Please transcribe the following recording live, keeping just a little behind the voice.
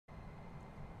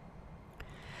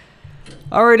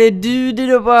Alrighty,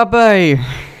 dude, bye.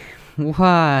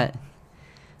 What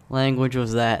language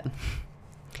was that?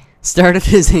 Started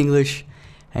as English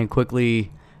and quickly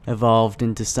evolved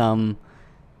into some.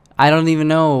 I don't even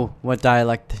know what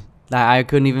dialect. I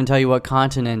couldn't even tell you what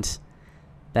continent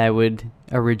that would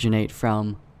originate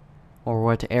from, or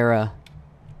what era.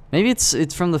 Maybe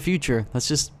it's from the future. Let's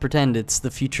just pretend it's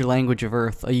the future language of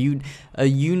Earth. A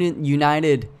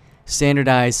united,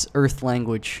 standardized Earth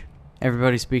language.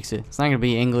 Everybody speaks it. It's not gonna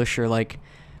be English or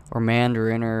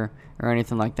Mandarin or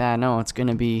anything like that. No, it's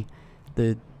gonna be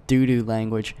the doo-doo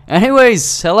language.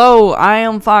 Anyways, hello, I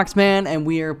am Foxman, and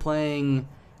we are playing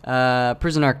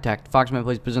Prison Architect. Foxman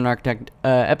plays Prison Architect.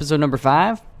 Episode number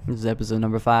 5. This is episode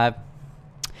number 5.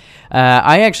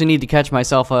 I actually need to catch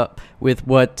myself up with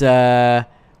what's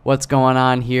going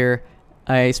on here.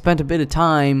 I spent a bit of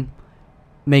time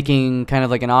making kind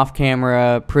of like an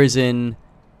off-camera prison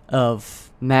of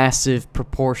massive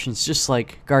proportions, just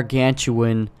like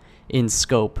gargantuan in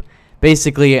scope.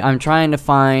 Basically, I'm trying to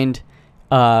find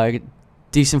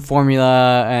decent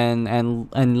formula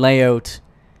and layout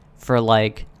for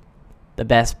like the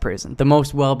best prison, the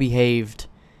most well-behaved,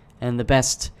 and the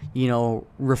best,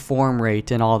 reform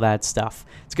rate and all that stuff.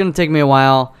 It's gonna take me a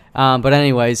while, but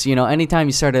anyways, anytime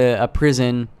you start a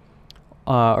prison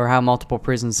or have multiple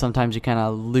prisons, sometimes you kind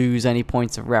of lose any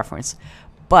points of reference.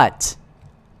 But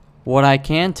what I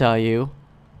can tell you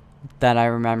that I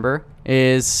remember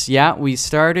is, yeah, we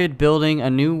started building a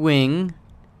new wing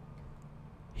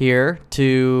here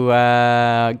to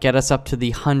get us up to the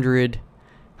 100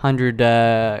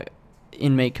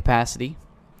 inmate capacity.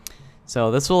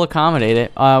 So this will accommodate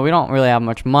it. We don't really have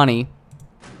much money.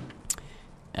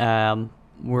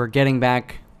 We're getting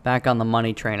back on the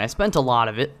money train. I spent a lot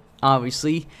of it,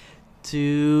 obviously,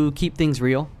 to keep things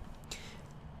real.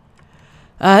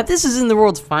 This isn't the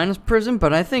world's finest prison,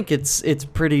 but I think it's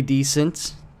pretty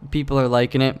decent. People are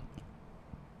liking it.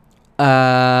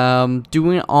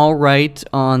 Doing all right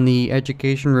on the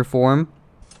education reform.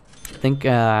 I think,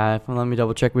 let me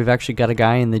double check. We've actually got a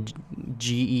guy in the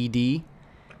GED.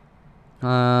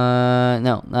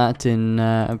 No, not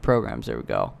in programs. There we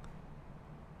go.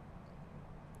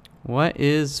 What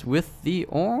is with the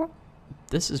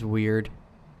This is weird.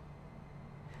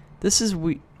 This is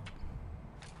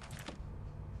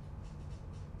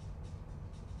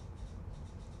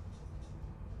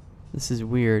This is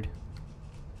weird.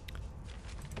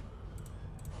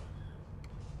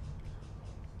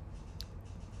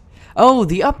 Oh,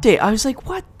 the update. I was like,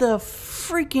 what the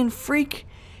freaking freak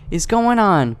is going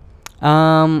on?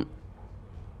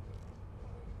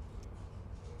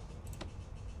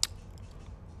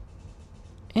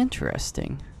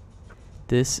 Interesting.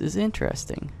 This is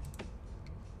interesting.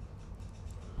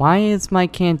 Why is my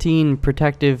canteen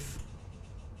protective?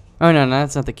 Oh, no,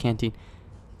 that's not the canteen.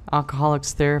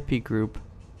 Alcoholics Therapy Group.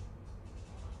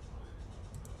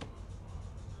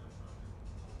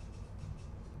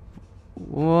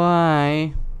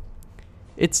 Why?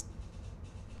 It's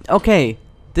okay.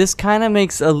 This kind of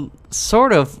makes a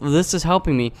sort of. This is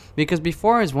helping me because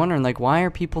before I was wondering why are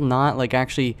people not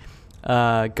actually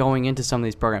going into some of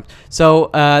these programs.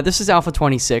 So this is Alpha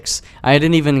 26. I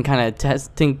didn't even kind of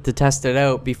think to test it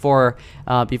out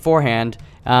beforehand.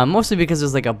 Mostly because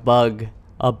there's a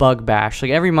bug bash.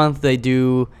 Every month they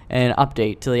do an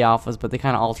update to the alphas, but they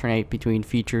kind of alternate between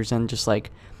features and just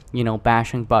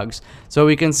bashing bugs. So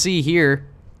we can see here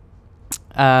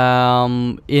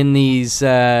in these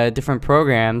different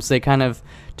programs, they kind of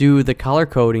do the color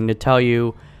coding to tell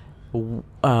you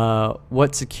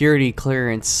what security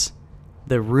clearance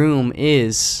the room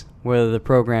is where the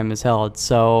program is held.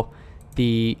 So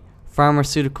the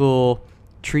pharmaceutical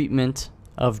treatment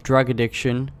of drug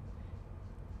addiction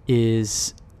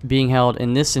is being held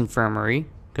in this infirmary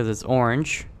because it's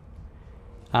orange.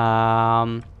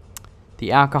 The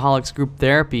alcoholics group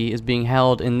therapy is being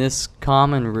held in this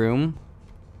common room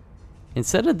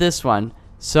instead of this one.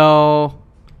 So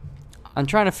I'm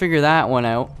trying to figure that one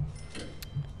out.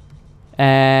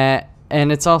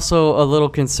 And it's also a little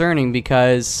concerning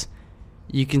because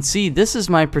you can see this is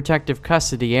my protective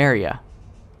custody area.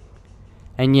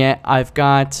 And yet I've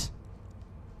got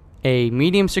a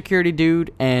medium security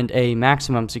dude and a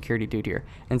maximum security dude here.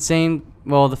 And same,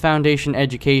 well, the foundation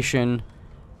education,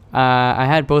 I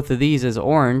had both of these as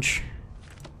orange.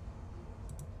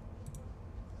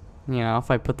 If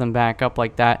I put them back up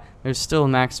like that, there's still a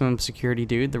maximum security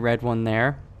dude, the red one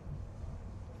there.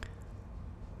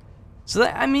 So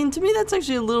that, I mean, to me that's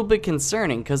actually a little bit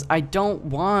concerning because I don't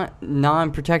want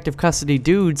non-protective custody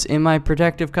dudes in my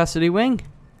protective custody wing.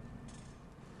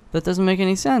 That doesn't make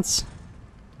any sense.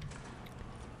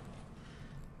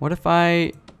 What if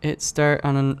I hit start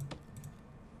on an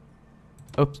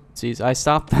Oopsies, I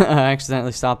stopped. I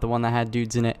accidentally stopped the one that had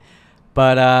dudes in it.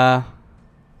 But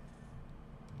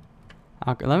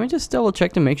okay, let me just double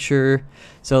check to make sure.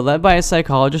 So, led by a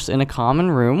psychologist in a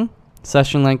common room.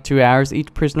 Session length 2 hours.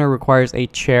 Each prisoner requires a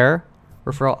chair.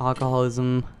 Referral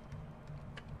alcoholism.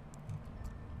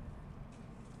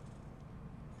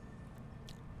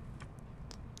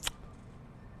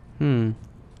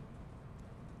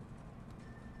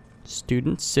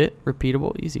 Students sit,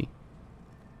 repeatable, easy.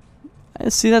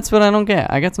 See, that's what I don't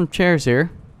get. I got some chairs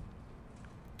here.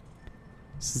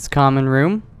 This is common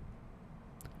room.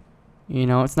 You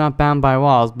know, it's not bound by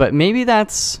walls, but maybe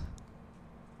that's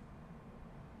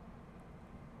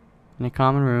in a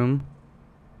common room.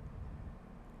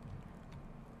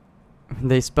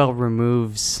 They spell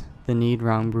removes the need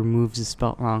wrong. Removes is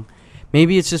spelled wrong.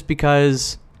 Maybe it's just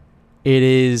because it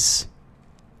is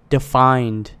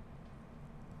defined.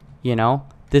 You know,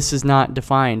 this is not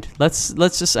defined. Let's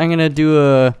just. I'm gonna do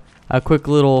a quick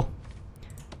little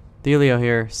dealio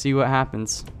here. See what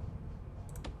happens.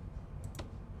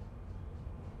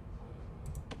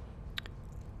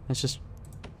 Let's just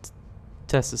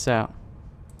test this out.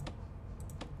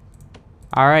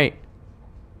 All right,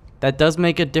 that does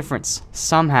make a difference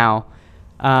somehow.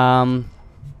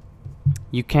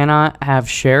 You cannot have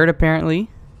shared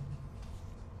apparently.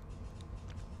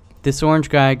 This orange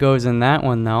guy goes in that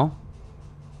one though.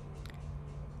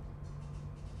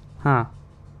 Huh.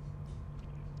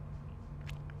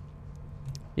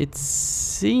 It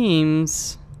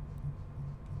seems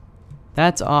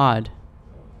that's odd.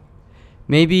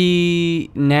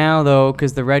 Maybe now though,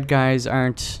 because the red guys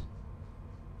aren't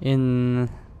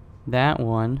in that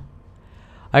one.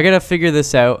 I gotta figure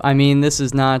this out. I mean, this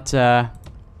is not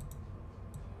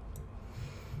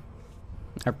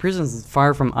our prison's is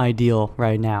far from ideal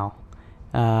right now.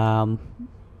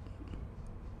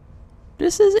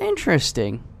 This is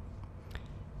interesting.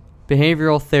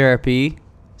 Behavioral therapy,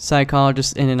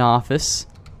 psychologist in an office.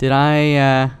 Did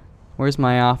I, where's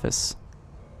my office?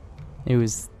 It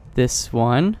was this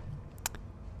one.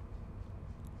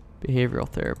 Behavioral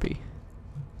therapy.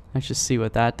 Let's just see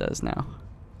what that does now.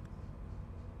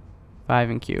 5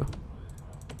 and Q.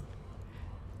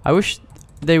 I wish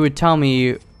they would tell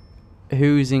me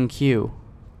who's in queue.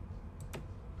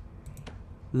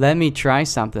 Let me try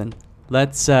something.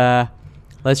 Let's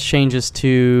change this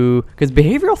to, because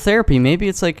behavioral therapy, maybe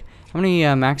it's like, how many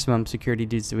maximum security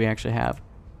dudes do we actually have?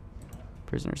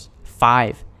 Prisoners.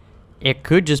 5. It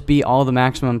could just be all the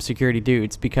maximum security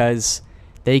dudes because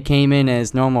they came in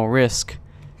as normal risk,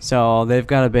 so they've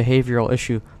got a behavioral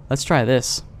issue. Let's try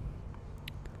this.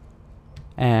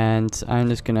 And I'm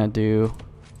just gonna do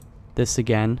this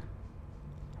again.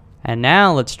 And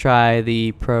now let's try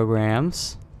the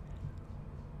programs.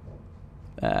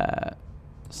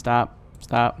 Stop.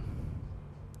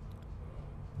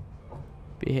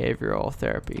 Behavioral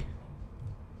therapy.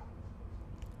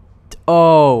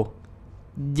 Oh,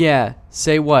 yeah.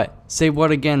 Say what? Say what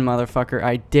again, motherfucker?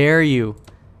 I dare you.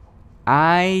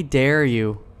 I dare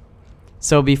you.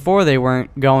 So before they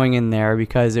weren't going in there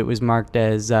because it was marked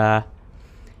as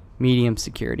medium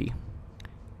security.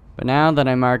 But now that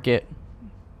I mark it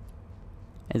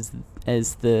as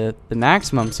the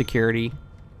maximum security,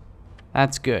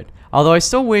 that's good. Although I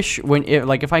still wish when it,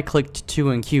 like, if I clicked 2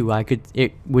 and Q,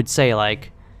 it would say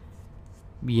like,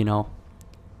 you know,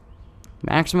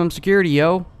 maximum security,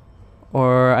 yo.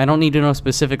 Or I don't need to know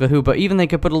specifically who, but even they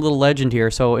could put a little legend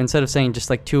here. So instead of saying just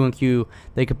like 2 and Q,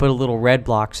 they could put a little red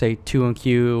block, say 2 and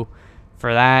Q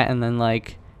for that, and then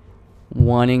like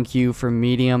 1 and Q for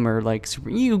medium, or like super.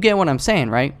 You get what I'm saying,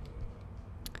 right?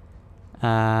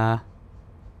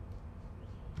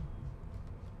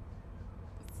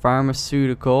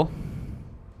 Pharmaceutical.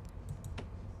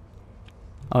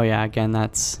 Oh yeah, again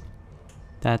that's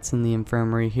in the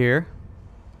infirmary here.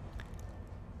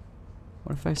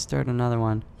 What if I start another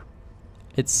one?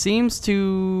 It seems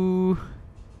to,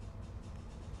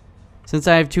 since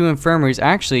I have 2 infirmaries,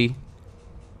 actually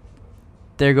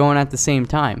they're going at the same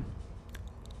time.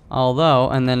 Although,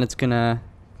 and then it's gonna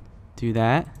do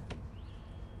that.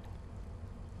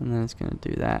 And then it's gonna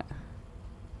do that.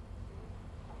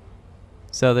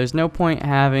 So there's no point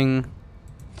having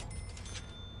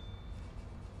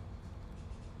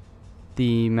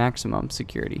the maximum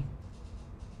security.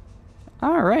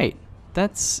 Alright,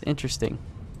 that's interesting.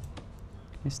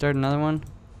 Can I start another one?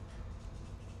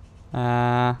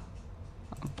 I'll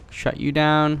shut you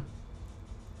down.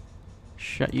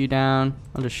 Shut you down.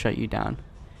 I'll just shut you down.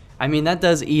 I mean, that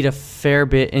does eat a fair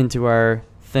bit into our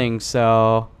thing,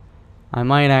 so I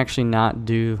might actually not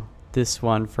do this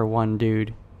one for one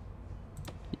dude.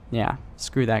 Yeah,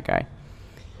 screw that guy.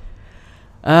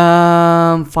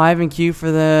 5 and Q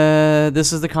for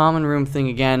this is the common room thing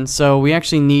again. So we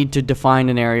actually need to define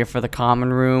an area for the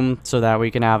common room so that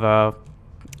we can have a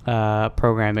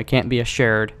program. It can't be a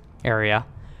shared area,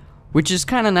 which is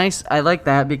kind of nice. I like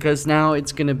that because now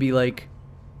it's gonna be like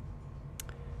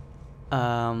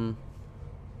a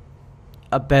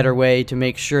better way to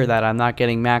make sure that I'm not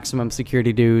getting maximum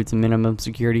security dudes and minimum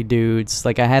security dudes.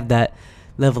 Like I have that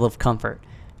level of comfort.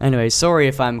 Anyway, sorry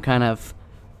if I'm kind of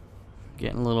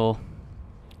getting a little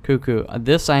cuckoo.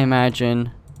 This I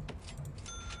imagine.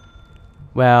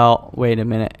 Well, wait a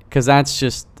minute, because that's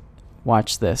just.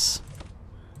 Watch this.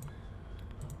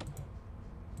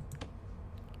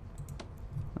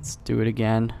 Let's do it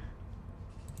again.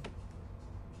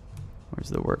 Where's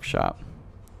the workshop?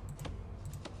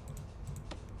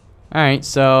 Alright,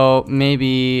 so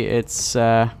maybe it's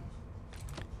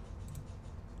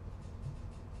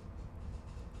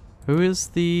who's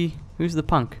the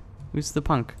punk? Who's the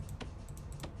punk?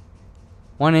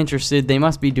 One interested, they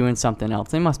must be doing something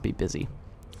else. They must be busy.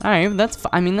 Alright,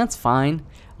 I mean that's fine.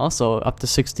 Also up to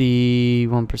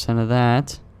 61% of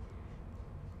that.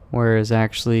 Whereas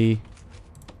actually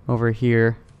over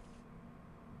here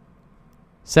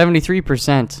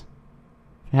 73%.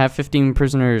 Have 15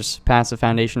 prisoners pass the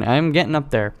foundation. I'm getting up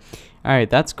there. Alright,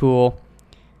 that's cool.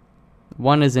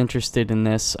 One is interested in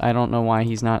this. I don't know why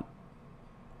he's not.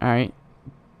 Alright.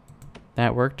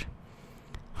 That worked.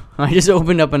 I just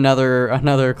opened up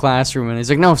another classroom and he's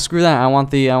like, no, screw that. I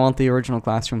want the original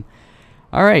classroom.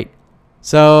 Alright.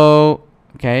 So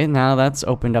okay, now that's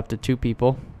opened up to 2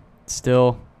 people.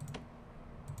 Still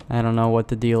I don't know what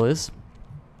the deal is.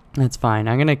 That's fine.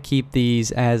 I'm gonna keep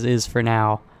these as is for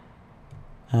now.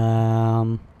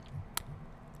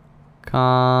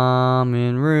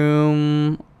 Common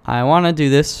room. I want to do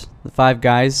this. The 5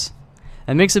 guys.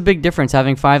 It makes a big difference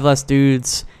having 5 less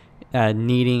dudes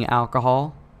needing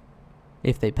alcohol,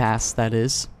 if they pass, that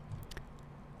is.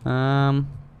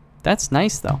 That's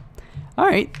nice though. All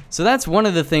right, so that's one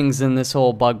of the things in this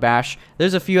whole bug bash.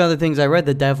 There's a few other things. I read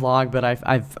the devlog, but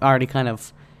I've already kind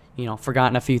of, you know,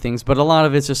 forgotten a few things. But a lot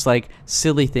of it's just like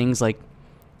silly things like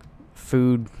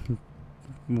food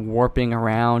warping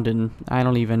around and I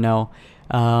don't even know,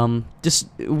 just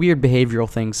weird behavioral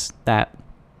things that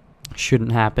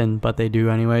shouldn't happen but they do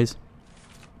anyways.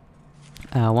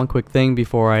 One quick thing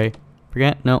before I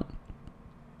forget. No,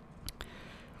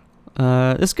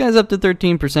 this guy's up to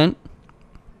 13%.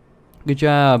 Good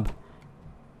job,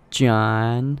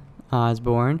 John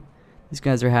Osborne. These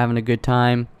guys are having a good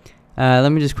time. Let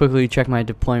me just quickly check my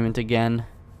deployment again.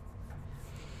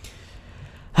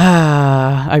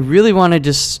 I really want to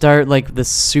just start like the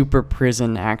super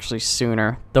prison actually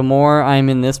sooner. The more I'm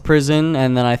in this prison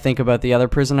and then I think about the other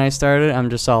prison I started, I'm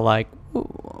just all like,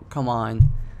 ooh, come on.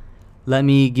 Give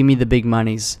me the big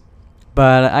monies.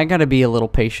 But I gotta be a little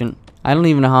patient. I don't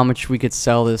even know how much we could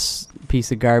sell this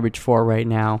piece of garbage for right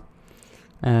now.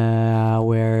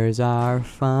 Where's our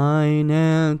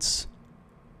finance?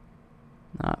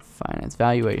 Not finance,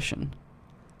 valuation.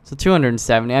 So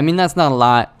 270. I mean, that's not a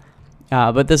lot.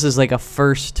 But this is like a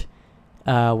first,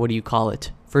 what do you call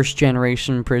it? First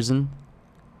generation prison.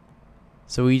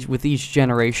 So with each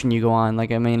generation you go on,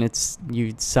 like, I mean,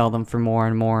 you sell them for more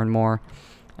and more and more.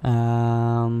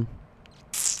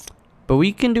 But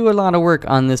we can do a lot of work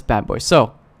on this bad boy.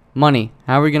 So, money.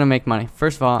 How are we going to make money?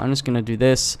 First of all, I'm just going to do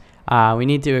this. We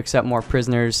need to accept more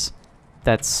prisoners.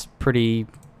 That's pretty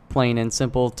plain and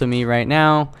simple to me right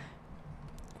now.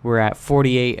 We're at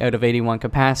 48 out of 81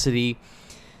 capacity.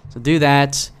 So do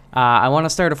that. I want to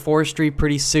start a forestry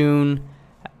pretty soon.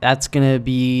 That's gonna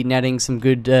be netting some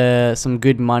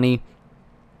good money.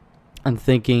 I'm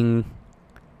thinking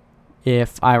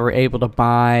if I were able to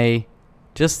buy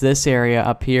just this area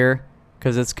up here,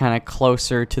 because it's kind of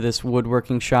closer to this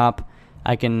woodworking shop,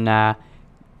 I can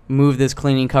move this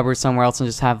cleaning cupboard somewhere else and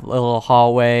just have a little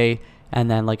hallway and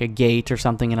then like a gate or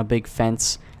something and a big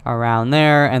fence around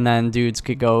there, and then dudes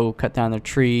could go cut down their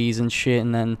trees and shit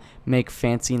and then make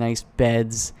fancy nice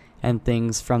beds and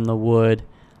things from the wood.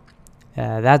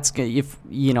 That's, if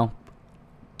you know,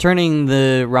 turning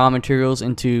the raw materials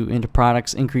into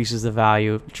products increases the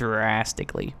value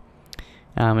drastically.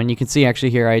 And you can see actually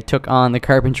here I took on the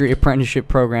carpentry apprenticeship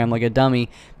program like a dummy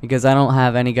because I don't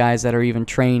have any guys that are even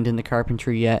trained in the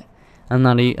carpentry yet. I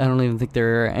don't even think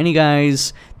there are any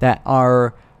guys that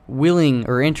are willing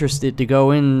or interested to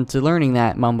go into learning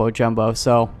that mumbo jumbo.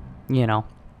 So, you know,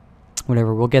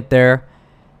 whatever, we'll get there.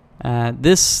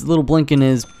 This little blinking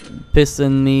is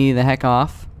pissing me the heck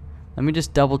off. Let me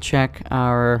just double check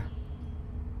our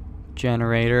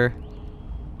generators.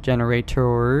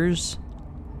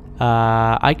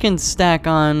 I can stack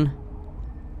on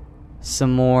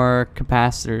some more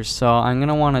capacitors. So I'm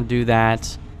gonna want to do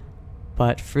that.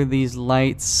 But for these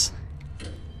lights,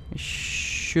 it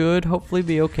should hopefully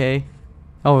be okay.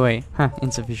 Oh wait,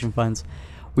 insufficient funds.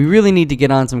 We really need to get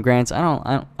on some grants.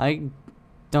 I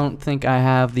don't think I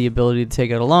have the ability to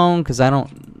take out a loan because I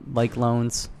don't like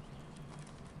loans.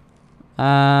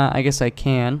 I guess I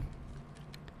can.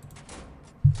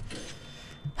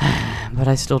 But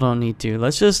I still don't need to.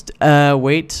 Let's just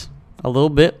wait a little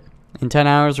bit. In 10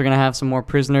 hours, we're going to have some more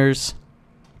prisoners.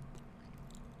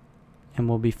 And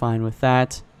we'll be fine with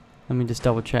that. Let me just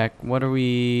double check. What are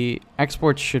we...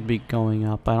 Exports should be going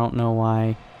up. I don't know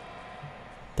why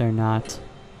they're not.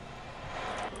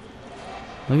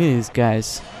 Look at these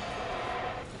guys.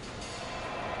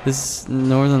 This is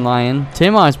Northern Lion.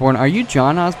 Tim Osborne. Are you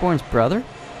John Osborne's brother?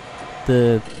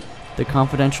 The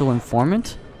confidential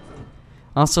informant?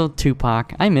 Also,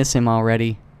 Tupac. I miss him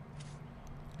already.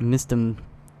 I missed him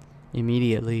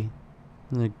immediately.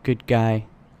 He was a good guy.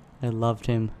 I loved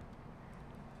him.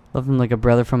 Loved him like a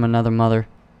brother from another mother.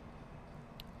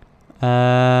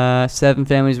 7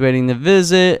 families waiting to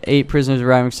visit. 8 prisoners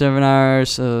arriving in 7 hours.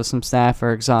 So some staff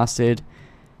are exhausted.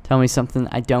 Tell me something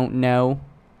I don't know.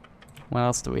 What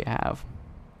else do we have?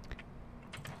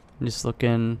 I'm just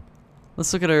looking.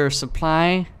 Let's look at our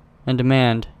supply and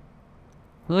demand.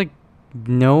 There's like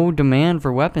no demand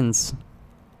for weapons.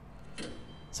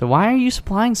 So why are you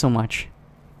supplying so much?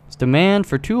 There's demand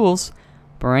for tools,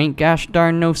 but ain't gosh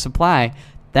darn no supply.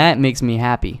 That makes me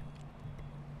happy.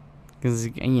 Because,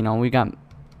 you know, we got...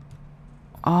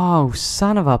 Oh,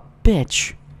 son of a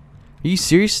bitch. Are you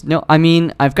serious? No, I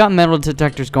mean, I've got metal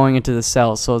detectors going into the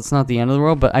cells, so it's not the end of the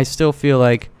world, but I still feel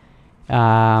like...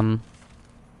 of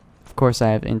course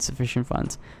I have insufficient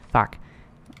funds. Fuck.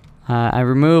 I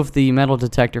removed the metal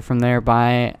detector from there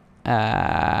by...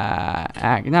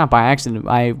 not by accident.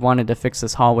 I wanted to fix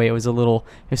this hallway. It was a little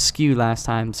askew last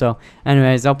time. So,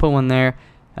 anyways, I'll put one there.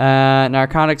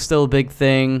 Narcotics still a big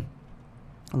thing.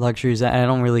 Luxuries I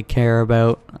don't really care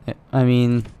about. I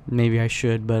mean, maybe I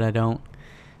should, but I don't.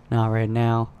 Not right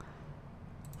now.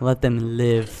 Let them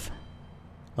live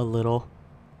a little.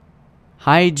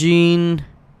 Hygiene.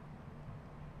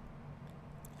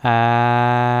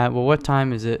 Well, what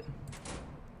time is it?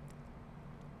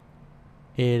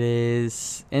 It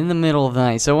is in the middle of the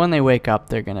night. So when they wake up,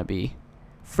 they're gonna be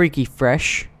freaky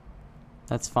fresh.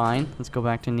 That's fine. Let's go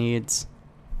back to needs.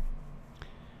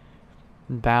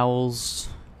 Bowels,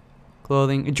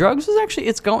 clothing, drugs is actually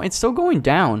it's still going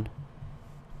down.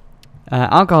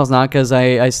 Alcohol's not, because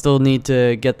I still need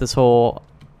to get this whole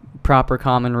proper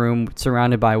common room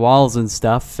surrounded by walls and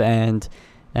stuff, and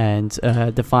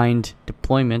defined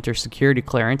deployment or security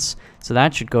clearance. So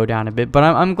that should go down a bit. But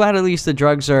I'm glad at least the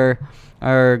drugs are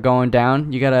going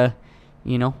down. You gotta,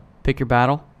 you know, pick your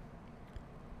battle.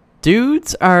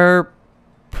 Dudes are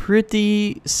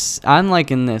pretty. I'm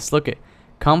liking this. Look at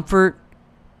comfort.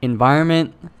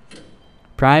 Environment,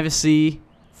 privacy,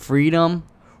 freedom,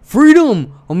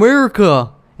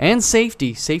 America, and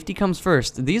safety. Safety comes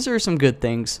first. These are some good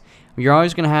things. You're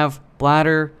always going to have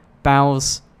bladder,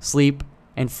 bowels, sleep,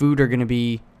 and food are going to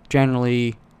be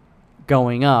generally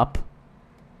going up,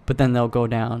 but then they'll go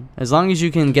down. As long as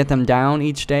you can get them down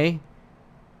each day,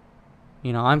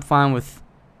 you know, I'm fine with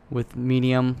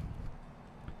medium.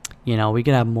 You know, we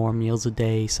could have more meals a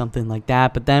day, something like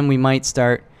that, but then we might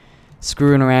start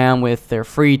screwing around with their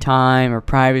free time or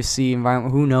privacy,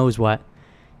 environment, who knows what.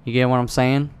 You get what I'm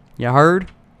saying? You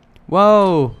heard?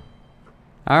 Whoa!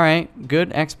 Alright,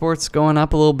 good. Exports going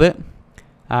up a little bit.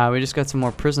 We just got some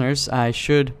more prisoners. I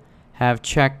should have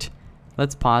checked.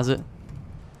 Let's pause it.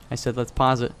 I said let's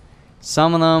pause it.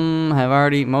 Some of them have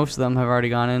already, most of them have already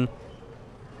gone in.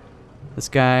 This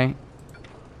guy,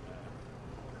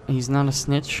 he's not a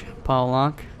snitch. Paul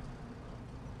Locke.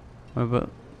 What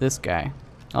about this guy?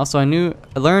 Also, I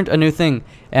learned a new thing.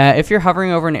 If you're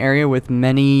hovering over an area with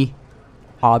many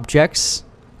objects,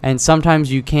 and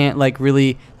sometimes you can't like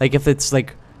really, like if it's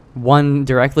like one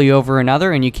directly over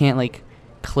another and you can't like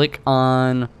click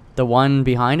on the one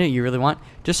behind it you really want,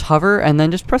 just hover and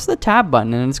then just press the tab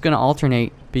button and it's going to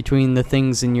alternate between the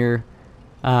things in your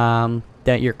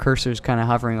that your cursor's kind of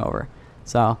hovering over.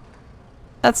 So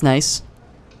that's nice.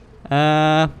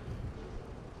 Ed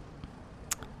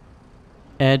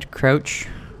Crouch.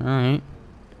 Alright.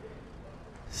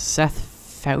 Seth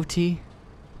Fouty?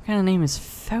 What kind of name is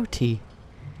Fouty?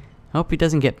 I hope he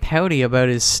doesn't get pouty about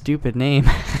his stupid name.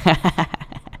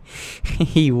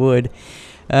 He would.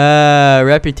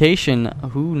 Reputation.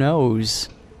 Who knows?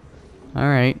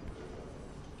 Alright.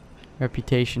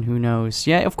 Reputation. Who knows?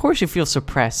 Yeah, of course you feel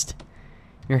suppressed.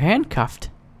 You're handcuffed.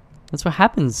 That's what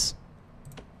happens.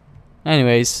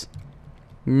 Anyways.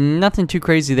 Nothing too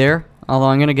crazy there. Although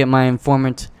I'm gonna get my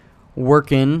informant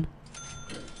working.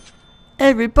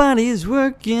 Everybody's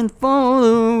working for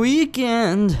the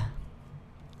weekend.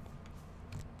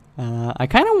 I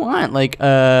kind of want like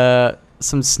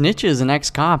some snitches and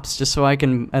ex-cops just so I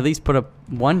can at least put up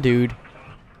one dude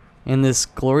in this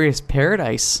glorious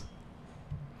paradise.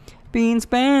 Been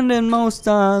spending most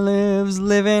our lives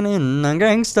living in a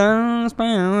gangster's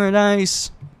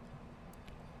paradise.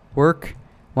 Work.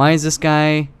 Why is this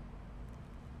guy...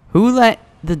 Who let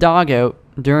the dog out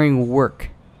during work?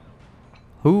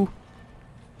 Who?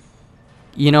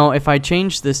 You know, if I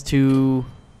change this to...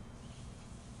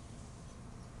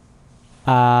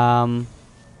 I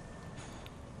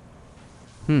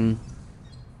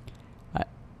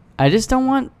just don't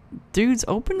want dudes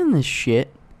opening this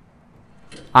shit.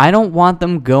 I don't want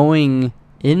them going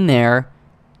in there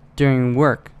during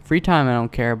work. Free time I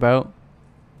don't care about.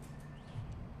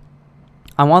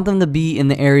 I want them to be in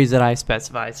the areas that I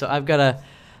specify. So I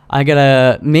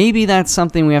gotta, maybe that's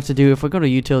something we have to do. If we go to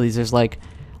utilities, there's like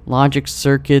logic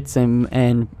circuits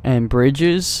and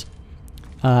bridges.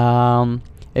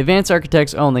 Advanced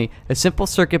architects only. A simple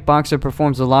circuit box that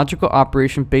performs a logical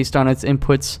operation based on its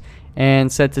inputs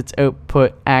and sets its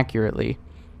output accurately,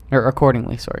 or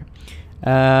accordingly, sorry.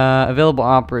 Available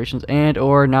operations and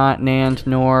or not NAND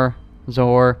nor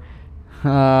XOR.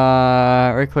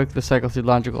 Right click the cycle through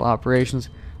logical operations,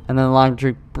 and then the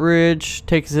logic bridge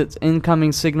takes its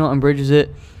incoming signal and bridges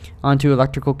it onto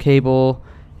electrical cable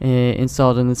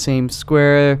installed in the same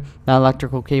square. That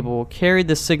electrical cable will carry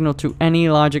the signal to any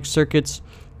logic circuits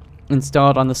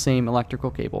installed on the same electrical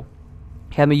cable.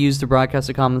 Can be used to broadcast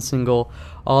a common signal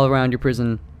all around your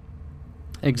prison.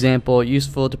 Example,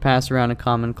 useful to pass around a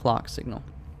common clock signal.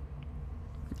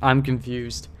 I'm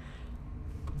confused.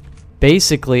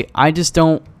 Basically, I just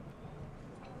don't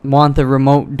want the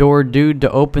remote door dude to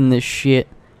open this shit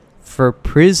for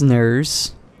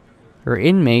prisoners or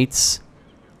inmates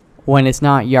when it's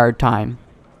not yard time.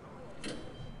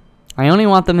 I only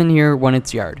want them in here when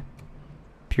it's yard.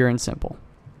 Pure and simple.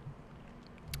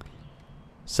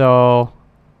 So,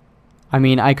 I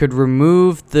mean, I could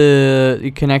remove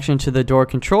the connection to the door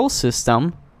control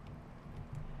system,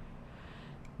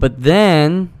 but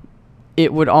then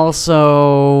it would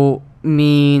also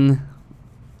mean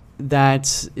that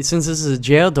since this is a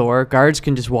jail door, guards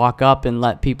can just walk up and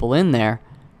let people in there.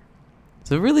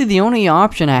 So really the only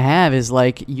option I have is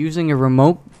like using a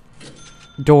remote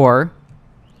door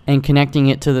and connecting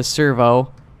it to the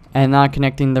servo and not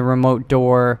connecting the remote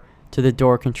door to the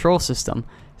door control system.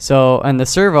 So, and the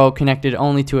servo connected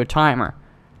only to a timer.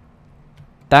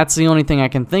 That's the only thing I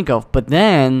can think of. But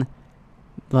then,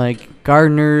 like,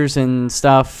 gardeners and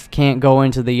stuff can't go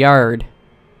into the yard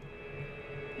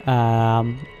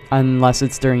unless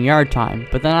it's during yard time.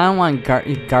 But then I don't want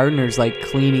gardeners, like,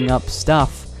 cleaning up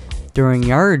stuff during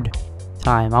yard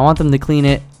time. I want them to clean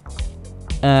it,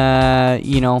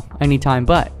 you know, anytime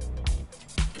but.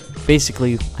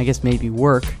 Basically, I guess maybe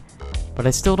work. But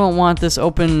I still don't want this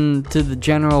open to the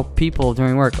general people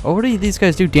during work. Oh, what do these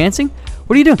guys do? Dancing?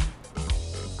 What are you doing?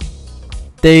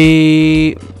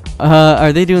 They...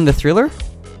 are they doing the Thriller?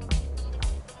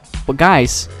 Well,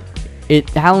 guys,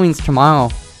 Halloween's tomorrow.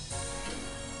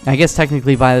 I guess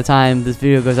technically by the time this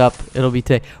video goes up, it'll be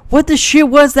today. What the shit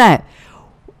was that?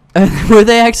 Were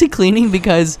they actually cleaning?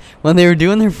 Because when they were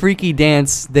doing their freaky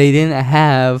dance, they didn't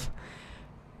have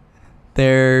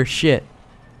their shit.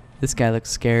 This guy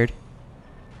looks scared.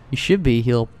 You should be,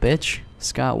 you little bitch.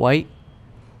 Scott White.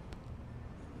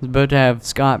 He's about to have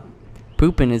Scott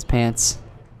poop in his pants.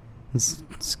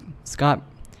 Scott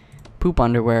poop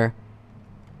underwear.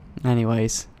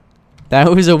 Anyways. That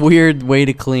was a weird way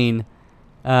to clean.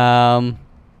 But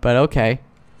okay.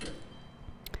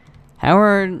 How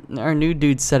are our new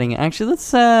dudes setting it? Actually,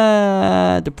 let's,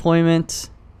 deployment.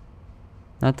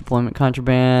 Not deployment,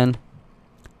 contraband.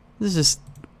 Let's just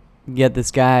get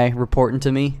this guy reporting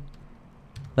to me.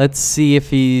 Let's see if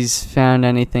he's found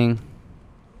anything.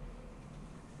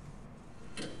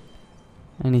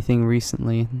 Anything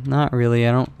recently. Not really.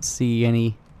 I don't see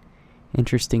any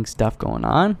interesting stuff going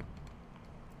on.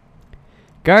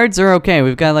 Guards are okay.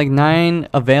 We've got like 9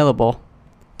 available.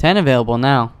 10 available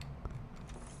now.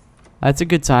 That's a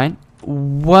good sign.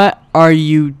 What are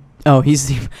you... Oh, he's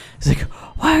like,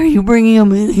 why are you bringing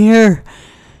him in here?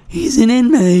 He's an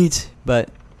inmate. But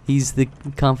he's the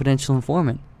confidential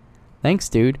informant. Thanks,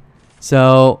 dude.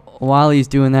 So, while he's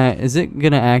doing that, is it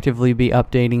going to actively be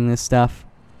updating this stuff?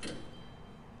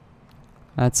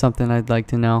 That's something I'd like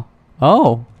to know.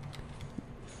 Oh!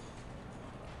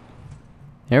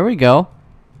 There we go.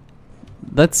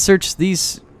 Let's search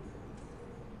these.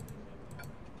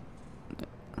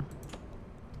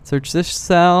 Search this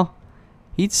cell.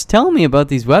 He's telling me about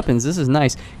these weapons. This is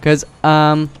nice. Because,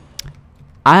 I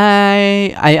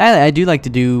do like to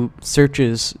do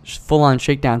searches, full-on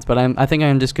shakedowns, but I think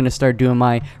I'm just going to start doing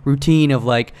my routine of,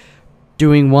 like,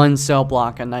 doing one cell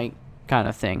block a night kind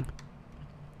of thing.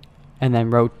 And then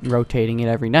rotating it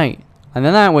every night. And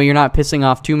then that way you're not pissing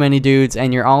off too many dudes,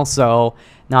 and you're also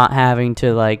not having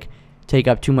to, like, take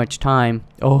up too much time.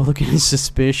 Oh, look at his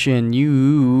suspicion.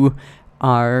 You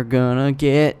are gonna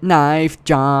get knifed,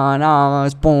 John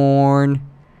Osborne.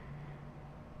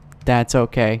 That's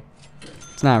okay.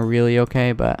 It's not really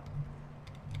okay, but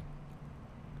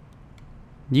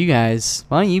you guys,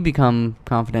 why don't you become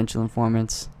confidential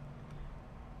informants?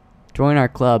 Join our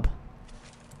club.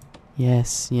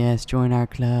 Yes, yes, join our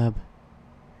club.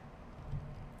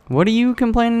 What are you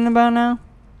complaining about now?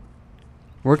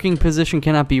 Working position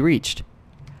cannot be reached.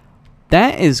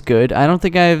 That is good. I don't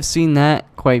think I've seen that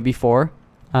quite before,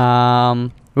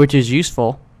 which is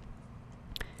useful.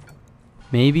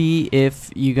 Maybe if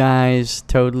you guys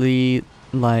totally,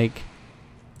 like,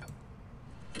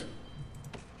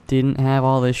 didn't have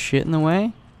all this shit in the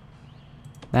way,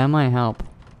 that might help.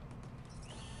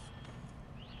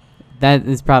 That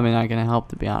is probably not going to help,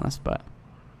 to be honest, but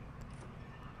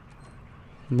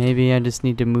maybe I just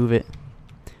need to move it.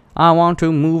 I want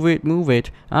to move it, move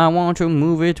it. I want to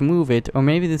move it, move it. Or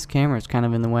maybe this camera is kind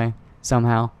of in the way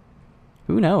somehow.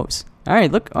 Who knows?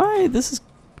 Alright, look. Alright, this is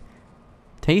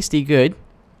tasty good.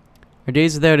 Our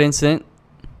days without incident,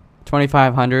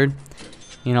 2,500.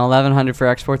 You know, 1,100 for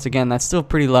exports. Again, that's still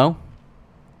pretty low.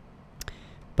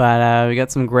 But we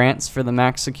got some grants for the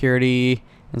max security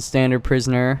and standard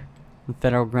prisoner. And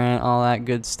federal grant, all that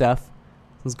good stuff.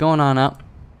 It's going on up.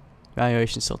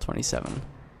 Valuation still 27.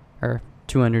 Or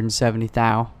 270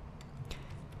 thou.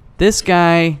 This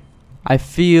guy, I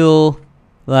feel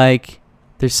like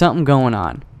there's something going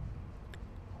on.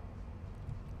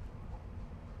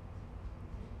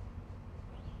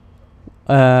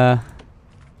 But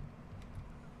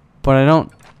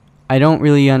I don't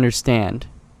really understand.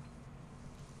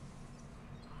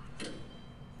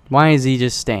 Why is he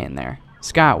just staying there?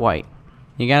 Scott White,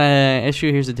 you got an issue?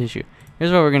 Here's a tissue.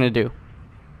 Here's what we're gonna do.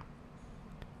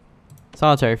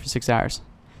 Solitary for 6 hours.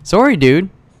 Sorry, dude,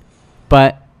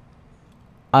 but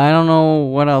I don't know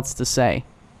what else to say.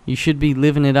 You should be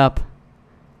living it up.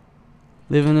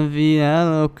 Living a vida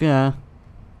loca.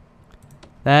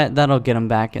 That'll get him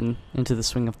back into the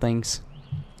swing of things.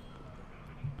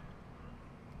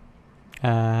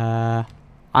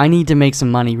 I need to make some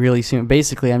money really soon.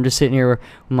 Basically, I'm just sitting here with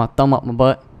my thumb up my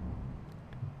butt.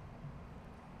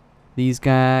 These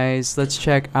guys, let's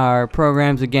check our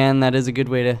programs again. That is a good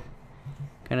way to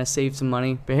kind of save some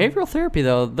money. Behavioral therapy,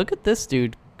 though. Look at this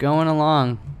dude going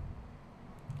along.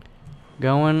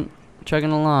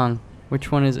 Chugging along.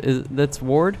 Which one is that's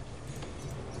Ward?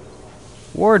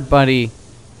 Ward, buddy.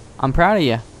 I'm proud of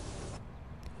you.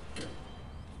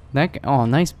 That guy, oh,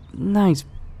 nice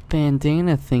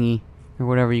bandana thingy, or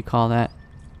whatever you call that.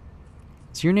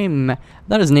 Is your name? I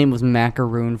thought his name was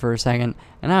Macaroon for a second,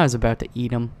 and I was about to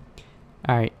eat him.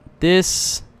 All right,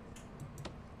 this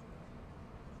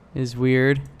is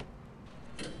weird.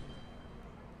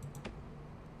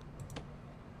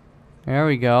 There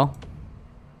we go.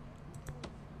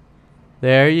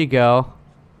 There you go.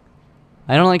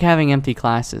 I don't like having empty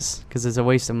classes because it's a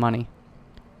waste of money.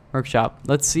 Workshop.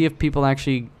 Let's see if people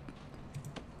actually.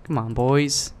 Come on,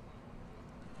 boys.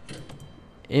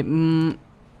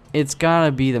 It's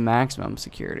gotta be the maximum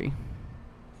security.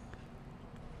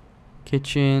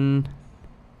 Kitchen.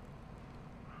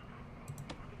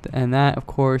 And that, of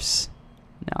course,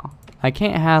 no. I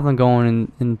can't have them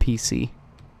going in PC.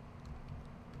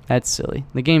 That's silly.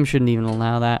 The game shouldn't even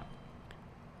allow that.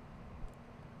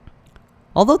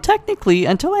 Although technically,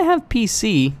 until I have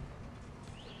PC...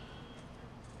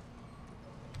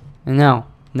 No,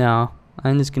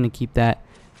 I'm just gonna keep that.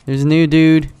 There's a new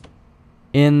dude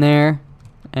in there,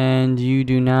 and you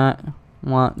do not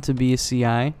want to be a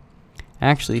CI.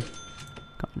 Actually,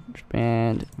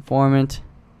 contraband informant.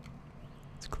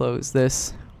 Let's close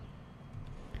this.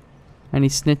 Any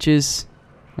snitches?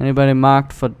 Anybody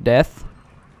marked for death?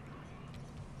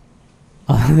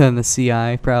 Other than the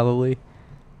CI, probably.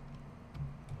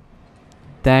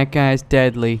 That guy's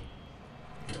deadly.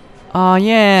 Oh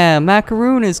yeah,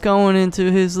 Macaroon is going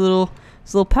into his little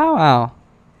powwow.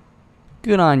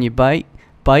 Good on you, Bite.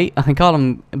 Bite? I called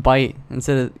him Bite.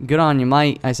 Instead of good on you,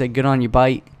 mate, I said good on you,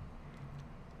 Bite.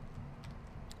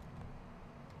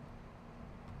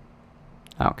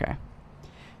 Okay.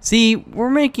 See,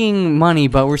 we're making money,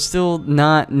 but we're still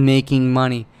not making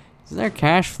money. Our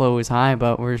cash flow is high,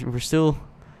 but we're still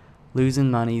losing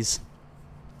monies.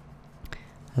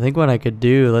 I think what I could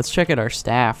do, let's check out our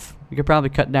staff. We could probably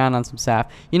cut down on some staff.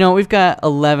 You know, we've got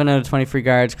 11 out of 20 free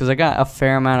guards because I got a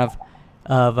fair amount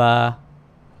of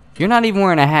you're not even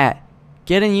wearing a hat.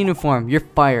 Get in uniform. You're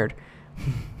fired.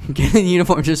 Get in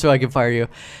uniform just so I can fire you.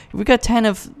 We got 10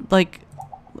 of, like,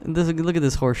 this, look at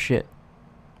this horse shit.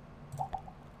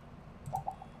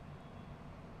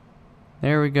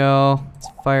 There we go. Let's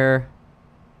fire.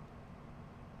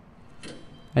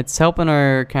 It's helping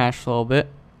our cash flow a bit.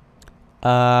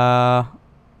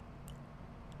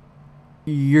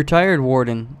 You're tired,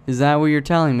 Warden. Is that what you're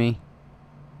telling me?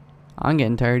 I'm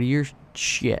getting tired of your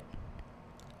shit.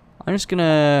 I'm just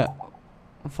gonna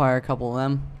fire a couple of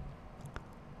them.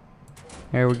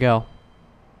 There we go.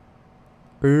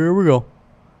 There we go.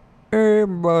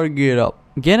 Everybody get up.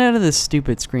 Get out of this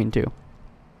stupid screen too.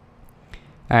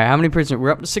 Alright, how many prisoners?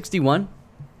 We're up to 61.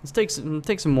 Let's take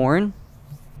some more in.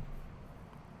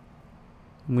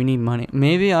 We need money.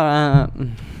 Maybe God,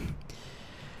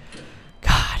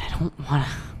 I don't wanna.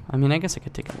 I mean, I guess I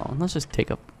could take a loan. Let's just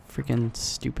take a freaking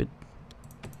stupid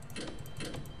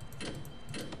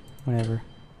whatever.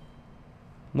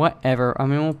 I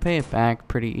mean, we'll pay it back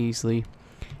pretty easily.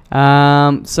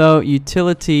 So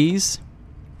utilities.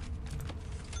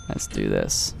 Let's do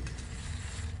this.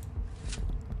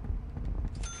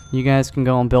 You guys can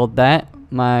go and build that.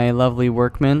 My lovely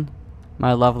workmen.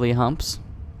 My lovely humps.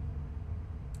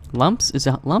 Lumps? Is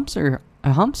it lumps or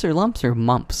humps or lumps or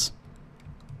mumps?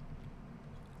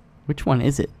 Which one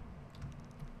is it?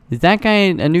 Is that guy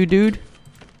a new dude?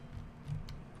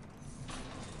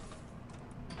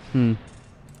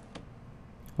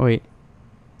 Wait.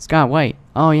 Scott White.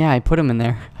 Oh yeah, I put him in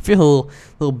there. I feel a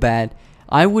little bad.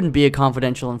 I wouldn't be a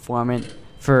confidential informant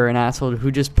for an asshole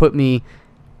who just put me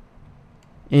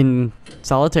in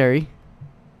solitary.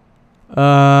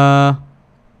 Let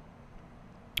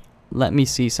me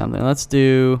see something. Let's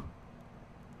do...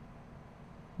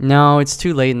 No, it's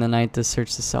too late in the night to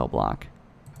search the cell block.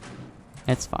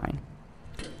 That's fine.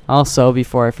 Also,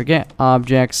 before I forget,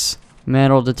 objects,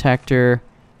 metal detector,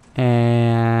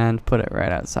 and put it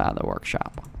right outside the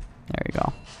workshop. There you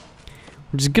go.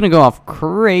 I'm just gonna go off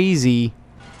crazy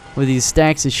with these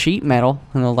stacks of sheet metal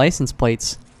and the license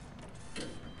plates.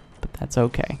 But that's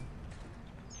okay.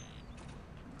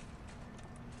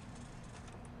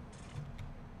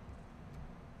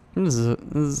 This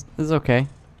is okay.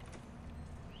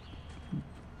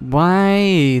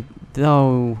 Why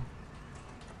though?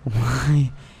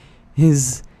 Why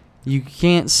is you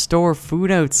can't store food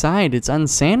outside? It's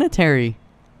unsanitary.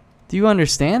 Do you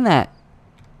understand that?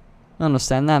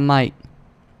 Understand that, mate?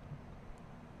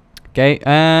 Okay,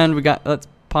 and we got. Let's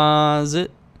pause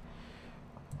it.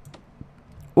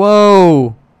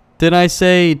 Whoa! Did I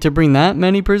say to bring that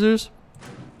many prisoners?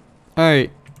 All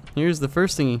right. Here's the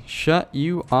first thing. Shut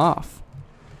you off.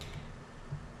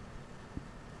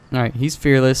 Alright, he's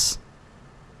fearless.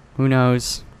 Who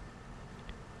knows?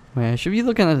 Wait, I should be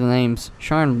looking at the names.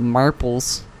 Sean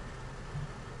Marples.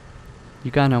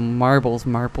 You got no marbles,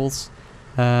 Marples.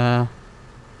 Aaron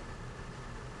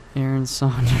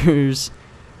Saunders.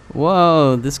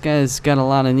 Whoa, this guy's got a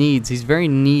lot of needs. He's very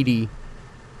needy.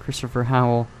 Christopher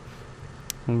Howell.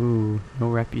 Ooh, no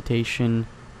reputation.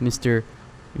 Mr.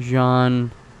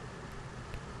 Jean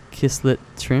Kislet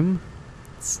Trim.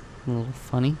 It's a little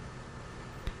funny.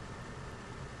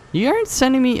 You aren't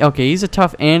sending me... Okay, he's a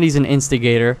tough and he's an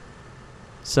instigator.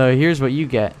 So here's what you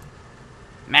get.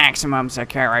 Maximum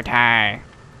security.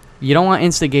 You don't want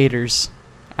instigators.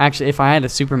 Actually, if I had a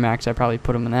super max, I'd probably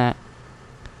put him in that.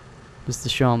 Just to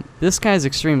show him. This guy's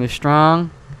extremely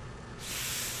strong.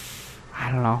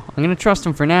 I don't know. I'm going to trust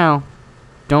him for now.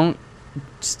 Don't...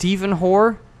 Stephen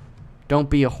Whore? Don't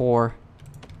be a whore.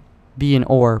 Be an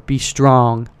oar. Be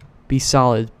strong. Be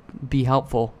solid. Be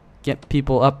helpful. Get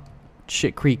people up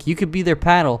shit creek. You could be their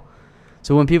paddle.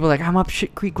 So when people are like, I'm up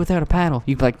shit creek without a paddle,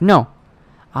 you'd be like, no,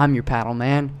 I'm your paddle,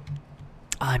 man.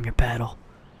 I'm your paddle.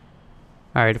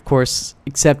 Alright, of course,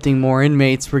 accepting more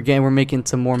inmates, we're making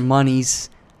some more monies.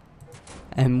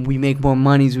 And we make more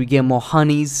monies, we get more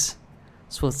honeys.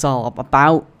 That's what it's all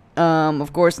about.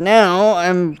 Of course, now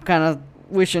I'm kind of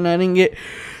wishing I didn't get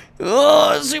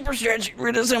super stretch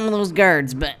rid of some of those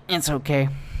guards, but it's okay.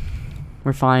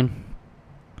 We're fine.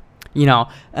 You know,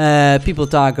 people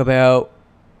talk about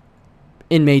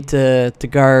inmate to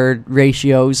guard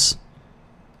ratios.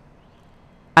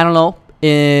 I don't know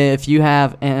if you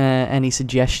have any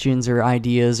suggestions or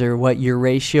ideas or what your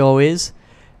ratio is.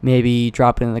 Maybe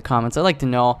drop it in the comments. I'd like to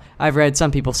know. I've read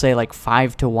some people say like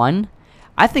 5 to 1.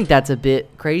 I think that's a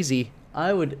bit crazy.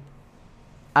 I would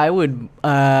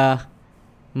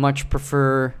much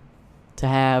prefer to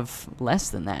have less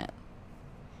than that.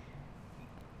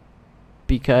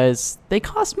 because they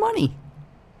cost money.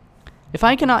 If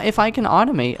I can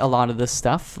automate a lot of this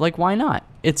stuff, like, why not?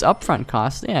 It's upfront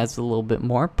cost. Yeah, it's a little bit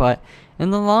more, but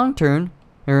in the long term,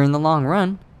 or in the long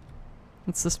run,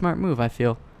 it's the smart move, I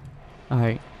feel.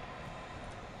 Alright.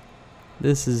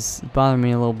 This is bothering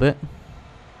me a little bit.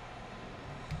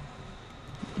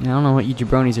 I don't know what you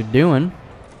jabronis are doing.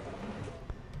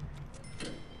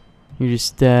 You're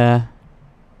just, kind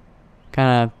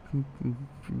of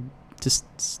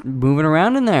just moving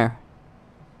around in there.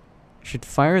 Should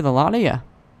fire the lot of you.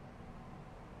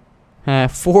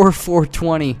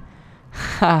 4-4-20.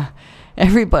 Ha!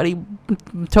 Everybody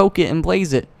toke it and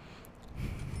blaze it.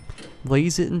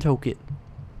 Blaze it and toke it.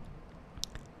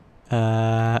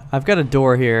 I've got a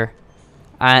door here.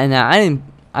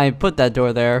 I put that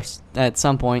door there at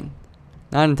some point.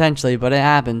 Not intentionally, but it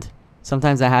happened.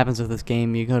 Sometimes that happens with this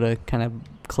game. You go to kind of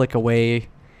click away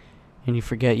and you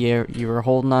forget you were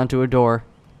holding on to a door.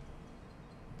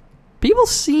 People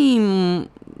seem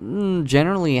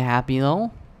generally happy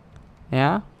though.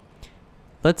 Yeah.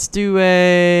 Let's do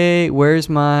a... Where's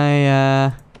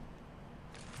my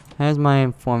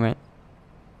informant?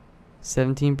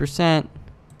 17%.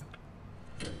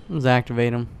 Let's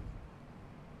activate him.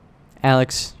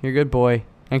 Alex, you're a good boy.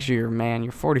 Actually, you're a man.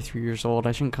 You're 43 years old.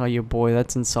 I shouldn't call you a boy.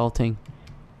 That's insulting.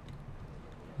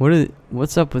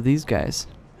 What's up with these guys?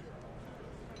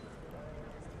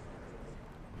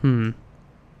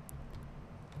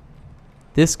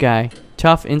 This guy,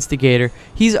 tough instigator.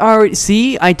 He's already...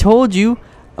 See? I told you.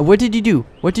 What did you do?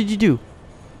 What did you do?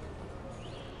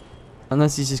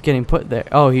 Unless he's just getting put there.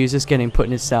 Oh, he was just getting put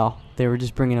in his cell. They were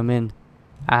just bringing him in.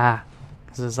 Ah.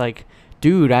 Because it's like,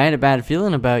 dude, I had a bad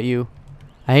feeling about you.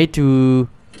 I hate to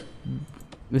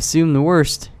assume the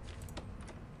worst.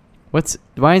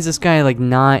 Why is this guy, like,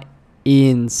 not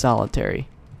in solitary?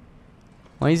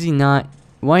 Why is he not...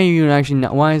 Why are you actually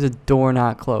not... Why is the door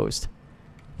not closed?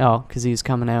 Oh, because he's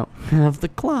coming out of the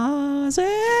closet.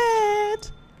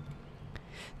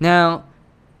 Now,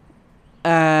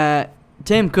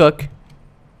 Tim Cook,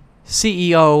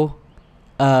 CEO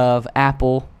of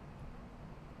Apple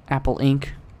Inc.,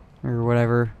 or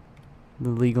whatever the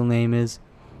legal name is,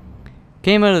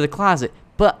 came out of the closet.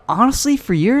 But honestly,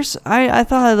 for years, I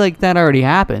thought like that already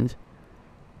happened.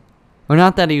 Or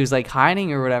not that he was like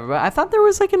hiding or whatever, but I thought there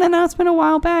was like an announcement a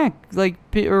while back, like,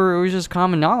 or it was just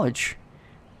common knowledge.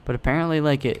 But apparently,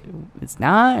 like, it's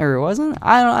not, or it wasn't.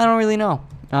 I don't really know.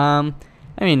 I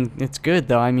mean, it's good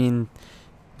though. I mean,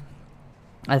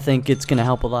 I think it's gonna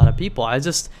help a lot of people. I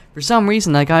just, for some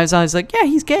reason, like, I was like, yeah,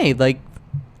 he's gay. Like,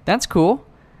 that's cool.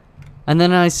 And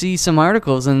then I see some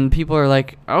articles and people are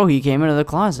like, oh, he came out of the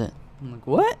closet. I'm like,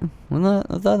 what? Well,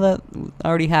 I thought that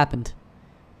already happened.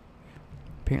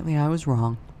 Apparently, I was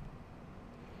wrong.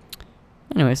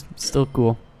 Anyways, still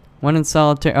cool. One in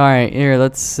solitary. All right, here,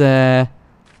 let's get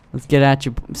at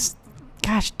you.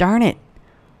 Gosh darn it!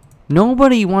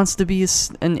 Nobody wants to be a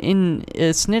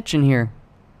snitch in here.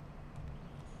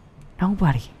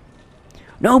 Nobody.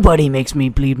 Nobody makes me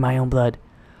bleed my own blood.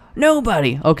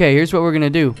 Nobody. Okay, here's what we're gonna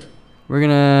do. We're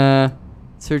gonna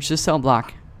search this cell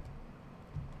block.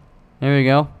 There we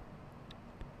go.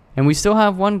 And we still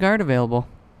have one guard available.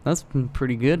 That's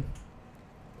pretty good.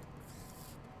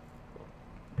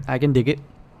 I can dig it.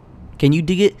 Can you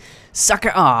dig it?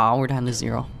 Sucker! Aw, we're down to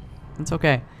 0. It's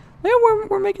okay. Yeah,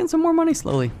 we're making some more money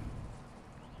slowly.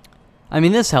 I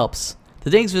mean, this helps. The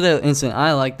digs without instant,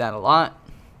 I like that a lot.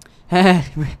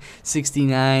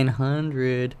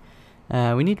 6,900.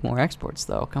 We need more exports,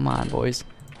 though. Come on, boys.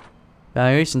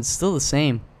 Valuation's still the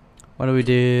same. What do we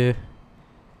do?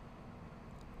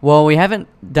 Well, we haven't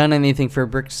done anything for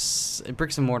bricks.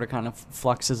 Bricks and mortar kind of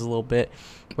fluxes a little bit,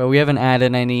 but we haven't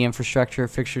added any infrastructure,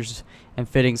 fixtures, and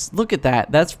fittings. Look at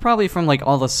that. That's probably from like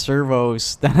all the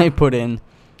servos that I put in.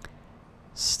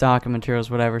 Stock and materials,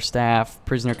 whatever, staff,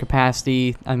 prisoner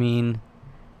capacity. I mean,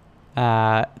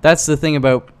 that's the thing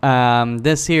about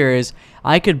this here is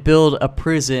I could build a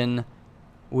prison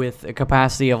with a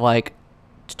capacity of like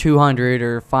 200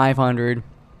 or 500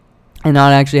 and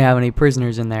not actually have any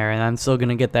prisoners in there, and I'm still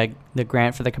gonna get the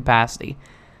grant for the capacity,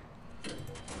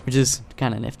 which is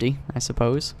kind of nifty, I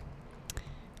suppose.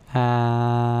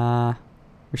 We're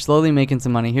slowly making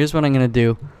some money. Here's what I'm gonna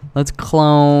do. Let's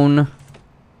clone.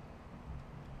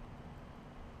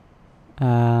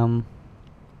 Oh,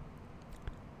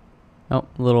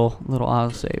 little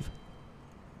autosave.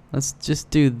 Let's just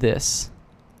do this.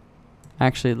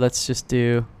 Actually, let's just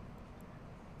do,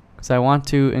 because I want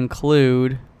to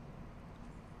include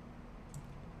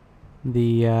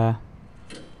the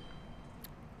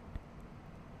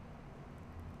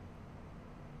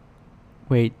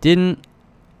wait, didn't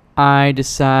I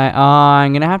decide,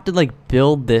 I'm gonna have to like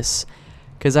build this,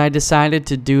 because I decided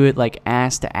to do it like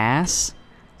ass to ass,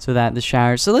 so that the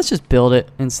shower. So let's just build it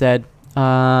instead.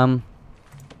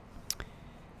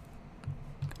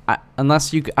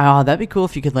 Unless you, oh, that'd be cool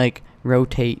if you could like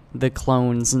rotate the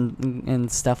clones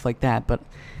and stuff like that, but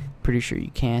pretty sure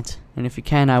you can't. And if you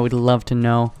can, I would love to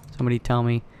know. Somebody tell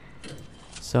me,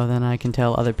 so then I can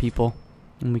tell other people,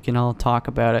 and we can all talk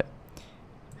about it.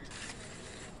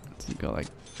 Let's go like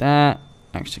that.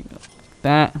 Actually, go like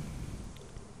that.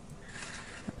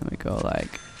 Let me go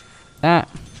like that.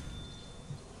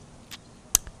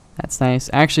 That's nice.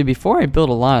 Actually, before I build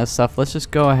a lot of stuff, let's just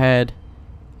go ahead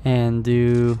and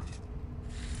do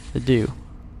the do.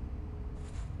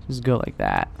 Just go like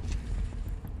that.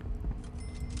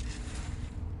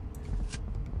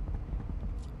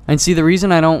 And see, the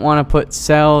reason I don't want to put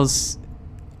cells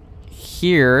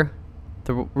here,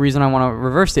 the reason I want to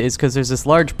reverse it is because there's this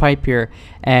large pipe here,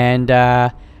 and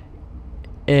the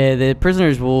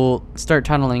prisoners will start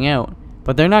tunneling out.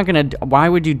 But they're not gonna. Why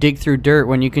would you dig through dirt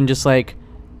when you can just like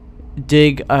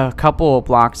dig a couple of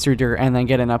blocks through dirt and then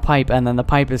get in a pipe, and then the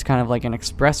pipe is kind of like an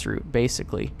express route,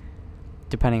 basically,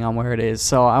 depending on where it is.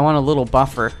 So I want a little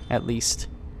buffer at least.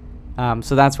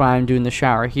 So that's why I'm doing the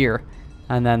shower here,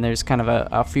 and then there's kind of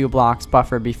a few blocks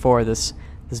buffer before this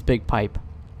big pipe.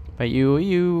 But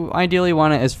you ideally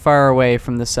want it as far away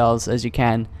from the cells as you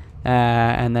can,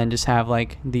 and then just have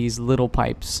like these little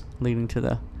pipes leading to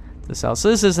the cells. So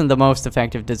this isn't the most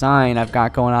effective design I've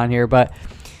got going on here, but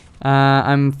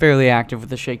I'm fairly active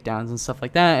with the shakedowns and stuff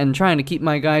like that, and trying to keep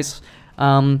my guys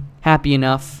happy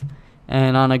enough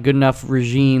and on a good enough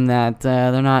regime that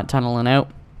they're not tunneling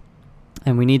out.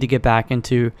 And we need to get back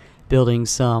into building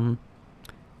some,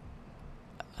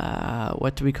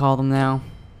 what do we call them now?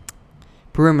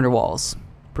 Perimeter walls.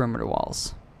 Perimeter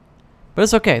walls. But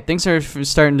it's okay. Things are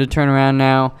starting to turn around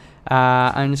now.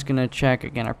 I'm just going to check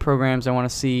again our programs. I want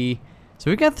to see. So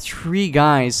we got 3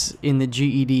 guys in the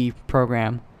GED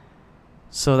program.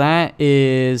 So that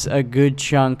is a good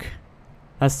chunk.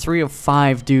 That's 3 of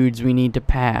 5 dudes we need to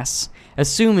pass.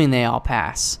 Assuming they all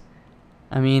pass.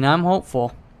 I mean, I'm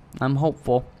hopeful. I'm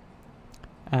hopeful.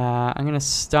 I'm going to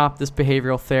stop this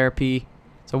behavioral therapy.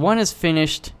 So 1 is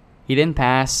finished. He didn't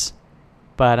pass.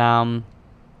 But, and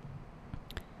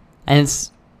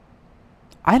it's,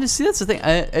 I just see that's the thing.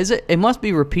 It must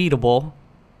be repeatable.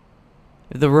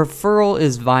 The referral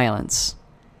is violence.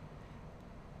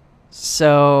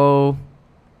 So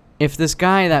if this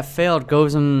guy that failed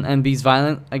goes and be's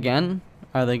violent again,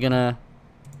 are they gonna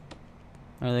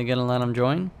let him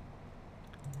join?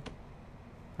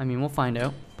 I mean, we'll find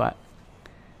out, but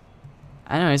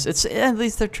anyways, it's at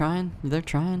least they're trying. They're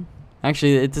trying.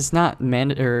 Actually, it's not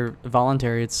or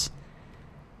voluntary. It's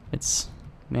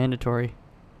mandatory.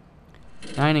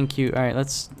 9 and Q. All right,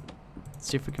 let's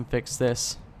see if we can fix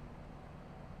this.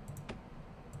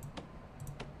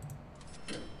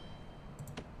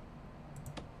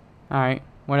 All right,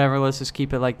 whatever. Let's just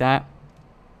keep it like that.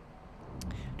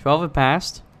 12 have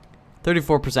passed.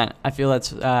 34%. I feel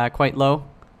that's quite low.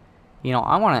 You know,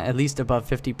 I want at least above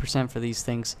 50% for these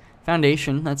things.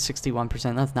 Foundation, that's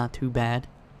 61%. That's not too bad.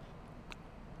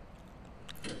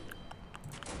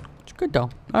 It's good though.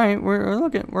 All right,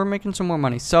 we're making some more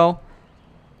money. So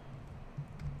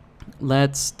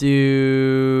let's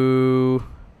do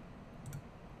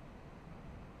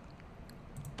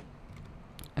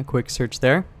a quick search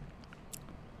there,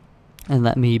 and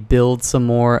let me build some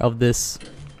more of this.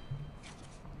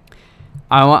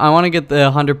 I want to get the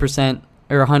 100%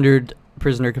 or 100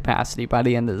 prisoner capacity by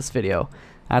the end of this video.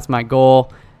 That's my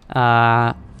goal.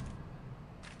 And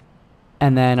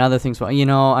then other things, well, you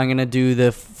know, I'm gonna do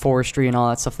the forestry and all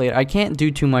that stuff later. I can't do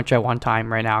too much at one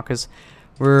time right now because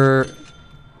we're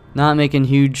not making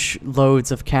huge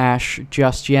loads of cash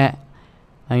just yet.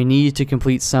 I need to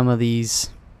complete some of these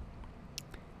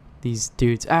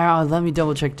dudes. Let me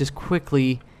double check just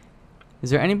quickly. Is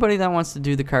there anybody that wants to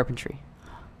do the carpentry?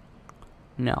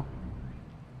 No.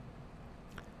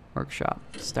 Workshop.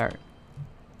 Start.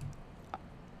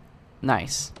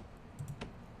 Nice.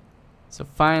 So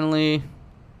finally,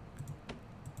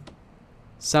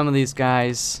 some of these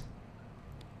guys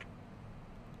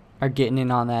are getting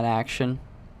in on that action.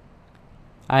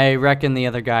 I reckon the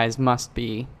other guys must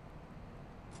be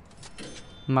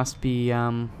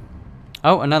oh,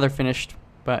 another finished,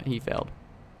 but he failed.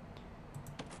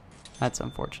 That's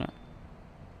unfortunate.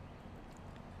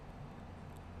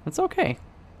 It's okay.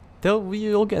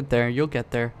 You'll get there. You'll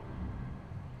get there.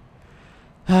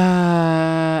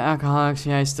 Alcoholics.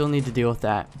 Yeah, I still need to deal with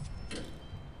that.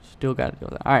 Still got to deal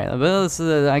with that. All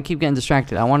right, I keep getting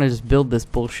distracted. I want to just build this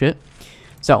bullshit.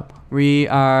 So we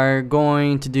are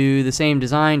going to do the same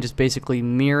design, just basically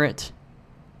mirror it.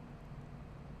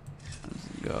 Let's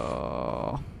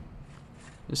go.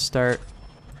 Just start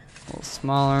a little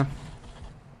smaller.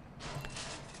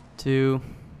 Two,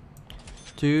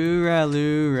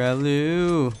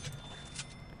 Ralu.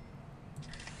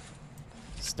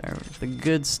 Start with the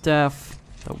good stuff,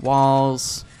 the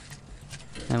walls.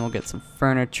 Then we'll get some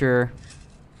furniture.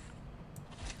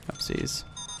 Oopsies.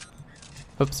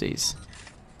 Oopsies.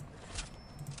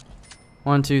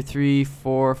 1, 2, 3,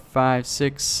 4, 5,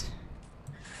 6,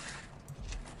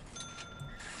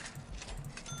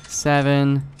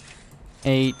 7,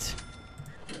 8,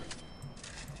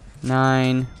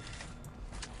 9,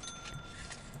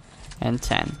 and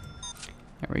 10.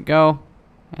 There we go.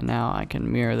 And now I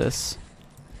can mirror this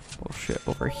bullshit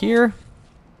over here.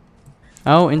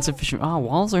 Oh, insufficient. Oh,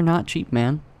 walls are not cheap,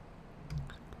 man.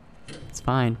 It's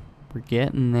fine. We're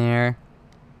getting there.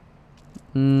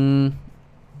 You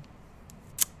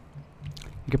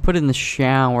could put it in the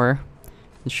shower.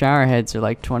 The shower heads are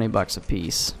like 20 bucks a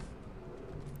piece.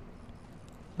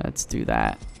 Let's do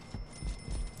that.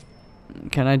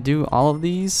 Can I do all of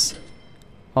these?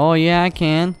 Oh yeah, I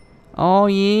can. Oh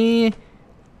yeah.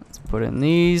 Let's put in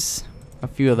these. A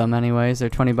few of them anyways. They're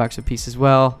 20 bucks a piece as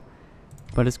well.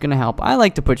 But it's gonna help. I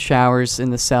like to put showers in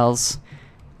the cells.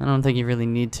 I don't think you really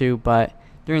need to, but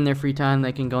during their free time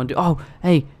they can go and do. Oh,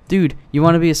 hey, dude, you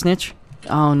want to be a snitch?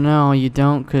 Oh no, you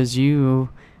don't, cause you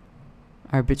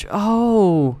are a bitch.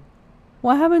 Oh,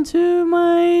 what happened to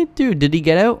my dude? Did he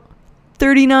get out?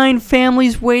 39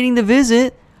 families waiting to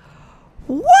visit.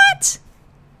 What?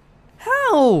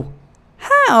 How?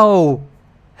 How?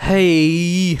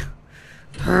 Hey.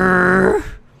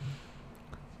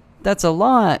 That's a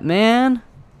lot, man.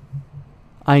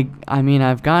 I mean,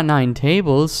 I've got 9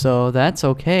 tables, so that's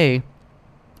okay.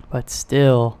 But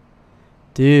still,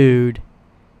 dude.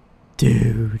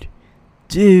 This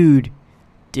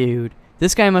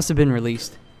guy must have been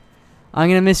released. I'm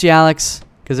gonna miss you, Alex,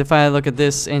 because if I look at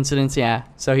this incident, yeah.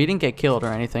 So he didn't get killed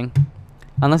or anything.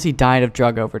 Unless he died of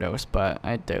drug overdose, but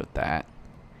I doubt that.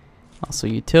 Also,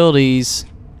 utilities.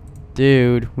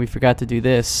 Dude, we forgot to do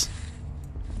this.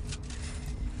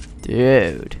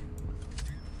 Dude.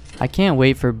 I can't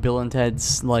wait for Bill and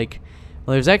Ted's, like...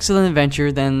 Well, there's Excellent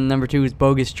Adventure, then number 2 is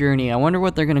Bogus Journey. I wonder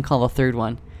what they're gonna call the third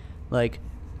one. Like,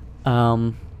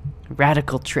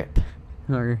 Radical Trip.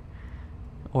 Or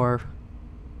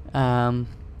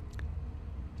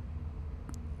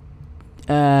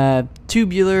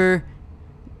Tubular...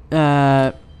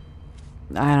 I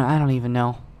don't even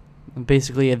know.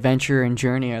 Basically, Adventure and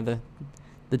Journey are the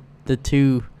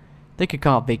two. They could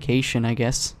call it Vacation, I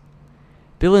guess.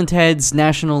 Bill and Ted's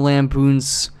National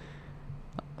Lampoon's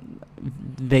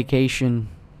Vacation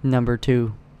number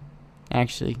 2.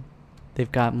 Actually,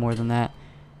 they've got more than that.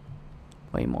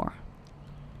 Way more.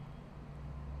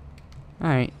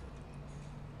 Alright.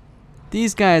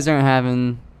 These guys aren't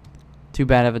having too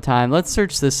bad of a time. Let's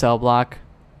search this cell block.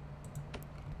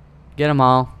 Get them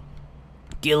all.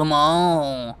 Kill them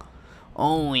all.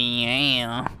 Oh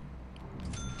yeah.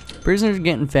 Prisoners are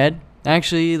getting fed.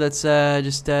 Actually, let's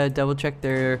just double check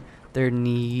their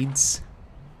needs.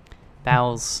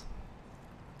 Bowels.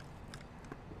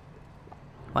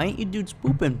 Why ain't you dudes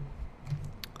pooping?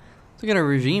 Let's look at a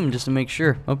regime just to make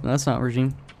sure. Oh, that's not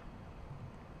regime.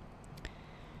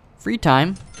 Free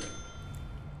time.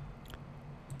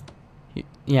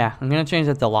 Yeah, I'm gonna change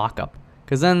that to lockup.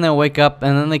 Because then they'll wake up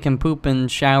and then they can poop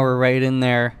and shower right in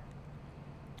there.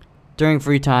 During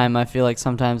free time, I feel like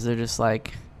sometimes they're just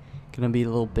like gonna be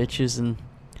little bitches and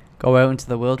go out into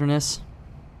the wilderness.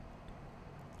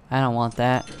 I don't want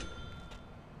that.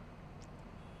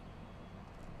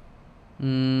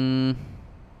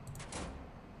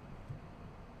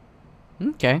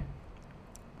 Okay.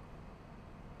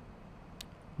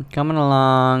 I'm coming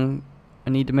along. I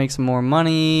need to make some more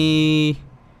money.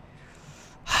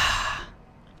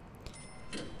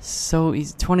 So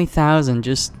he's 20,000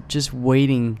 just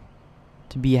waiting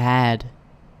to be had.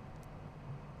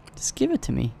 Just give it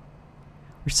to me.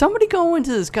 Or somebody go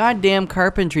into this goddamn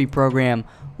carpentry program.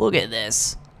 Look at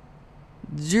this.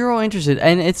 Zero interested,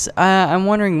 and it's I'm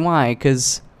wondering why,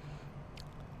 cause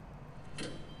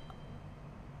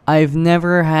I've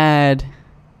never had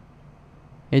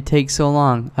it take so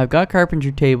long. I've got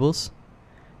carpentry tables.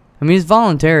 I mean, it's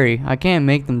voluntary. I can't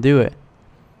make them do it.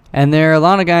 And there are a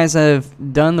lot of guys that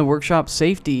have done the workshop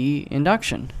safety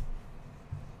induction.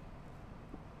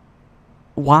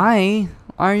 Why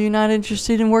are you not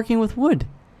interested in working with wood?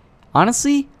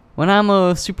 Honestly, when I'm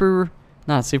a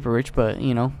not super rich, but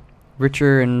you know,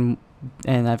 richer and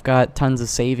I've got tons of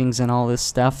savings and all this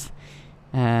stuff,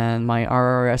 and my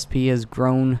RRSP has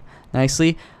grown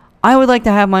nicely. I would like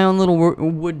to have my own little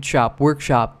workshop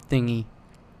thingy,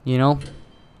 you know?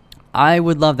 I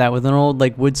would love that with an old,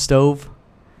 like, wood stove.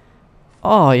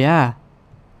 Oh, yeah.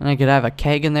 And I could have a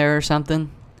keg in there or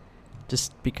something.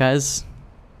 Just because.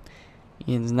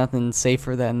 There's nothing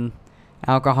safer than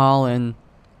alcohol and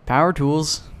power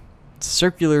tools.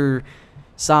 Circular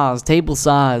saws, table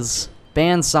saws,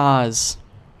 band saws,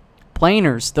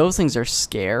 planers. Those things are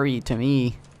scary to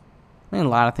me. I mean, a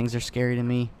lot of things are scary to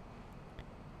me.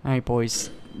 Alright, boys.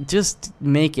 Just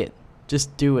make it.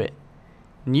 Just do it.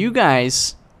 And you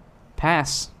guys,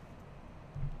 pass.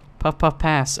 Puff, puff,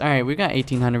 pass. Alright, we got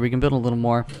 1,800. We can build a little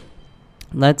more.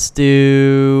 Let's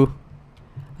do...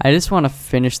 I just want to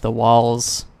finish the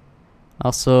walls.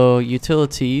 Also,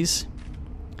 utilities.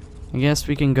 I guess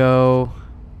we can go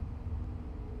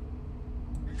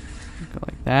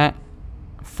like that.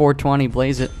 420,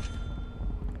 blaze it.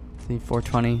 See,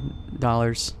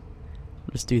 $420.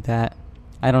 Just do that.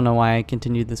 I don't know why I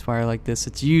continued this wire like this.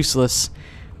 It's useless.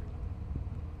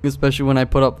 Especially when I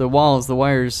put up the walls, the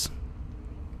wires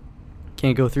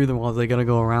can't go through the walls. They gotta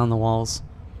go around the walls.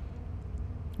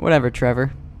 Whatever,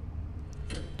 Trevor.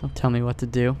 Don't tell me what to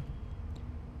do.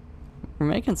 We're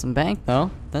making some bank though.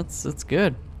 That's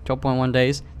good. 12.1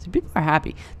 days. See, people are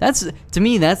happy. That's, to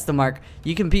me, that's the mark.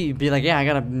 You can be like, yeah, I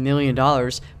got $1 million,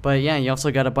 but yeah, you also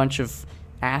got a bunch of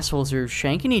assholes who are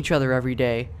shanking each other every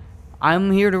day.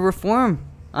 I'm here to reform.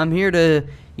 I'm here to,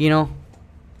 you know,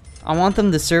 I want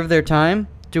them to serve their time,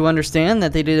 to understand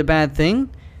that they did a bad thing,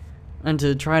 and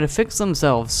to try to fix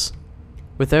themselves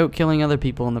without killing other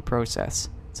people in the process.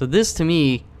 So this, to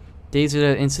me, Days of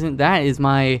the Incident, that is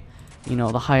my, you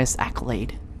know, the highest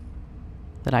accolade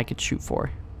that I could shoot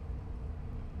for.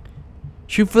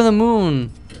 Shoot for the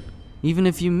moon. Even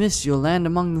if you miss, you'll land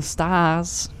among the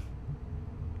stars.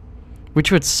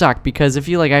 Which would suck, because if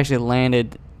you like actually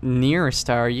landed near a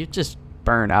star, you'd just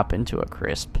burn up into a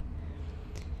crisp.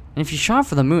 And if you shot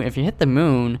for the moon, if you hit the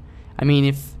moon, I mean,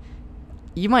 if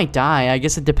you might die, I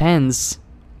guess it depends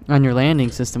on your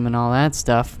landing system and all that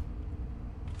stuff.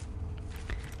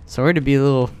 Sorry to be a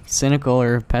little cynical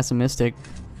or pessimistic.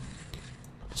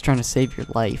 Just trying to save your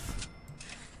life.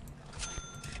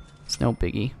 It's no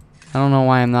biggie. I don't know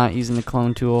why I'm not using the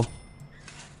clone tool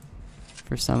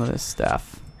for some of this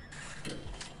stuff.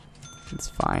 It's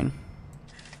fine.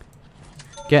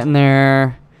 Getting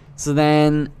there. So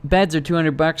then, beds are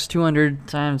 $200. 200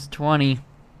 times 20.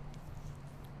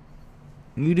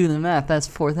 You do the math. That's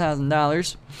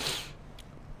 $4,000.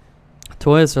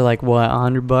 Toilets are like what,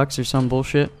 $100 or some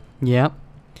bullshit? Yep.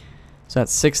 So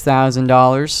that's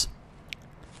 $6,000.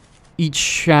 Each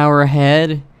shower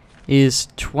head is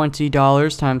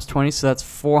 $20 times 20, so that's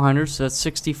 $400. So that's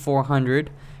 $6,400.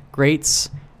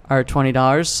 Grates are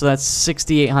 $20, so that's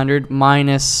 $6,800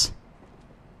 minus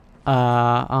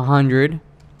 100,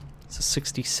 so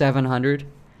 $6,700.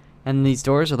 And these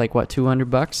doors are like what,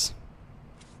 $200?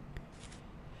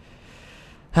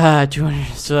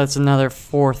 200. So that's another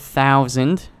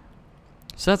 $4,000.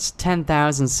 So that's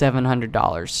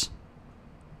 $10,700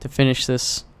 to finish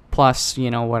this. Plus, you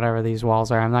know, whatever these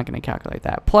walls are. I'm not going to calculate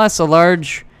that. Plus a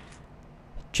large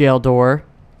jail door.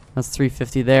 That's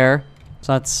 $350 there.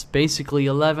 So that's basically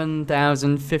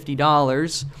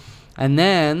 $11,050. And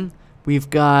then we've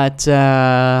got,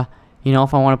 you know,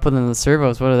 if I want to put in the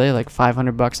servos, what are they, like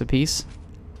 $500 a piece?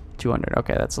 200.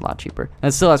 Okay, that's a lot cheaper.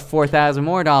 That still has $4,000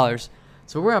 more dollars.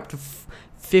 So we're up to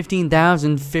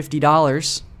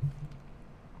 $15,050.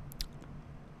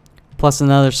 Plus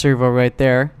another servo right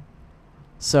there.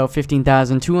 So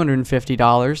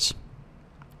 $15,250.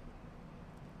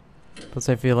 Plus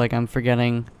I feel like I'm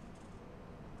forgetting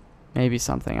maybe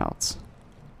something else.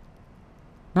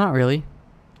 Not really.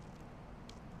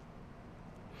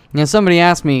 Now somebody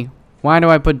asked me, why do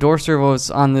I put door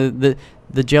servos on the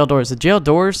jail doors? The jail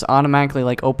doors automatically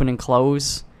like open and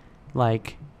close,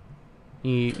 like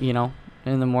you know,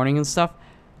 in the morning and stuff.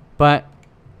 But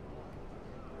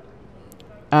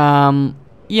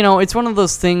you know, it's one of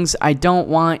those things. I don't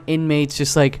want inmates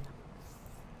just like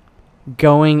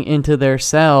going into their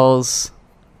cells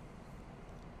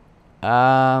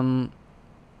when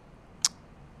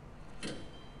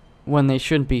they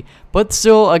shouldn't be. But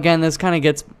still, again, this kind of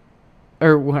gets,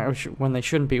 or when they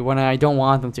shouldn't be, when I don't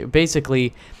want them to.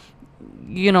 Basically,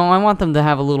 you know, I want them to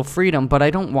have a little freedom, but I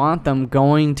don't want them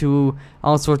going to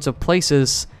all sorts of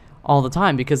places all the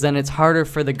time, because then it's harder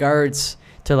for the guards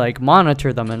to like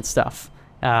monitor them and stuff.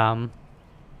 But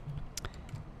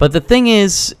the thing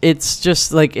is, it's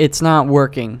just like, it's not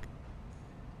working.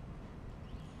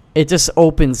 It just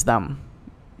opens them.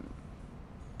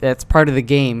 that's part of the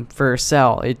game for a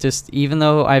cell. It just, even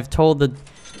though I've told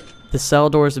the cell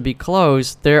doors to be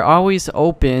closed, they're always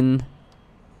open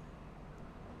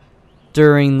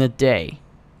during the day,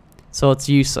 so it's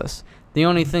useless. The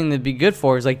only thing that'd be good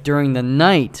for is like during the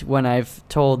night when I've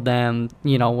told them,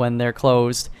 you know, when they're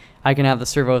closed, I can have the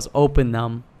servos open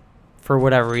them for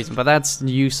whatever reason, but that's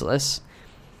useless.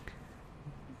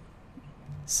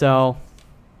 So,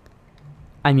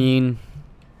 I mean,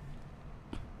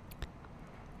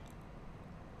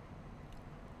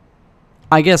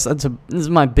 I guess this is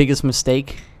my biggest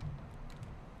mistake.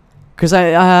 Because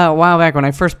a while back when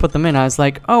I first put them in, I was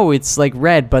like, oh, it's like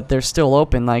red, but they're still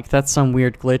open. Like, that's some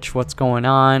weird glitch. What's going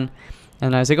on?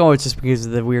 And I was like, oh, it's just because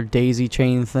of the weird daisy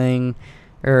chain thing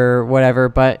or whatever.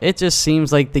 But it just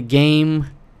seems like the game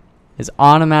is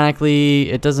automatically,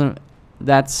 it doesn't,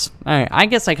 that's, alright, I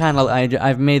guess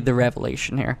I've made the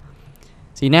revelation here.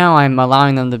 See, now I'm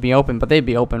allowing them to be open, but they'd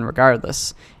be open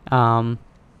regardless.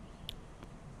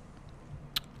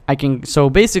 So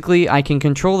basically, I can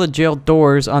control the jail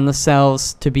doors on the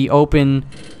cells to be open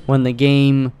when the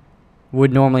game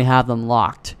would normally have them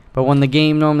locked. But when the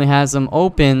game normally has them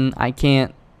open, I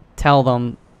can't tell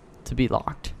them to be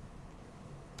locked.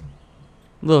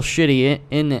 A little shitty,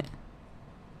 isn't it?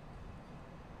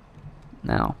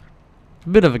 Now, a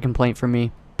bit of a complaint for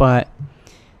me, but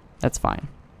that's fine.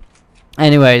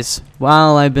 Anyways,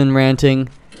 while I've been ranting,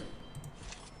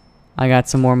 I got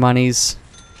some more monies.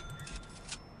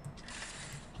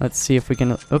 Let's see if we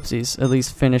can, oopsies, at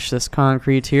least finish this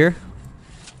concrete here.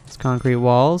 These concrete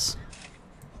walls.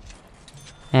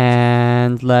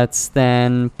 And let's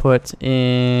then put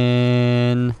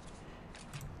in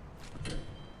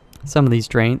some of these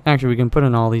drains. Actually, we can put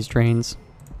in all these drains.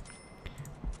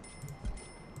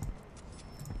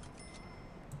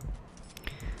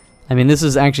 I mean, this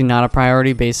is actually not a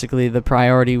priority. Basically, the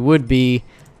priority would be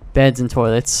beds and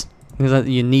toilets, because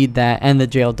you need that, and the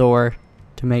jail door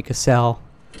to make a cell.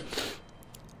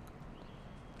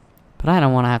 But I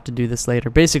don't want to have to do this later.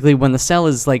 Basically, when the cell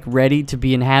is like ready to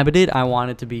be inhabited, I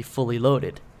want it to be fully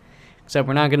loaded. Except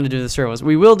we're not going to do the servos.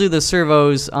 We will do the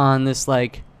servos on this,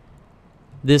 like,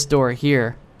 this door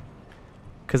here.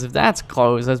 Because if that's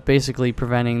closed, that's basically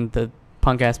preventing the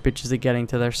punk-ass bitches of getting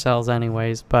to their cells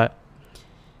anyways. But,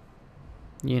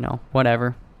 you know,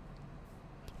 whatever.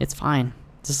 It's fine.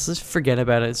 Just forget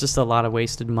about it. It's just a lot of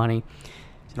wasted money.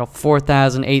 You know,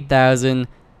 4,000, 8,000...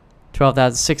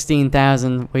 12,000,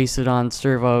 16,000 wasted on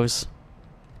servos.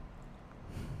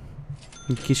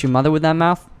 You kiss your mother with that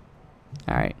mouth?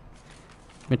 Alright.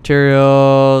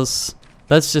 Materials.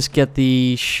 Let's just get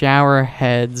the shower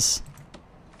heads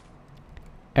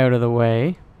out of the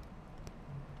way.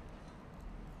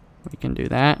 We can do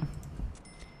that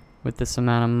with this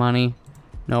amount of money.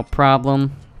 No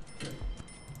problem.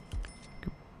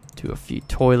 Do a few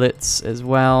toilets as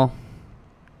well.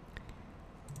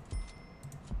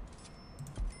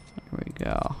 There we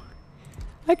go.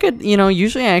 I could, you know,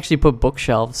 usually I actually put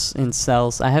bookshelves in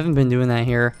cells. I haven't been doing that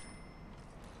here.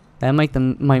 That might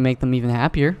make them even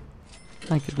happier.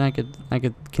 I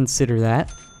could consider that.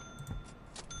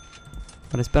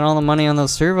 But I spent all the money on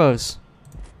those servos.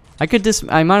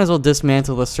 I might as well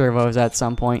dismantle the servos at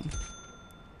some point.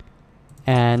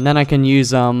 And then I can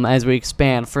use them as we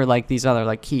expand for like these other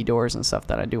like key doors and stuff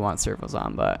that I do want servos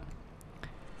on, but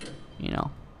you know,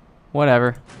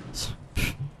 whatever.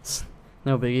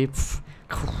 No biggie.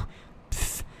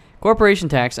 Corporation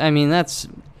tax. I mean, that's...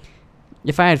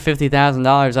 If I had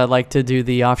 $50,000, I'd like to do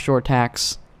the offshore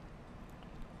tax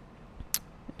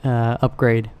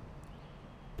upgrade.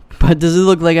 But does it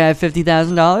look like I have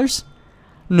 $50,000?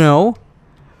 No.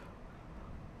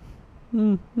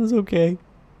 It's okay.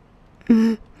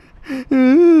 It's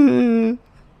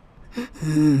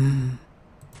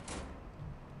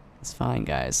fine,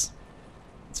 guys.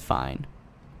 It's fine.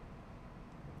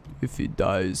 If it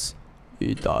dies,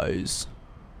 it dies.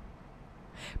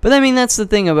 But I mean, that's the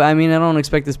thing about, I mean, I don't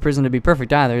expect this prison to be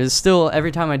perfect either. It's still,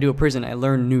 every time I do a prison, I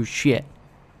learn new shit.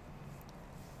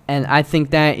 And I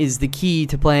think that is the key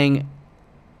to playing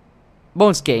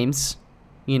most games.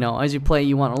 You know, as you play,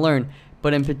 you want to learn.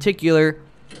 But in particular,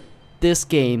 this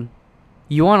game,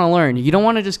 you want to learn. You don't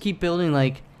want to just keep building,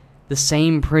 like, the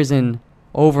same prison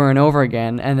over and over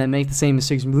again and then make the same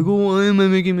mistakes and be like, oh, why am I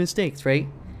making mistakes, right?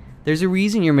 There's a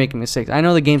reason you're making mistakes. I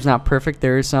know the game's not perfect.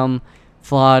 There is some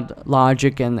flawed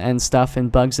logic and stuff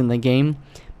and bugs in the game.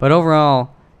 But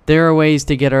overall, there are ways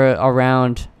to get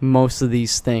around most of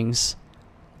these things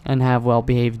and have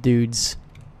well-behaved dudes.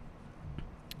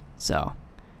 So,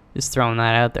 just throwing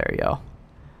that out there, yo.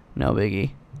 No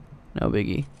biggie. No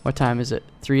biggie. What time is it?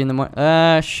 3 in the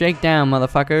morning? Shake down,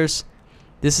 motherfuckers.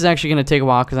 This is actually going to take a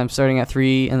while because I'm starting at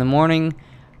 3 in the morning.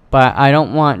 But I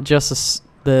don't want just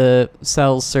the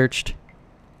cells searched.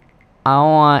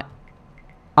 I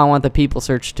want the people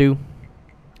searched too.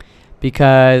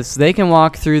 Because they can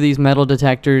walk through these metal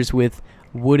detectors with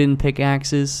wooden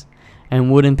pickaxes.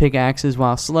 And wooden pickaxes,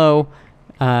 while slow,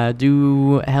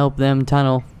 do help them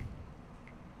tunnel.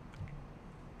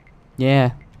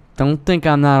 Yeah, don't think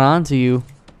I'm not onto you.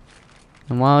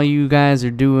 And while you guys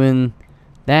are doing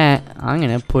that, I'm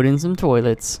gonna put in some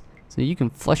toilets so you can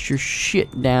flush your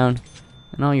shit down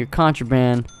and all your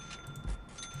contraband.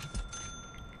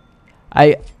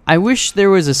 I wish there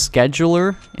was a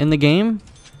scheduler in the game.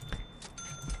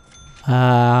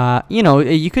 You know,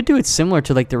 you could do it similar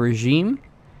to like the regime,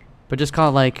 but just call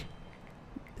it like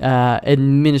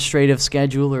administrative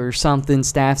schedule or something,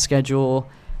 staff schedule,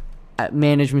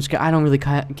 management schedule. I don't really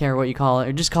care what you call it,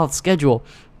 or just call it schedule,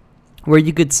 where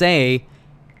you could say,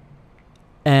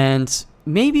 and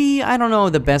maybe, I don't know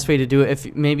the best way to do it.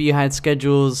 If maybe you had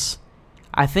schedules,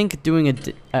 I think doing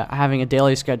having a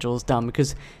daily schedule is dumb,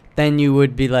 because then you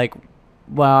would be like,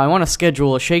 well, I want to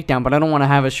schedule a shakedown, but I don't want to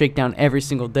have a shakedown every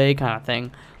single day kind of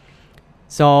thing.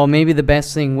 So maybe the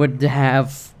best thing would to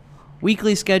have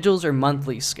weekly schedules or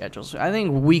monthly schedules. I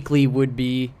think weekly would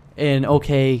be an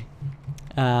okay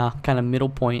kind of middle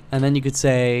point. And then you could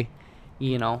say,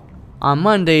 you know, on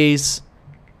Mondays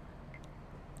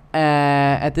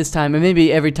at this time, and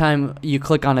maybe every time you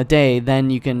click on a day, then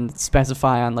you can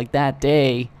specify on like that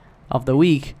day of the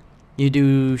week you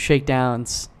do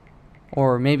shakedowns.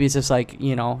 Or maybe it's just like,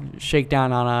 you know,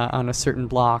 shakedown on a certain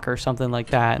block or something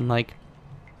like that. And like,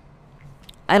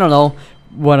 I don't know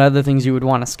what other things you would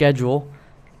want to schedule,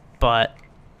 but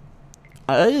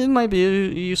it might be a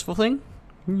useful thing.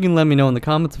 You can let me know in the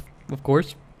comments, of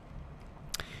course.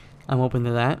 I'm open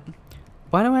to that.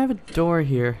 Why do I have a door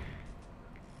here?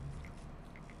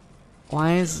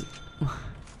 Why is...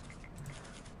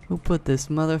 Who put this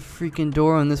mother freaking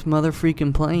door on this mother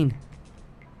freaking plane?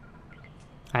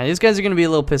 Alright, these guys are going to be a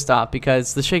little pissed off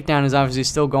because the shakedown is obviously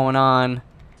still going on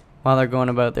while they're going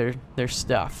about their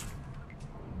stuff.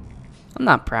 I'm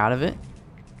not proud of it.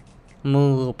 I'm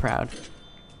a little proud.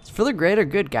 It's for the greater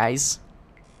good, guys.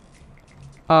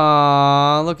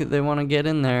 Look at, they want to get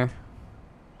in there.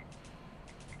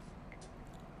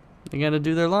 They got to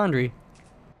do their laundry.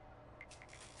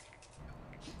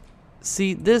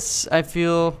 See, this, I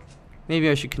feel, maybe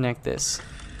I should connect this.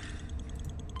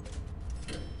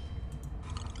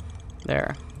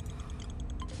 There.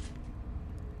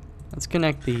 Let's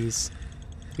connect these.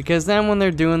 Because then when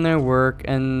they're doing their work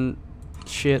and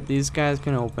shit, these guys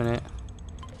can open it.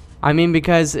 I mean,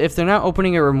 because if they're not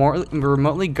opening it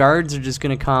remotely, guards are just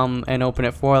going to come and open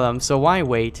it for them. So why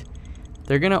wait?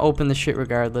 They're going to open the shit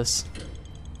regardless.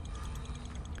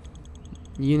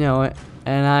 You know it.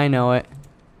 And I know it.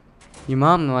 Your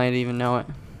mom might even know it.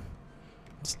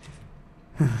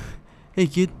 Hey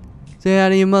kid, say hi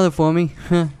to your mother for me.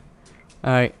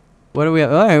 Alright, what do we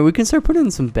have? Alright, we can start putting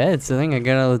in some beds. I think I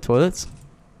got out of the toilets.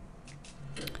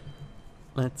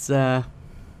 Let's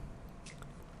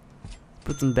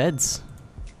put some beds.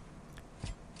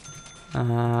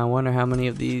 I wonder how many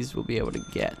of these we'll be able to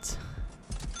get.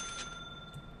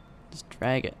 Just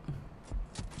drag it.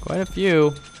 Quite a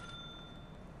few.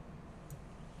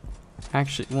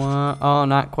 Actually, one, oh,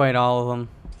 not quite all of them.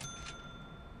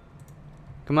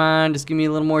 Come on, just give me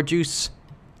a little more juice.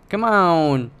 Come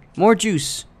on. More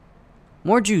juice.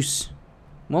 More juice.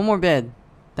 One more bed.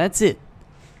 That's it.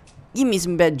 Give me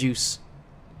some bed juice.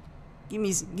 Give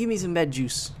me some bed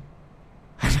juice.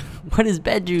 What is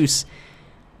bed juice?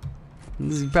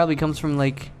 This probably comes from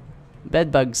like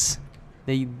bed bugs.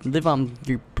 They live on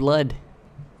your blood.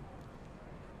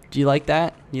 Do you like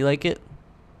that? You like it?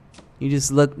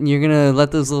 You're gonna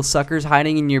let those little suckers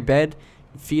hiding in your bed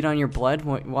feed on your blood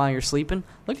while you're sleeping?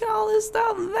 Look at all this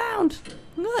stuff found.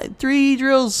 3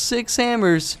 drills, 6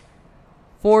 hammers,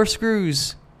 4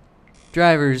 screws,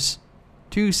 drivers,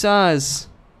 2 saws,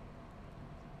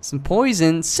 some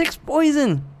poison, 6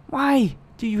 poison. Why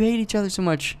do you hate each other so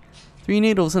much? 3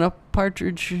 needles and a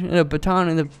partridge and a baton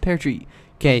and a pear tree.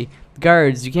 Okay,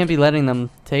 guards, you can't be letting them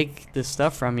take this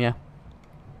stuff from you.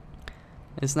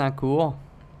 It's not cool.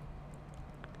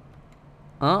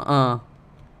 And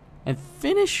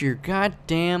finish your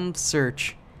goddamn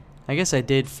search. I guess I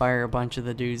did fire a bunch of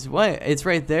the dudes. What? It's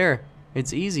right there.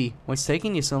 It's easy. What's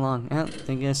taking you so long? I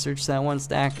think I searched that one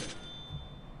stack.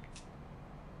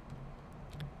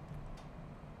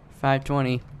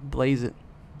 520. Blaze it.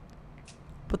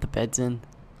 Put the beds in.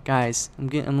 Guys, I'm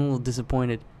a little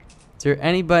disappointed. Is there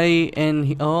anybody in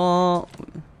here? Oh.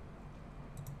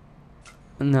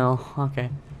 No. Okay.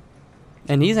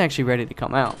 And he's actually ready to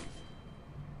come out.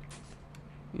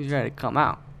 He's ready to come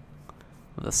out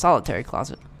of the solitary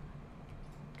closet.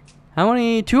 How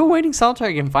many? 2 awaiting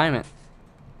solitary confinement.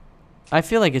 I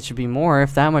feel like it should be more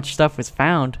if that much stuff was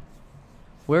found.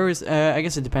 Where was? I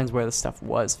guess it depends where the stuff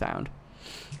was found.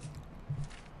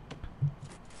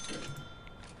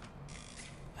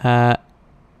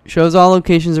 Shows all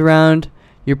locations around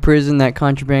your prison that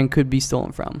contraband could be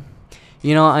stolen from.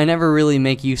 You know, I never really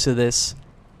make use of this,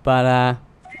 but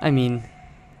I mean,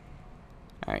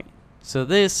 all right. So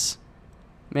this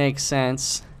makes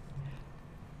sense.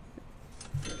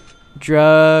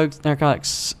 Drugs,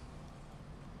 narcotics,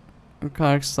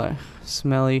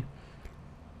 smelly.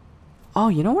 Oh,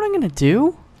 you know what I'm gonna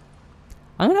do?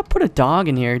 I'm gonna put a dog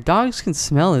in here. Dogs can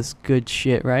smell this good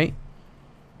shit, right?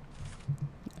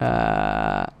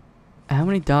 How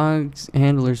many dogs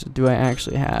handlers do I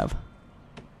actually have?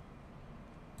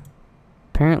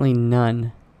 Apparently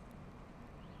none.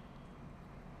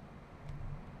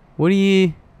 What are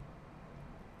you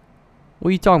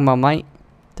talking about, mate?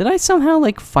 Did I somehow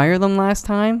like fire them last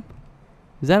time?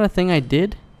 Is that a thing I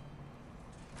did?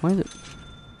 Why is it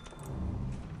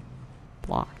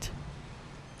blocked?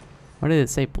 Why did it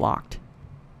say blocked?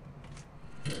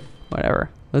 Whatever.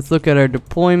 Let's look at our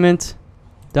deployment.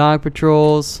 Dog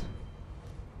patrols.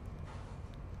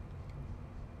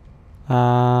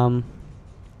 I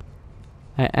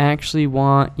actually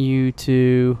want you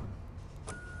to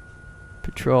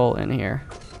patrol in here.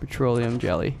 Petroleum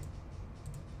jelly.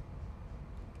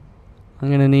 I'm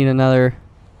gonna need another,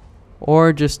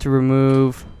 or just to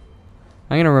remove.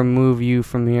 I'm gonna remove you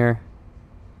from here.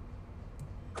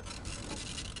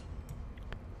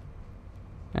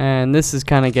 And this is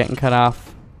kind of getting cut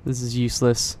off. This is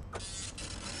useless.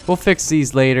 We'll fix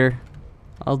these later.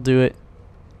 I'll do it.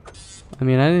 I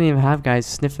mean, I didn't even have guys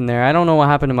sniffing there. I don't know what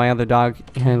happened to my other dog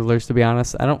handlers, to be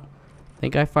honest. I don't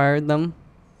think I fired them.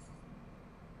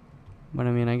 But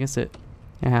I mean, I guess it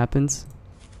happens.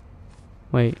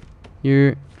 Wait,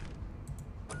 you're...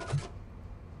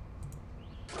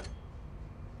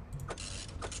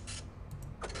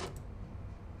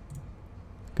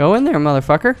 Go in there,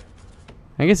 motherfucker.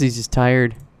 I guess he's just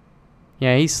tired.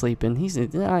 Yeah, he's sleeping.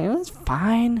 That's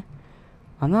fine.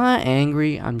 I'm not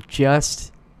angry. I'm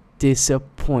just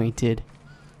disappointed.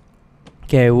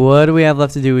 Okay, what do we have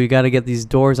left to do? We got to get these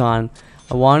doors on.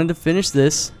 I wanted to finish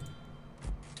this.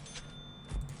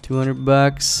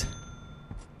 $200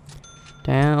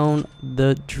 down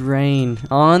the drain.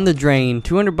 On the drain.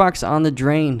 $200 on the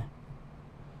drain.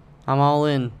 I'm all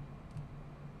in.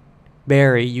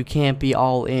 Barry, you can't be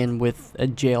all in with a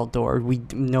jail door.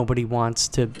 Nobody wants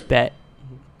to bet,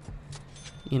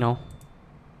 you know,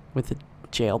 with a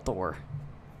jail door.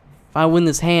 If I win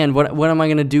this hand, what am I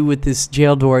gonna do with this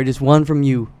jail door I just won from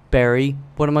you, Barry?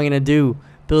 What am I gonna do?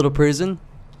 Build a prison?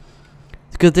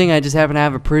 It's a good thing I just happen to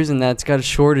have a prison that's got a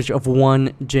shortage of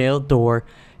 1 jail door,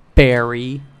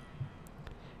 Barry.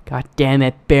 God damn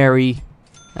it, Barry.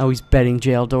 Always betting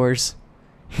jail doors.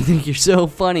 You think you're so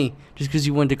funny just because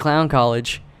you went to clown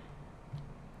college.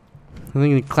 I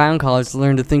think the clown college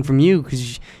learned a thing from you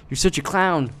because you're such a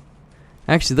clown.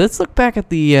 Actually, let's look back at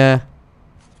the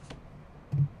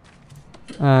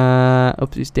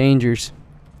oopsies, dangers.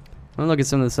 I'm gonna look at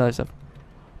some of this other stuff.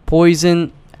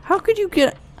 Poison. How could you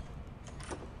get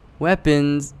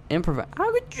weapons? Improvise.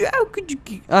 How could you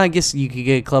get, I guess you could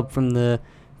get a club from the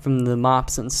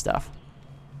mops and stuff.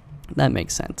 That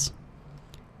makes sense.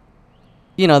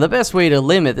 You know, the best way to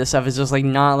limit this stuff is just like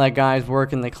not let guys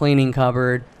work in the cleaning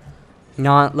cupboard,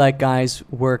 not let guys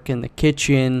work in the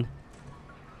kitchen,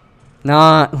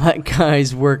 not let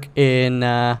guys work in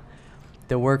the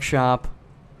workshop.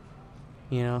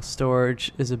 You know,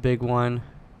 storage is a big one.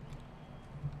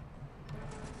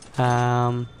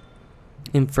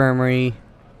 Infirmary,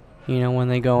 you know, when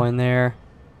they go in there,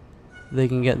 they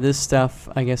can get this stuff,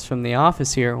 I guess, from the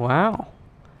office here. Wow,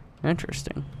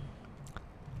 interesting.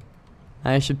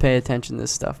 I should pay attention to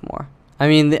this stuff more. I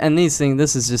mean, and these things,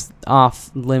 this is just off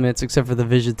limits except for the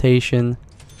vegetation,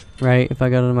 right? If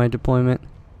I go to my deployment.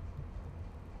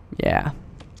 Yeah.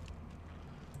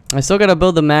 I still gotta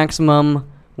build the maximum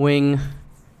wing,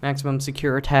 maximum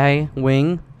security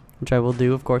wing, which I will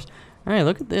do, of course. Alright,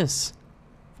 look at this.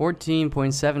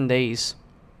 14.7 days.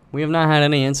 We have not had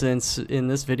any incidents in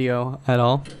this video at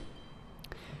all.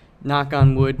 Knock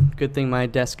on wood. Good thing my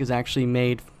desk is actually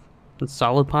made from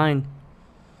solid pine.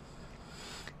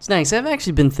 It's nice. I've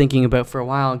actually been thinking about for a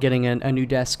while getting a new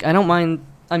desk. I don't mind.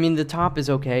 I mean, the top is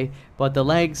okay, but the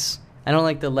legs, I don't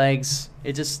like the legs.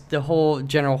 It just, the whole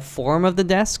general form of the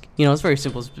desk, you know, it's very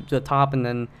simple. It's the top and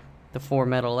then the 4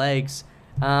 metal legs.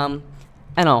 I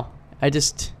know. I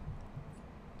just,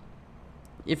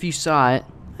 if you saw it,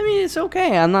 I mean, it's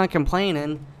okay. I'm not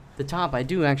complaining. the top. I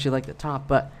do actually like the top,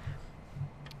 but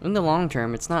in the long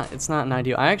term, it's not an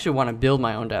ideal. I actually want to build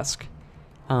my own desk.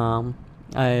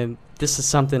 This is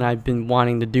something I've been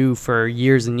wanting to do for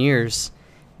years and years.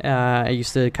 I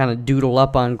used to kind of doodle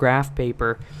up on graph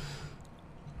paper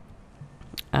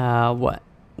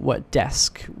what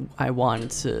desk I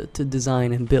wanted to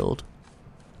design and build.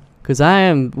 Cause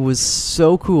was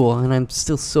so cool, and I'm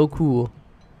still so cool.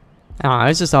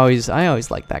 I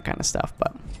always like that kind of stuff,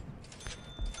 but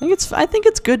I think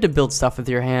it's good to build stuff with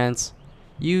your hands.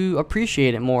 You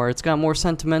appreciate it more. It's got more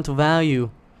sentimental value.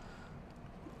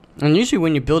 And usually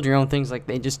when you build your own things, like,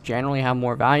 they just generally have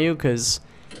more value because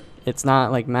it's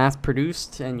not like mass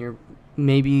produced, and you're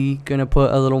maybe gonna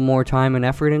put a little more time and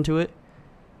effort into it.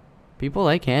 People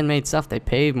like handmade stuff. They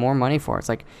pay more money for it. It's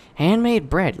like handmade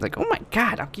bread. You're like, oh my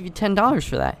god, I'll give you $10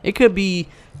 for that. It could be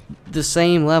the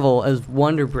same level as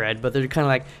Wonder Bread, but they're kind of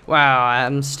like, wow,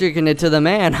 I'm sticking it to the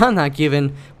man. I'm not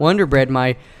giving Wonder Bread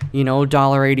my,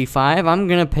 $1.85. I'm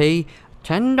gonna pay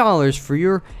 $10 for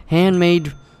your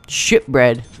handmade shit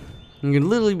bread. You can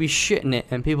literally be shitting it,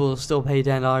 and people will still pay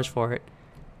 $10 for it.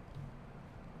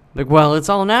 Like, well, it's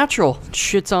all natural.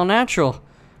 Shit's all natural.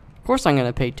 Of course I'm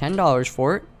gonna pay $10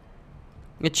 for it.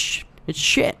 It's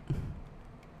shit.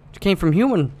 It came from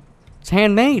human. It's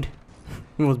handmade.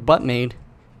 It was butt made.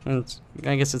 And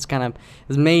I guess it's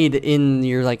made in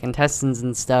your like intestines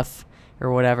and stuff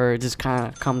or whatever. It just kind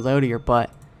of comes out of your butt.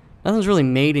 Nothing's really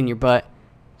made in your butt.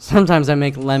 Sometimes I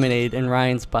make lemonade in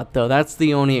Ryan's butt though. That's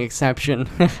the only exception.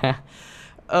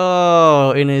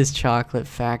 Oh, in his chocolate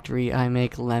factory, I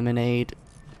make lemonade.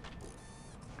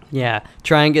 Yeah,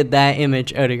 try and get that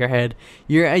image out of your head.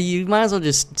 You might as well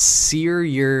just sear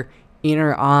your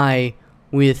inner eye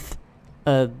with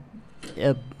a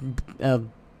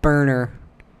burner.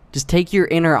 Just take your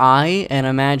inner eye and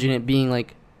imagine it being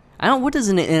like, what does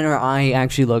an inner eye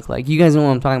actually look like? You guys know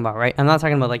what I'm talking about, right? I'm not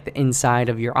talking about like the inside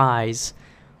of your eyes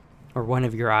or one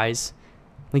of your eyes.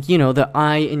 Like, the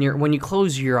eye in when you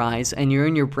close your eyes and you're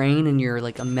in your brain and you're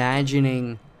like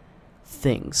imagining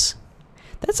things.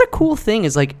 That's a cool thing,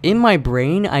 is like in my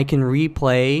brain I can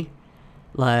replay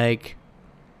like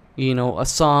a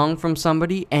song from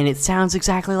somebody and it sounds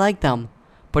exactly like them.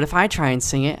 But if I try and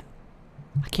sing it,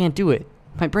 I can't do it.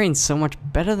 My brain's so much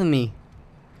better than me.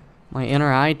 My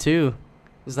inner eye too.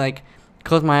 It's like,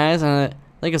 close my eyes and I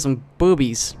look at some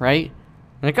boobies, right?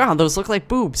 Like, oh, those look like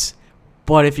boobs.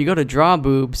 But if you go to draw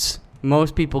boobs,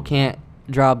 most people can't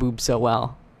draw boobs so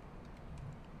well.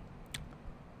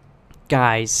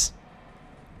 Guys,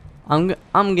 I'm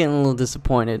getting a little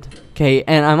disappointed. Okay,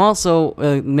 and I'm also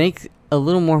make a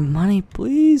little more money,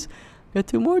 please. Got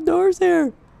 2 more doors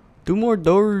there. 2 more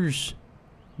doors.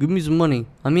 Give me some money.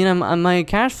 I mean, my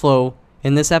cash flow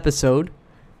in this episode,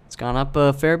 it's gone up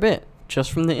a fair bit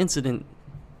just from the incident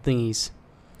thingies.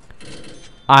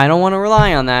 I don't want to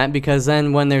rely on that, because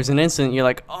then when there's an incident, you're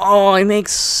like, oh, I make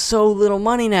so little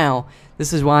money now.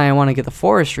 This is why I want to get the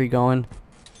forestry going.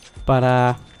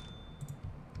 But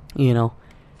you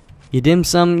dim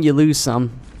some, you lose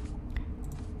some.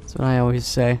 That's what I always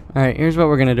say. Alright, here's what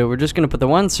we're going to do. We're just going to put the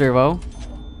 1 servo.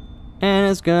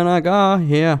 And it's going to go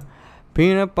here.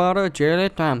 Peanut butter jelly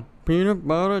time. Peanut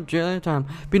butter jelly time.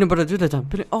 Peanut butter jelly time.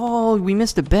 Oh, we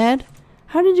missed a bed?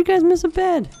 How did you guys miss a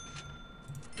bed?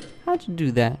 How'd you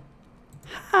do that?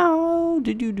 How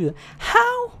did you do that?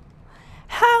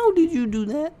 How did you do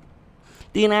that?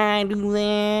 Did I do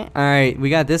that? Alright, we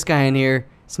got this guy in here.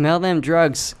 Smell them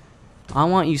drugs. I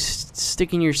want you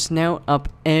sticking your snout up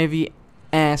every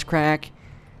ass crack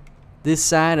this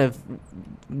side of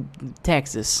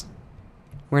Texas.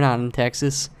 We're not in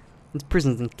Texas. This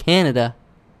prison's in Canada.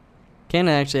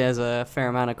 Canada actually has a fair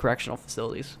amount of correctional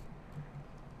facilities.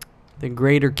 The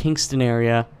greater Kingston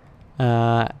area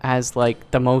has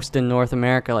like the most in North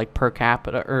America, like per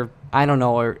capita, or I don't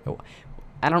know,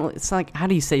 it's like, how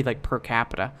do you say like per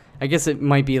capita? I guess it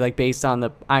might be like based on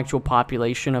the actual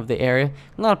population of the area.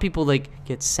 A lot of people like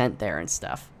get sent there and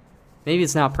stuff. Maybe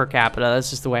it's not per capita, that's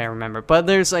just the way I remember. But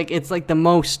there's like, it's like the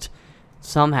most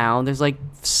somehow. There's like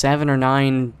 7 or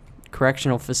 9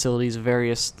 correctional facilities of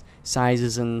various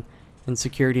sizes and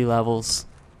security levels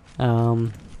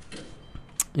in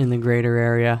the greater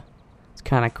area. It's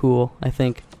kind of cool, I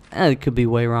think. It could be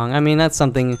way wrong. I mean, that's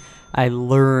something I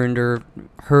learned or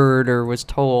heard or was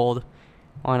told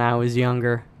when I was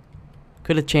younger.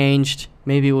 Could have changed.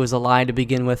 Maybe it was a lie to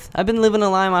begin with. I've been living a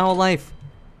lie my whole life.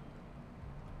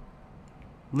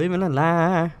 Living a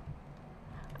lie.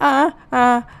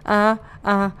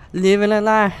 Living a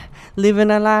lie.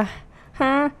 Living a lie.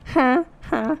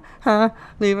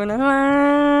 Living a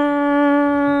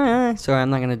lie. Sorry, I'm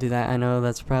not gonna do that. I know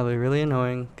that's probably really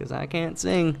annoying because I can't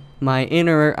sing. My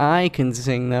inner eye can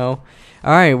sing though.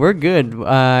 All right, we're good.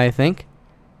 I think.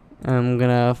 I'm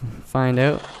gonna find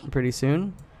out pretty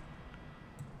soon.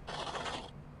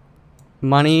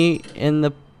 Money in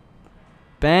the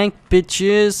bank,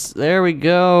 bitches. There we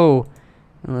go.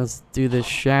 And let's do the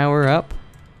shower up.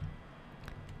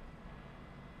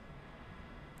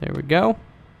 There we go.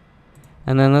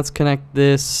 And then let's connect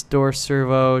this door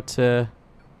servo to,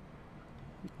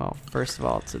 well, first of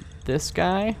all, to this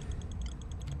guy.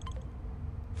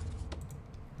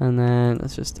 And then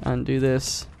let's just undo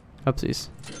this. Oopsies.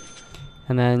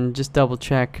 And then just double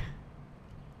check.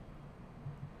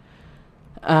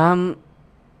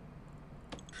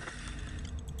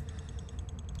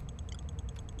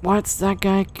 What's that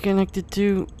guy connected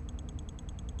to?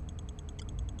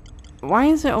 Why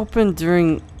is it open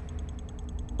during...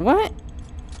 What?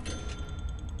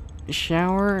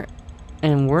 Shower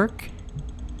and work?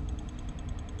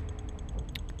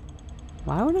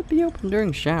 Why would it be open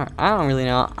during shower? I don't really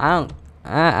know. I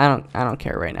don't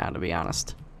care right now, to be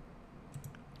honest.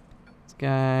 This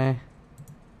guy.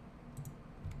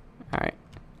 Alright.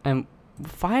 And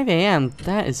 5 a.m.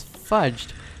 That is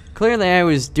fudged. Clearly I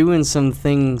was doing some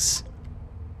things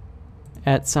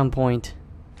at some point.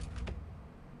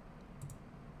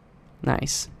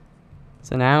 Nice.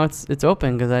 So now it's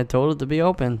open because I told it to be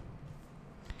open.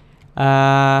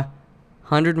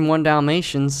 101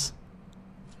 Dalmatians.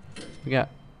 We got,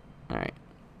 all right,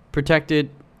 protected.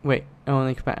 Wait,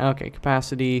 only okay,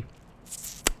 capacity.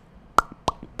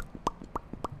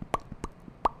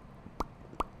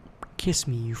 Kiss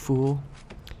me, you fool.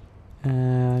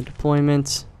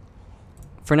 Deployment.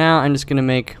 For now, I'm just gonna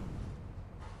make.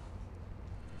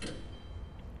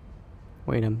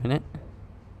 Wait a minute.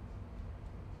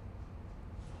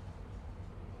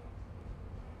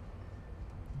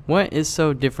 What is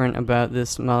so different about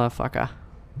this motherfucker?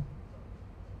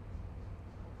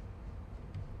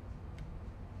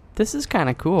 This is kind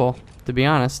of cool, to be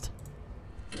honest.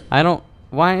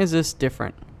 Why is this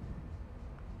different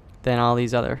than all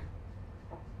these other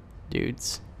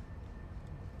dudes?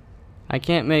 I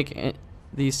can't make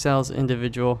these cells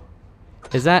individual.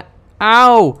 Is that...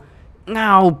 Ow!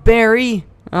 No, Barry!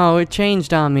 Oh, it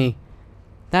changed on me.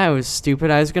 That was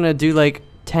stupid. I was gonna do like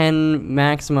 10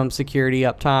 maximum security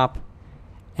up top,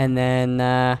 and then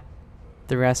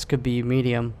the rest could be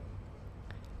medium.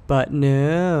 But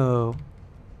no.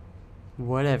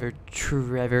 Whatever,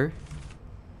 Trevor.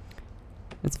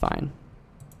 It's fine.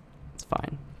 It's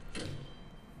fine.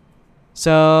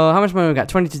 So, how much money we got?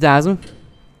 22,000.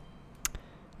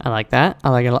 I like that. I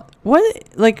like it a lot. What?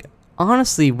 Like,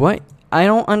 honestly, what? I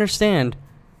don't understand.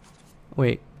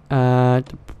 Wait.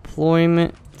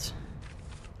 Deployment.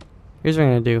 Here's what I'm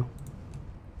gonna do.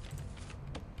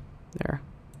 There.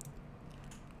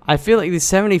 I feel like these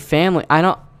 70 family. I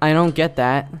don't get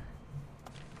that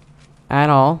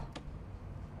at all.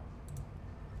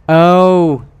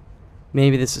 Oh,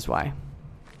 maybe this is why.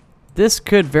 This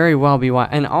could very well be why.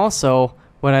 And also,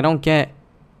 what I don't get,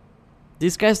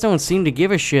 these guys don't seem to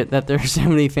give a shit that there's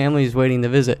 70 families waiting to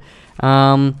visit. But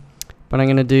I'm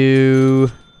gonna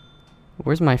do.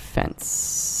 Where's my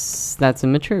fence? That's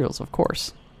in materials, of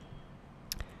course.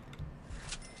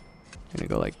 I'm gonna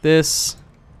go like this.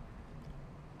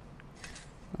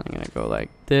 I'm gonna go like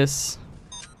this.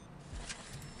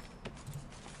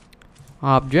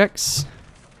 Objects.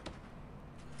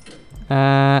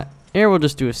 Here we'll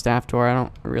just do a staff door. I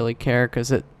don't really care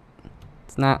because it's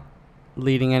not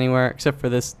leading anywhere except for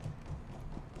this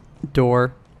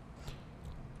door.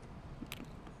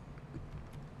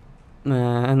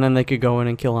 And then they could go in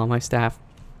and kill all my staff.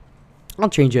 I'll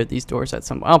change out these doors at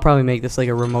some point. I'll probably make this like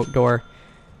a remote door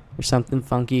or something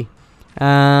funky.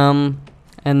 And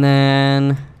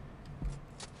then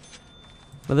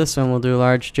for this one we'll do a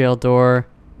large jail door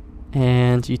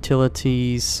and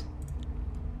utilities.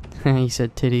 He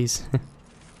said titties.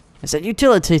 I said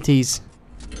utilities.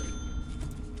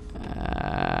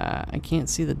 I can't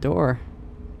see the door.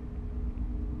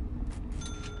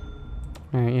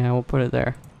 Alright, yeah, we'll put it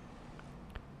there.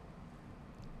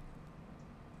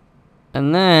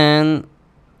 And then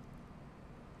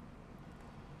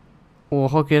we'll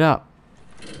hook it up.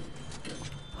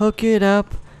 Hook it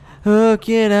up. Hook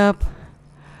it up.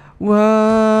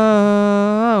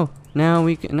 Whoa. Now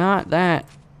we can. Not that.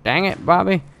 Dang it,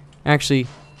 Bobby. Actually,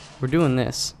 we're doing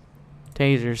this.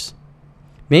 Tasers.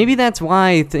 Maybe that's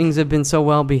why things have been so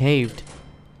well behaved.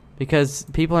 Because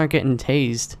people aren't getting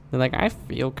tased. They're like, I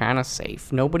feel kind of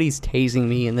safe. Nobody's tasing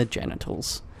me in the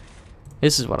genitals.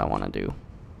 This is what I want to do.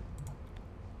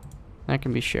 That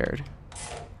can be shared.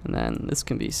 And then this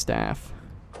can be staff.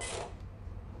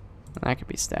 That could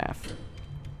be staff.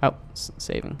 Oh,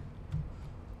 saving.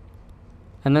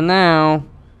 And then now,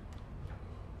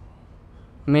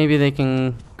 maybe they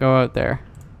can go out there.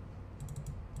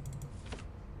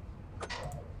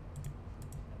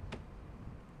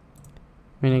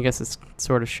 I mean, I guess it's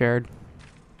sort of shared.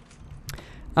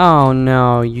 Oh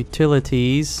no,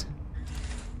 utilities.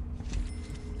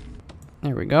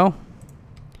 There we go.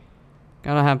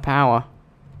 Gotta have power.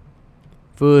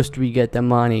 First we get the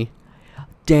money.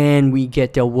 Then we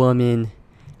get the woman.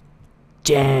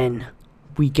 Then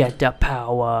we get the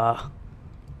power.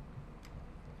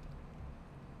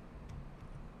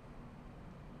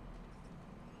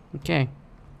 Okay.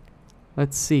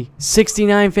 Let's see.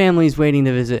 69 families waiting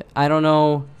to visit. I don't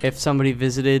know if somebody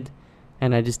visited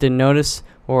and I just didn't notice,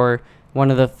 or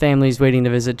one of the families waiting to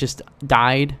visit just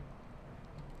died,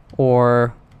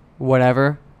 or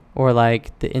whatever, or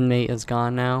like the inmate is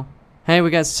gone now. Hey, we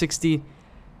got 60.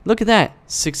 Look at that.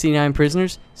 69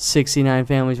 prisoners, 69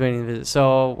 families waiting to visit.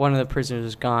 So one of the prisoners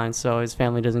is gone, so his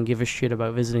family doesn't give a shit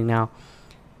about visiting now.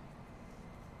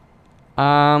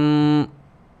 I'm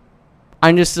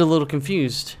just a little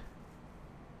confused.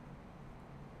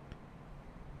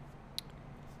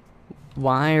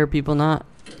 Why are people not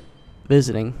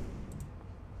visiting?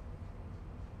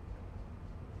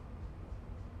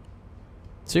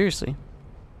 Seriously.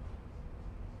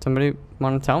 Somebody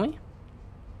want to tell me?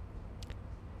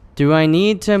 Do I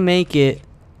need to make it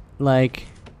like,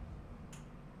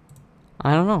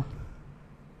 I don't know.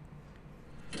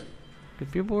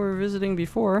 If people were visiting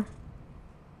before,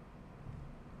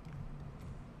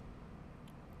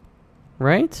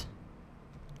 right?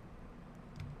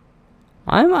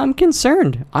 I'm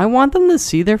concerned. I want them to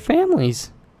see their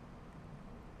families.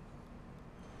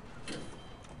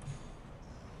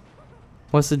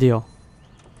 What's the deal?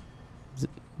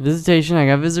 Visitation. I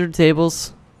got visitor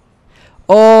tables.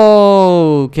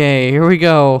 Okay, here we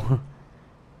go.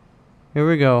 Here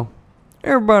we go.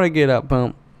 Everybody get up.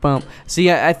 Bump, bump.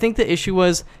 See, I think the issue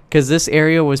was because this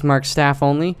area was marked staff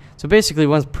only. So basically,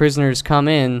 once prisoners come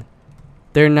in,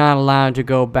 they're not allowed to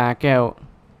go back out.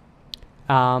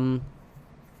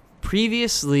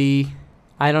 Previously,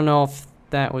 I don't know if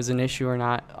that was an issue or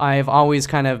not. I've always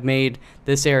kind of made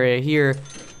this area here,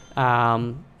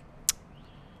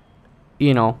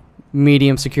 you know,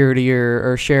 medium security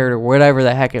or shared or whatever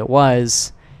the heck it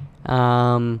was,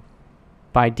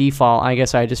 by default. I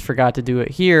guess I just forgot to do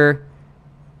it here,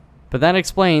 but that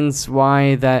explains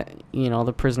why that, you know,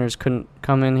 the prisoners couldn't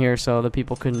come in here, so the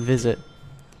people couldn't visit.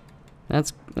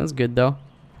 That's good though.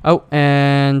 Oh,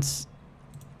 and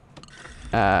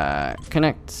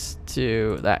connect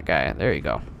to that guy. There you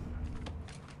go.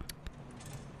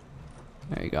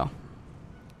 There you go.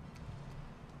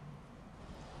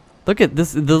 Look at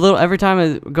this, the little, every time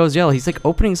it goes yellow, he's like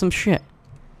opening some shit.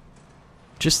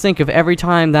 Just think of every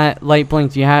time that light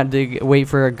blinked, you had to wait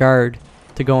for a guard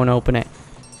to go and open it.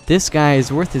 This guy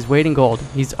is worth his weight in gold.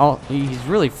 He's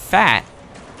really fat.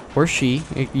 Or she,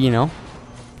 you know.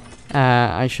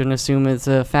 I shouldn't assume it's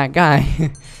a fat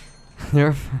guy.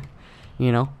 They're,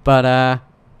 you know, but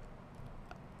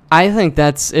I think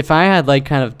that's, if I had like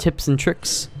kind of tips and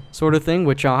tricks sort of thing,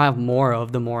 which I'll have more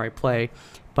of the more I play,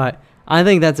 but I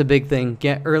think that's a big thing.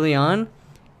 Get early on,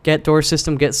 get door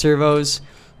system, get servos,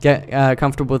 get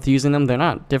comfortable with using them. They're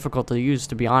not difficult to use,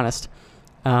 to be honest.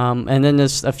 And then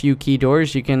there's a few key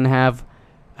doors you can have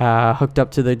hooked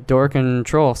up to the door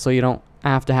control, so you don't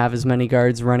have to have as many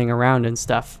guards running around and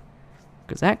stuff.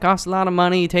 Because that costs a lot of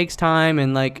money, takes time,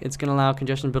 and like it's gonna allow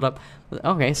congestion to build up.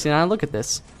 Okay, so now look at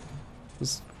this.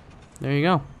 There you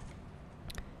go.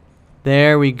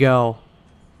 There we go.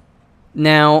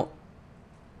 Now,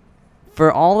 for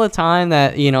all the time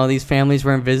that, you know, these families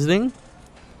weren't visiting,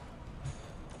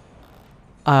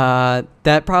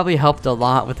 that probably helped a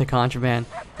lot with the contraband.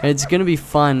 And it's gonna be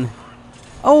fun.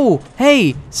 Oh,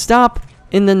 hey, stop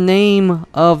in the name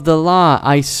of the law.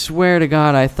 I swear to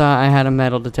God, I thought I had a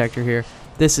metal detector here.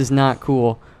 This is not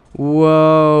cool.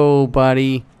 Whoa,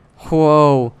 buddy.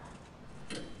 Whoa.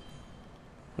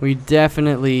 We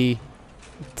definitely,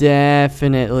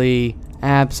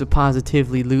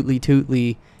 abso-positively,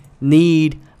 lootly-tootly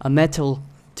need a metal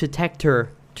detector.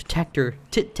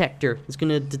 It's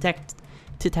gonna detect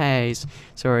titties.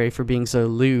 Sorry for being so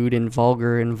lewd and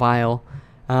vulgar and vile.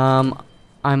 I'm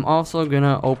also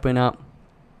gonna open up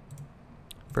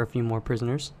for a few more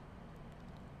prisoners.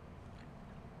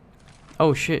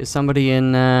 Oh shit, is somebody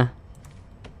in, not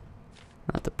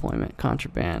deployment,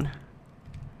 contraband.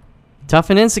 Tough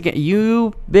and instigate,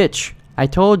 you bitch. I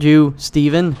told you,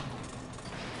 Steven.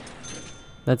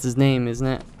 That's his name, isn't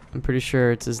it? I'm pretty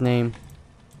sure it's his name.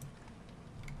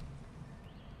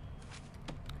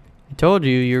 I Told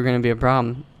you you were gonna be a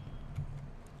problem.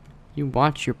 You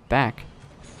watch your back.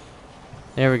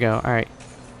 There we go. Alright.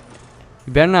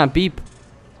 You better not beep,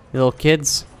 you little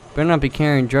kids. Better not be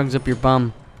carrying drugs up your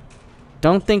bum.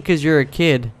 Don't think 'cause you're a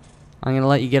kid I'm gonna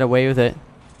let you get away with it.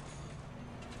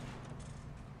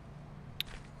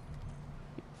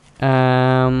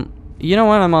 You know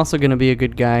what? I'm also gonna be a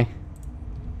good guy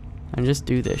and just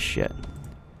do this shit.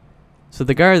 So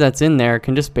the guard that's in there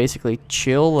can just basically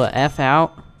chill the F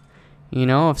out. You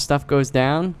know, if stuff goes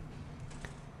down,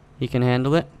 he can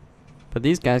handle it. But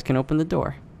these guys can open the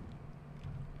door.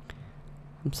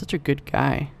 I'm such a good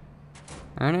guy.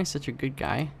 Aren't I such a good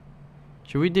guy?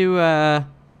 Should we do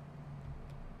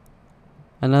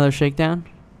another shakedown?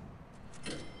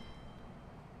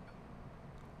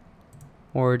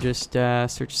 Or just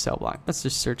search a cell block? Let's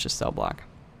just search a cell block.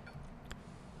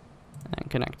 And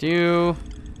connect you.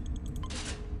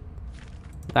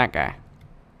 That guy.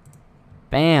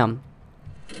 Bam.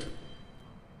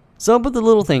 So up with the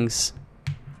little things.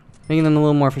 Making them a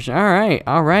little more efficient. Alright,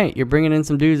 alright. You're bringing in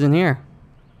some dudes in here.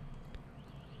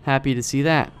 Happy to see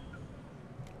that.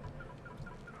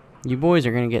 You boys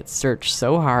are going to get searched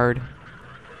so hard.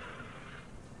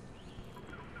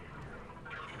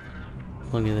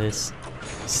 Look at this.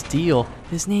 Steel.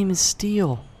 His name is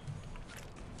Steel.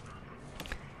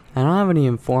 I don't have any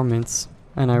informants.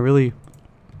 And I really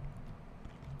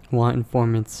want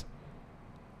informants.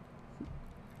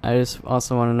 I just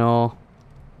also want to know.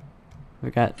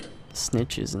 We got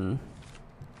snitches and.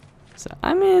 So,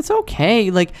 I mean, it's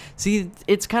okay. Like, see,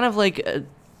 it's kind of like.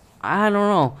 I don't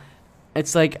know.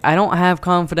 It's like I don't have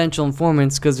confidential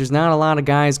informants because there's not a lot of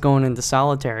guys going into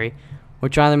solitary,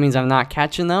 which either means I'm not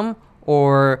catching them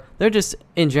or they're just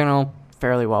in general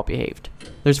fairly well behaved.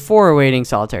 There's 4 awaiting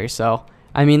solitary, so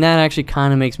I mean that actually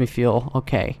kind of makes me feel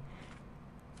okay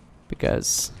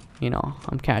because you know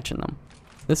I'm catching them.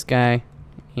 This guy,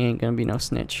 he ain't gonna be no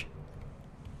snitch.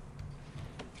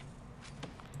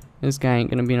 This guy ain't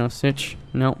gonna be no snitch.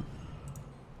 Nope.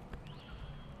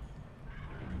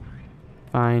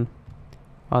 Fine.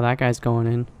 Oh, that guy's going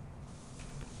in.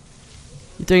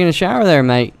 You taking a shower there,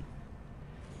 mate?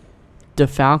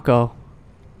 DeFalco.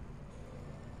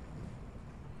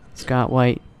 Scott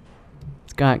White.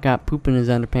 Scott got poop in his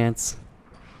underpants.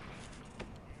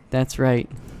 That's right.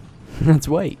 That's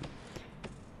White.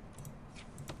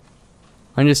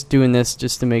 I'm just doing this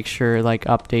just to make sure, like,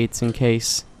 updates in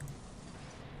case.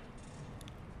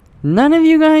 None of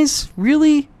you guys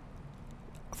really?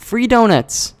 Free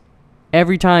donuts.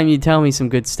 Every time you tell me some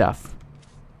good stuff.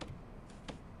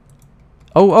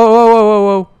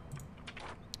 Oh.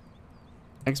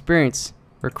 Experience.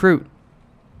 Recruit.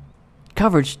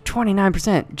 Coverage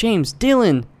 29%. James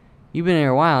Dillon. You've been here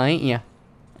a while, ain't ya?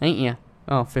 Ain't ya?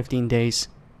 Oh, 15 days.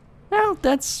 Well,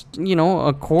 that's, you know,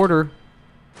 a quarter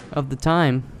of the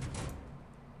time.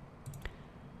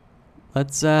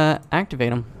 Let's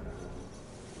activate him.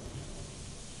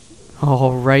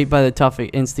 Oh, right by the tough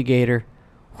instigator.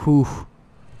 Oof.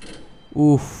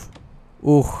 Oof.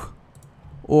 Oof.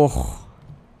 Oof.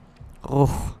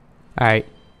 Oof. Alright.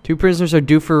 2 prisoners are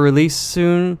due for release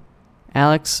soon.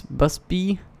 Alex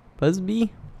Busby.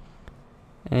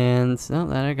 And no,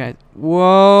 that other guy.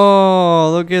 Whoa!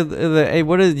 Look at the. Hey,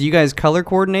 what is you guys color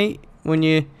coordinate when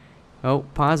you? Oh,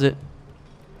 pause it.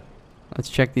 Let's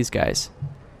check these guys.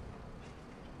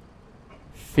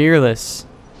 Fearless.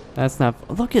 That's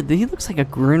not. Look at. He looks like a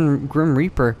Grim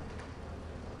Reaper.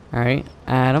 Alright,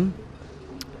 Adam,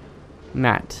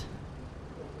 Matt,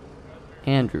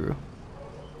 Andrew,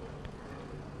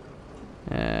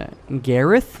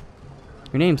 Gareth?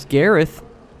 Your name's Gareth.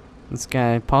 This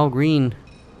guy, Paul Green.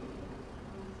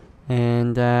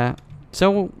 And,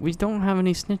 so we don't have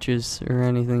any snitches or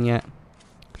anything yet.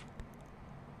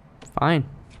 Fine.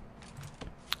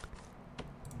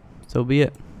 So be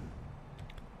it.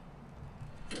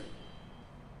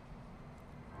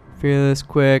 Fearless,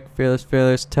 quick,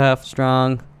 fearless, tough,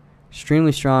 strong,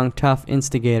 extremely strong, tough,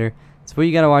 instigator. That's what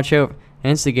you gotta watch out.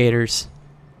 Instigators.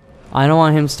 I don't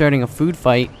want him starting a food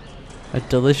fight. A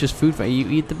delicious food fight. You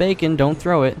eat the bacon, don't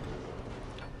throw it.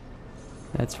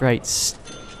 That's right,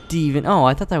 Steven. Oh,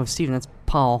 I thought that was Steven. That's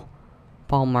Paul.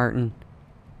 Paul Martin.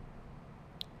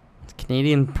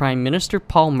 Canadian Prime Minister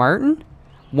Paul Martin?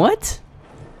 What?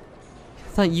 I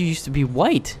thought you used to be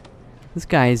white. This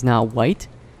guy is not white.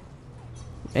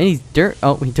 And he's dirt.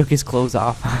 Oh, he took his clothes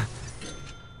off.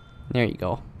 There you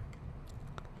go.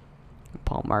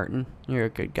 Paul Martin, you're a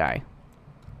good guy.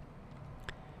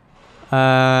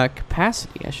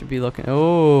 Capacity. I should be looking.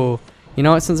 Oh, you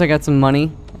know what? Since I got some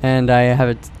money, and I have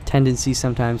a tendency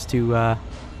sometimes to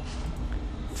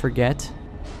forget.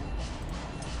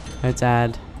 Let's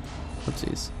add.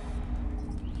 Oopsies.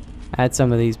 add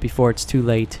some of these before it's too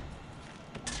late.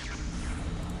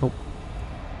 Oh.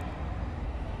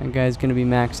 That guy's gonna be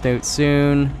maxed out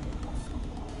soon.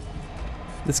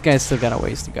 This guy's still got a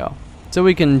ways to go. So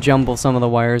we can jumble some of the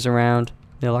wires around,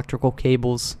 the electrical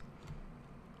cables.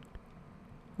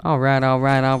 Alright,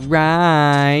 alright,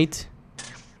 alright.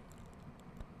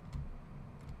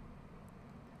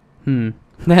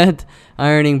 That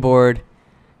ironing board,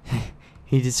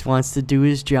 he just wants to do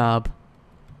his job.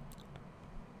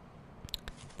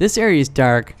 This area is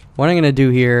dark. What I'm gonna do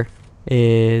here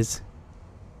is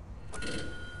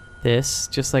this,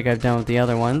 just like I've done with the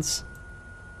other ones.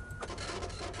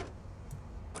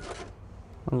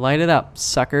 Light it up,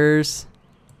 suckers.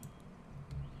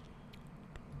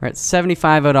 We're at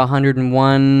 75 out of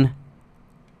 101.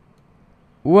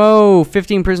 Whoa,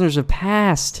 15 prisoners have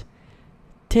passed.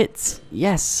 Tits,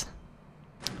 yes.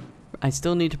 I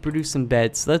still need to produce some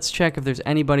beds. Let's check if there's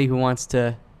anybody who wants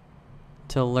to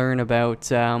learn about,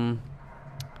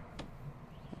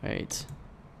 wait.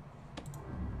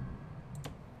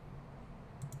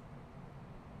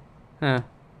 Huh.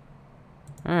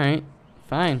 Alright,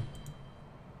 fine.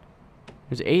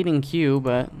 There's 8 in queue,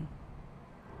 but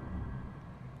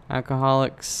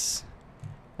alcoholics.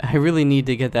 I really need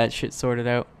to get that shit sorted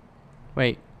out.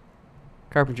 Wait.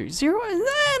 Carpentry. 0?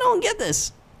 I don't get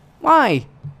this. Why?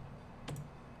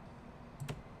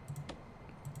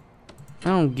 I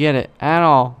don't get it at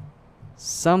all.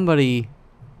 Somebody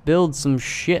build some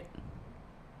shit.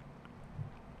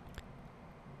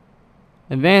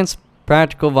 Advanced,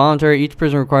 practical, voluntary. Each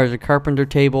prisoner requires a carpenter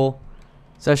table.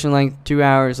 Session length 2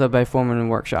 hours, led by foreman and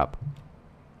workshop.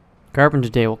 Carpenter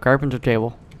table, carpenter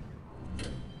table.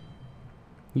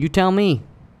 You tell me.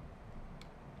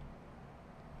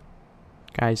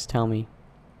 Guys, tell me.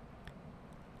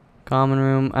 Common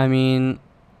room, I mean...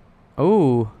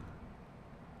 Oh.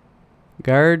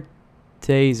 Guard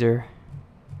taser.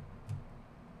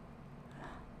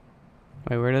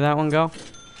 Wait, where did that one go?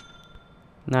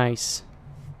 Nice.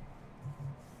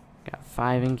 Got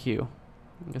 5 in queue.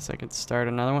 I guess I could start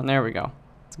another one. There we go.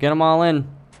 Let's get them all in.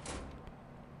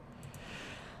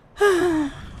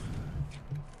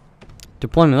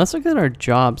 Deployment. Let's look at our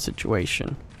job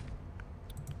situation.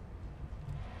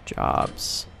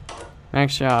 Jobs.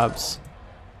 Max jobs.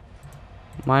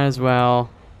 Might as well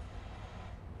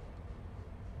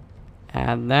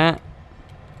add that.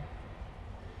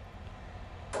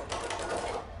 There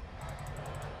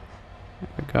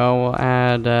we go. We'll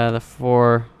add the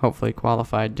 4 hopefully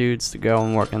qualified dudes to go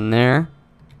and work in there.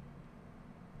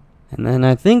 And then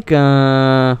I think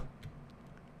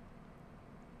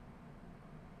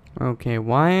okay,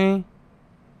 why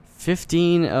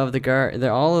 15 of the guard,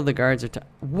 all of the guards are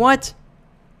what?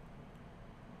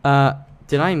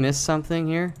 Did I miss something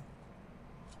here?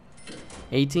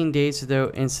 18 days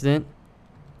without incident.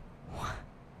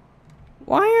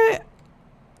 Why are...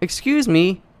 Excuse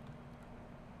me.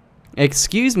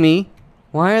 Excuse me.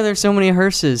 Why are there so many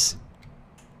hearses?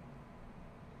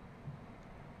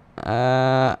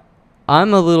 I'm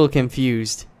a little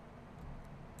confused,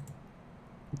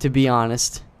 to be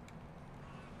honest.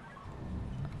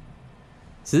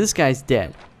 So this guy's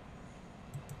dead.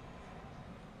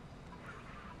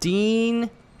 Dean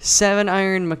 7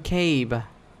 Iron McCabe.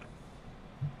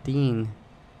 Dean.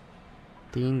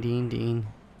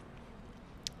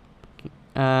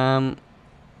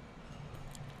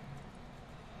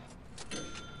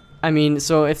 I mean,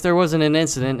 so if there wasn't an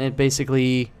incident, it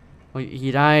basically, well,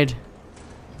 he died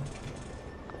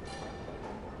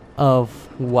of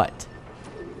what?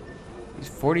 He's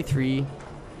 43.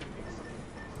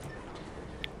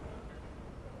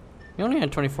 He only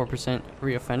had 24%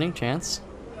 reoffending chance.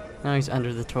 Now he's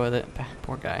under the toilet.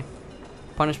 Poor guy.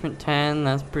 Punishment 10,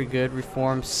 that's pretty good.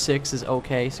 Reform 6 is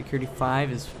okay. Security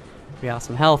 5 is pretty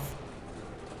awesome. Health.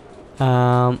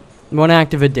 1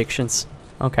 active addictions.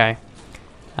 Okay.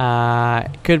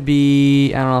 It could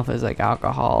be, I don't know if it's like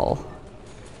alcohol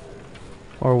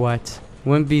or what.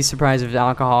 Wouldn't be surprised if it's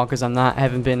alcohol because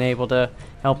haven't been able to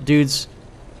help dudes.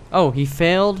 Oh, he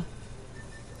failed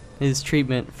his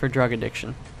treatment for drug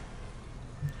addiction.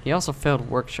 He also failed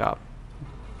workshop.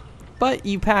 But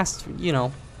you passed, you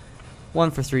know,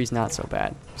 1 for 3 is not so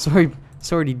bad. Sorry,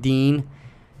 Dean.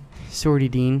 Sorry,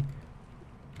 Dean.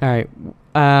 Alright.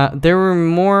 There were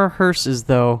more hearses,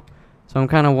 though. So I'm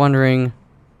kind of wondering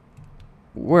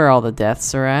where all the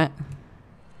deaths are at.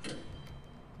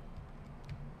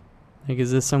 Like,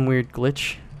 is this some weird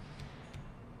glitch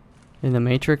in the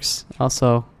Matrix?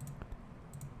 Also,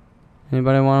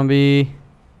 anybody want to be...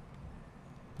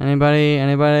 Anybody?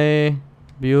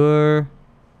 Bueller?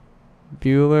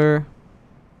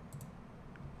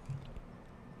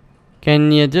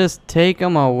 Can you just take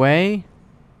them away?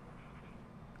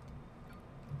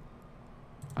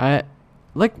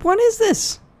 Like, what is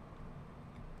this?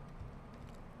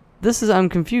 I'm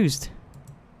confused.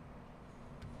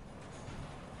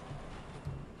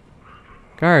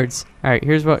 Guards. Alright,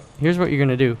 here's what you're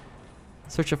gonna do.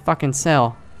 Search a fucking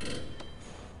cell.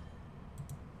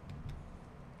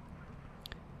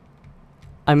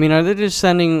 I mean, are they just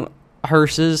sending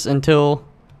hearses until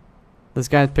this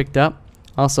guy's picked up?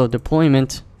 Also,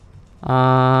 deployment.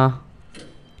 I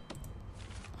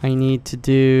need to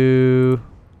do...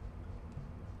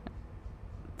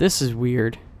 This is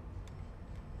weird.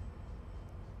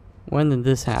 When did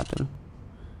this happen?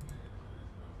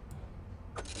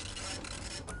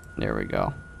 There we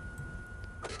go.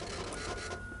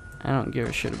 I don't give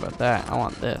a shit about that. I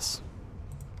want this.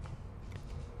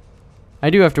 I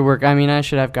do have to work. I mean, I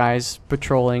should have guys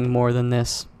patrolling more than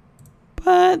this.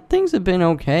 But things have been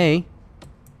okay.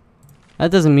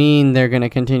 That doesn't mean they're gonna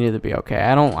continue to be okay.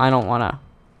 I don't wanna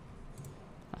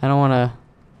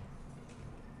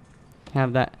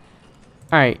have that.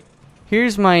 Alright.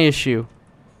 Here's my issue.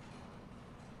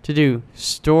 To do.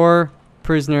 Store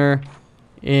prisoner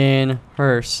in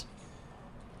hearse.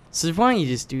 So why don't you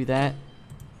just do that?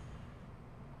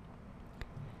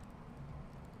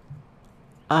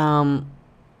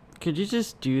 Could you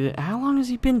just do that? How long has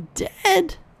he been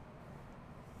dead?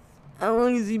 How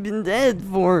long has he been dead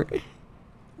for?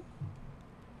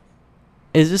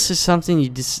 Is this just something you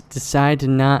just decide to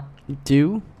not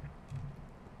do?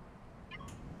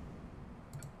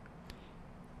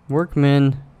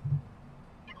 Workmen.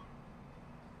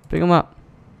 Pick him up.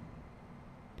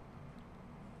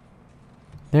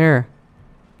 There.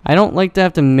 I don't like to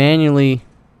have to manually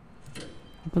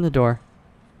open the door.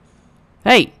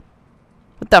 Hey!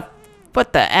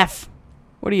 What the F?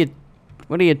 What are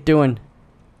you doing?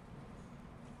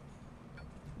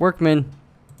 Workman.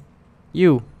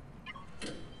 You.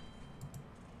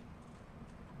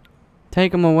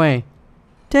 Take him away.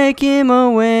 Take him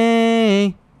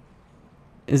away.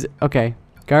 Is it okay?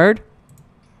 Guard?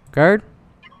 Guard?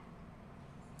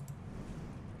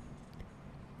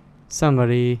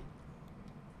 Somebody.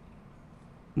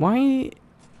 Why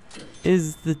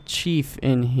is the chief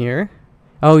in here?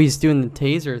 Oh, he's doing the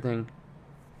taser thing.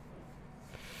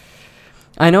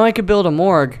 I know I could build a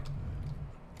morgue.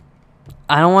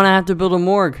 I don't want to have to build a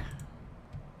morgue.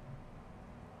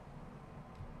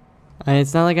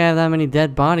 It's not like I have that many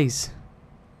dead bodies.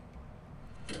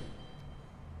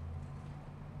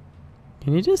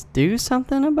 Can you just do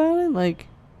something about it? Like,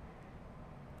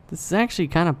 this is actually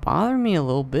kind of bothering me a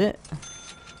little bit.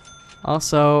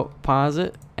 Also, pause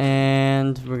it,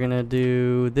 and we're gonna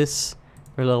do this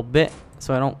for a little bit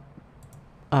so I don't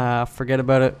forget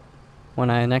about it when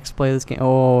I next play this game.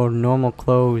 Oh, normal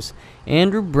clothes.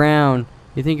 Andrew Brown,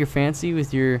 you think you're fancy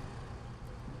with your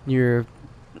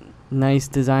nice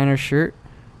designer shirt?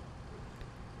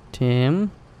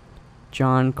 Tim,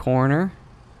 John Corner.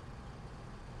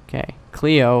 Okay,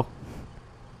 Cleo,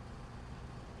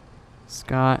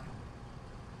 Scott,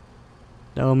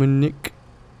 Dominic,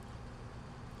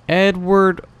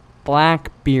 Edward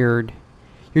Blackbeard.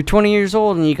 You're 20 years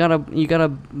old and you got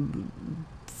a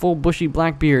full bushy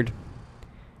black beard.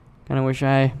 Kinda wish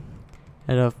I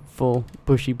had a full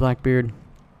bushy black beard.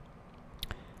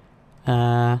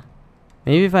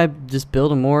 Maybe if I just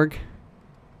build a morgue,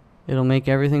 it'll make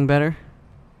everything better.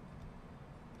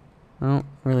 I don't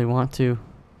really want to.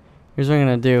 Here's what I'm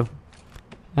gonna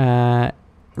do.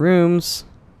 Rooms.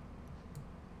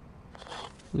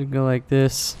 We go like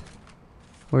this.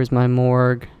 Where's my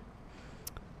morgue?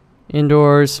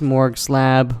 Indoors, morgue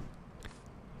slab.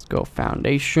 Let's go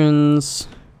foundations.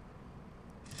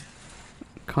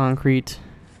 Concrete.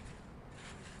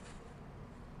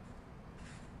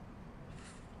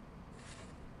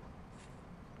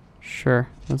 Sure,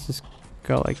 let's just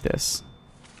go like this.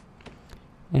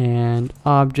 And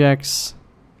objects.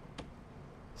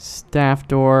 Staff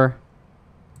door.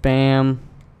 Bam.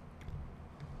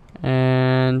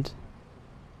 And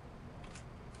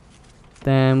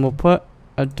then we'll put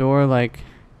a door like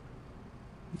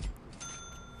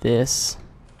this.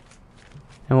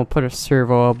 And we'll put a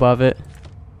servo above it.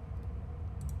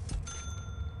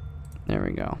 There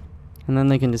we go. And then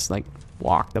they can just like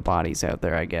walk the bodies out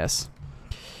there, I guess.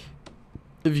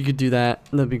 If you could do that,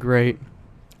 that'd be great.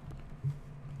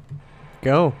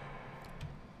 Go.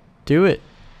 Do it.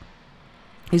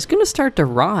 He's gonna start to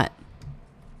rot.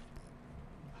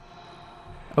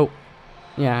 Oh.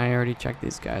 Yeah, I already checked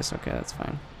these guys. Okay, that's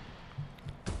fine.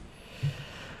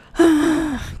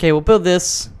 Okay, we'll build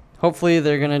this. Hopefully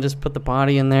they're gonna just put the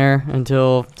body in there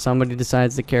until somebody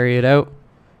decides to carry it out.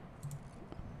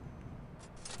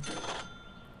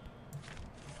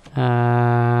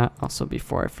 Also,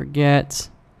 before I forget,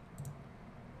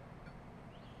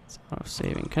 it's auto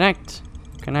saving. Connect,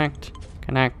 connect,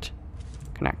 connect,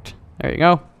 connect. There you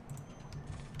go.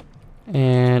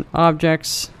 And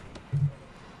objects,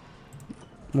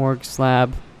 morgue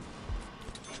slab.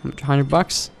 How much?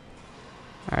 $100.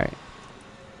 All right.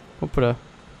 We'll put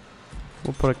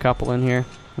a couple in here.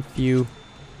 A few.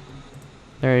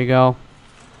 There you go.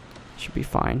 Should be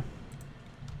fine.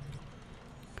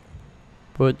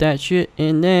 Put that shit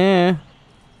in there.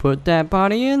 Put that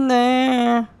body in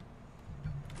there.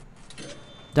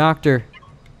 Doctor.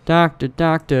 Doctor,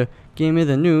 doctor. Give me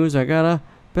the news. I got a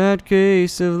bad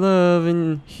case of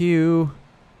loving you.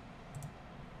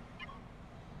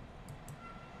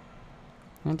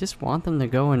 I just want them to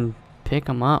go and pick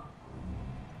him up.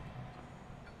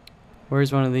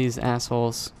 Where's one of these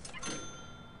assholes?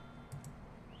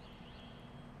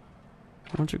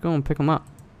 Why don't you go and pick him up?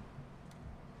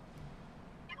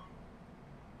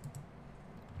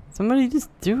 Somebody just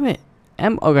do it.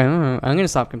 Okay, I'm gonna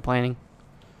stop complaining.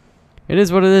 It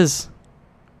is what it is.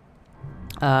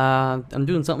 I'm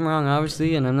doing something wrong,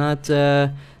 obviously, and I'm not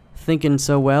thinking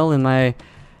so well in my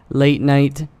late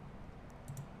night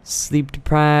sleep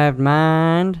deprived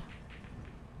mind.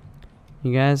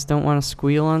 You guys don't want to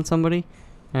squeal on somebody?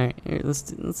 All right, here,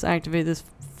 let's activate this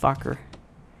fucker.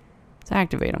 Let's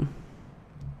activate him.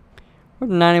 We're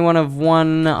 91 of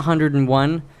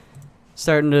 101.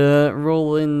 Starting to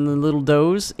roll in the little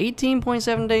doze.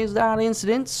 18.7 days without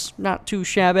incidents. Not too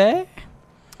shabby.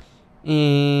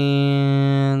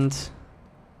 And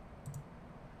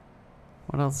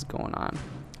what else is going on?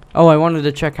 Oh, I wanted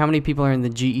to check how many people are in the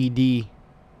GED.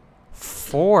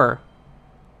 4.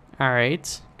 All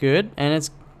right, good. And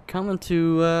it's coming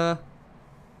to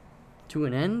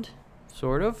an end,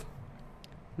 sort of.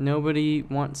 Nobody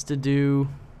wants to do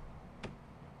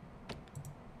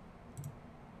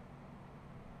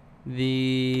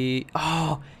the...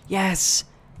 Oh, yes!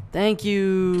 Thank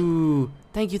you!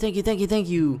 Thank you, thank you, thank you, thank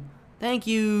you! Thank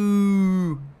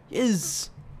you! Yes!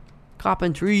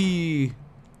 Carpentry!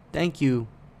 Thank you.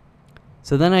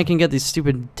 So then I can get these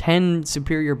stupid 10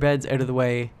 superior beds out of the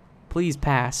way. Please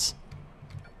pass.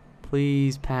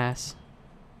 Please pass.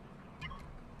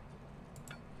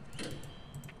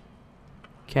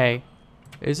 Okay.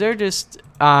 Is there just,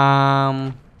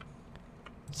 something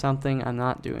I'm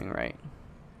not doing right?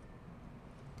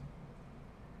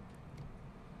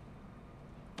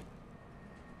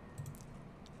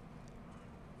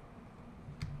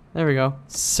 There we go.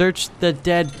 Search the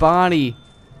dead body.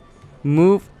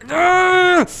 Move.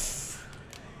 Ah!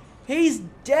 He's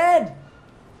dead.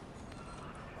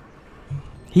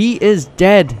 He is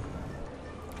dead.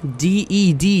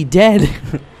 D-E-D, dead.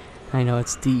 I know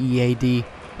it's D-E-A-D.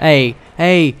 Hey,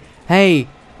 hey, hey,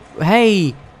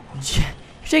 hey. You're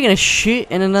taking a shit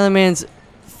in another man's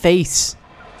face.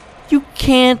 You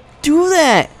can't do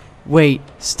that. Wait,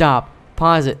 stop.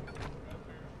 Pause it.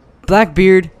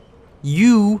 Blackbeard.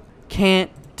 You can't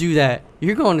do that.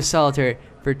 You're going to solitary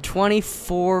for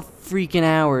 24 freaking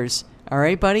hours.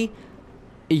 Alright, buddy?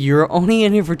 You're only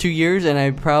in here for 2 years, and I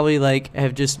probably, like,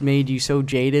 have just made you so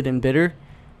jaded and bitter.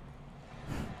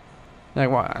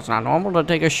 Like, what? It's not normal to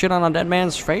take a shit on a dead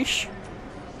man's face?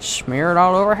 Smear it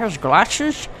all over his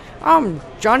glasses? I'm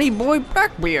Johnny Boy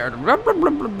Blackbeard. Blah, blah,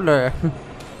 blah, blah, blah.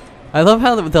 I love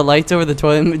how the lights over the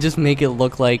toilet just make it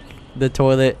look like the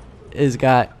toilet has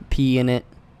got pee in it.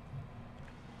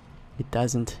 It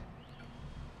doesn't.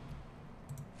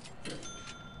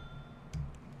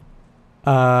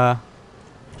 Alright,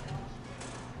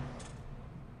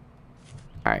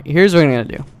 here's what I'm gonna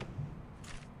do.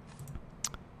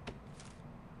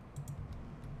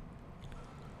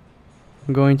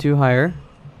 I'm going to hire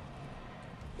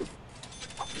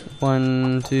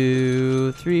 1,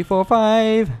 2, 3, 4,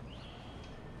 5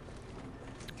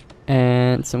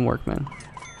 and some workmen.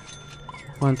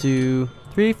 1, 2,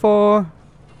 3, 4.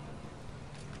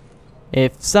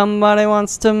 If somebody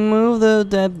wants to move the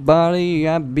dead body,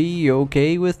 I'd be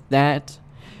okay with that.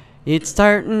 It's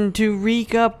starting to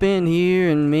reek up in here,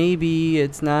 and maybe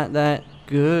it's not that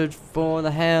good for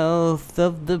the health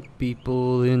of the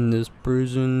people in this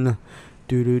prison.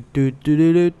 Look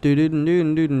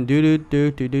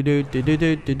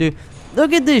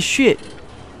at this shit.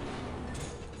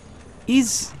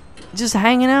 He's just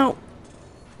hanging out.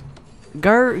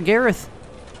 Gareth.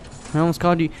 I almost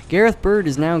called you. Gareth Bird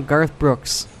is now Garth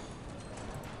Brooks.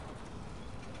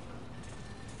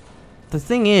 The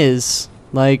thing is,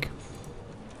 like,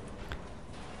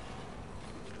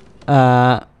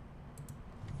 you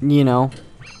know,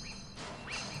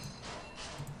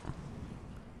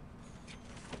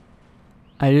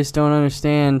 I just don't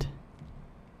understand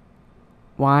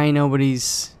why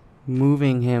nobody's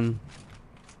moving him.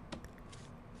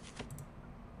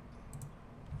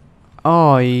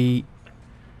 Oh,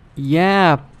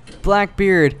 yeah,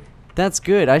 Blackbeard. That's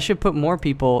good. I should put more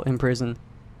people in prison.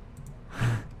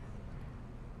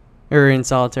 Or in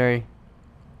solitary.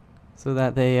 So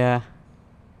that they,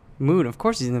 mood. Of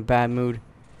course he's in a bad mood.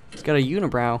 He's got a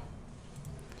unibrow.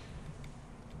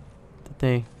 That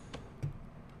they...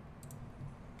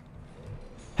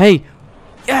 Hey!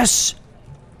 Yes!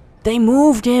 They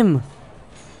moved him!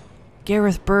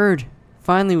 Gareth Bird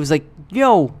finally was like,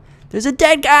 yo! There's a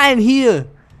dead guy in here!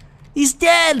 He's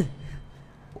dead!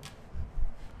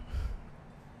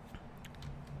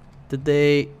 Did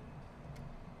they...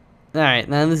 Alright,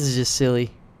 now this is just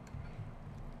silly.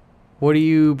 What are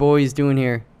you boys doing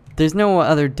here? There's no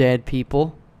other dead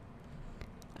people.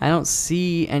 I don't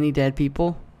see any dead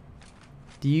people.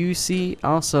 Do you see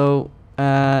also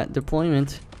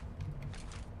deployment?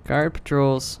 Guard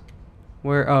patrols.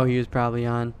 Where? Oh, he was probably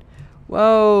on.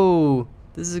 Whoa!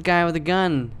 This is a guy with a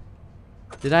gun.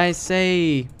 Did I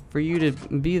say for you to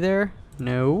be there?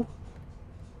 No.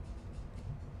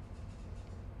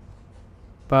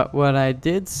 But what I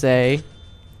did say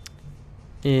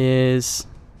is...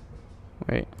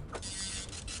 Wait.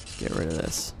 Let's get rid of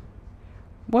this.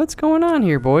 What's going on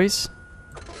here, boys?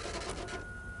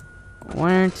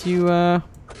 Why aren't you,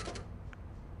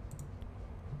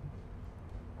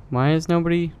 Why is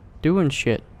nobody doing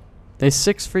shit? There's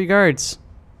 6 free guards.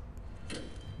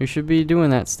 You should be doing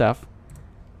that stuff.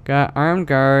 Got armed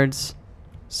guards.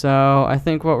 So, I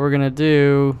think what we're gonna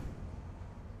do...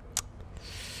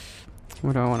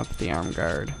 Where do I want to put the armed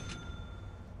guard?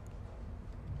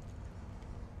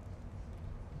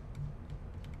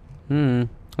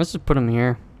 Let's just put him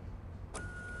here.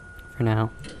 For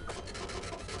now.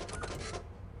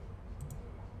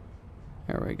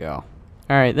 There we go.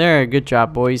 Alright, there. Good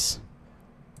job, boys.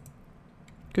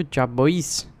 Good job,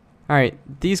 boys. Alright,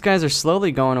 these guys are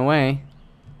slowly going away.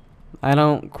 I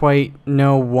don't quite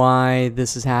know why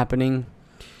this is happening.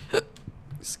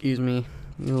 Excuse me.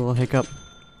 A little hiccup.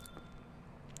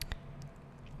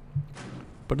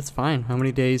 But it's fine. How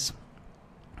many days?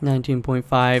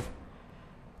 19.5.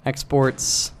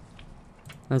 Exports.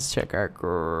 Let's check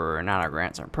our, not our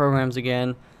grants, our programs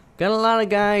again. Got a lot of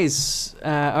guys.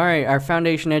 Alright, our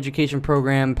foundation education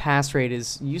program pass rate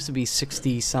used to be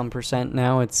 60-some%.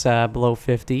 Now it's below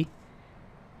 50.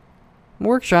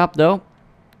 Workshop, though.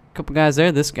 Couple guys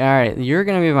there. This guy, alright, you're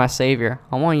gonna be my savior.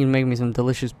 I want you to make me some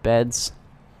delicious beds.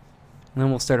 And then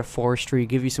we'll start a forestry,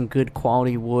 give you some good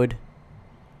quality wood.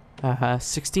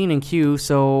 16 in queue,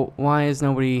 so why is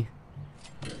nobody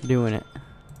doing it?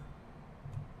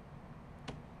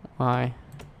 Why?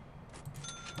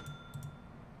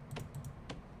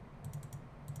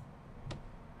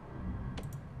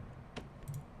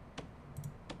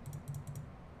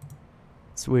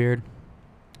 It's weird.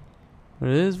 But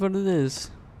it is what it is.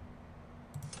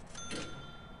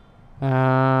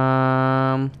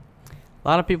 A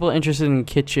lot of people interested in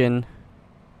kitchen.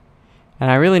 And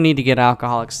I really need to get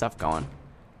alcoholic stuff going.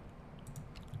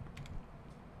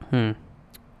 I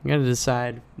gotta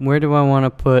decide, where do I want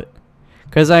to put...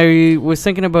 Because I was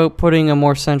thinking about putting a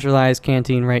more centralized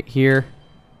canteen right here.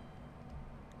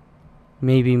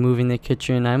 Maybe moving the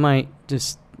kitchen. I might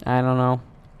just... I don't know.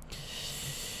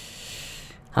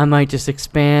 I might just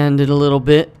expand it a little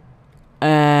bit.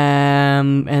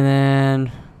 And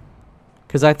then...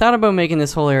 Because I thought about making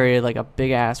this whole area like a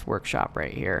big-ass workshop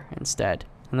right here instead.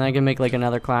 And then I can make like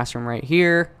another classroom right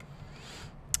here.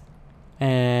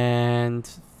 And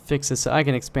fix this. I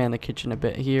can expand the kitchen a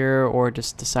bit here, or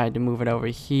just decide to move it over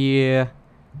here.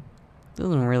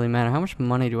 Doesn't really matter. How much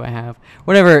money do I have?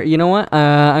 Whatever. You know what?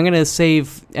 I'm going to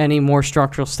save any more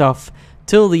structural stuff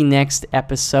till the next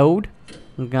episode.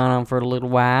 We've gone on for a little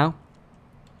while.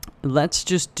 Let's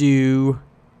just do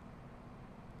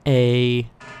a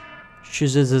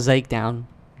shizazazake down.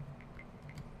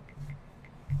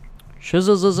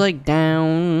 Shizazazake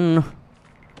down.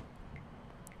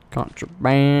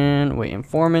 Contraband. Wait,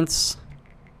 informants.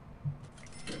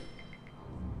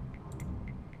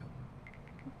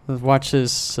 Let's watch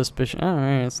his suspicion.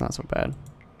 Alright, it's not so bad.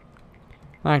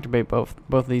 I'll activate both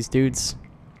of these dudes.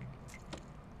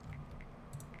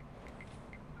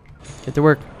 Get to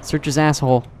work. Search his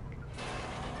asshole.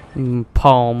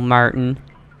 Paul Martin.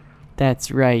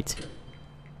 That's right.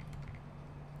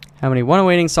 How many? 1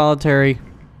 awaiting solitary.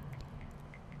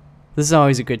 This is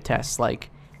always a good test. Like,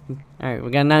 alright,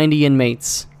 we got 90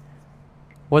 inmates.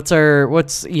 What's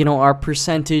our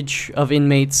percentage of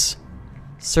inmates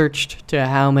searched to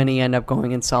how many end up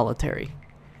going in solitary?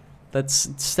 Let's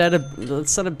set a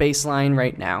baseline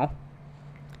right now.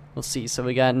 We'll see. So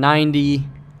we got 90,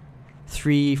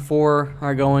 3, 4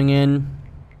 are going in.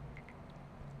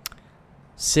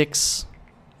 6.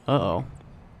 Uh-oh.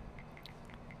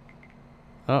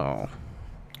 Uh-oh.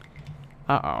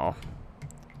 Uh-oh.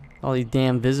 All these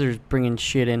damn visitors bringing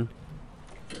shit in.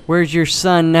 Where's your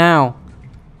son now?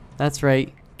 That's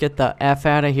right. Get the F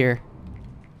out of here.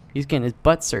 He's getting his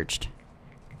butt searched.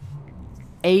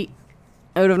 8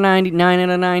 out of 90. 9 out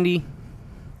of 90.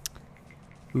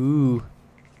 Ooh.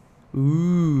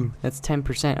 Ooh. That's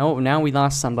 10%. Oh, now we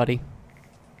lost somebody.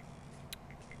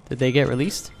 Did they get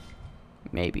released?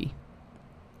 Maybe.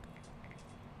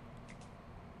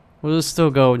 We'll still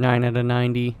go 9 out of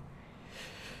 90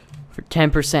 for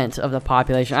 10% of the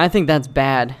population. I think that's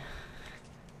bad.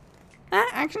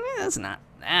 Actually, that's not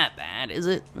that bad, is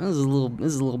it? This is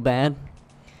a little bad.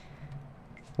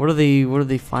 What are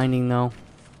they finding though?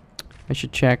 I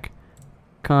should check.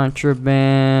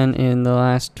 Contraband in the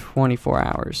last 24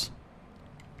 hours.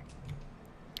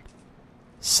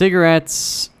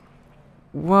 Cigarettes.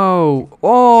 Whoa.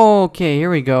 Oh, okay, here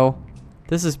we go.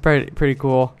 This is pretty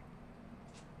cool.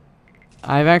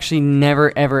 I've actually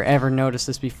never ever noticed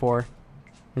this before.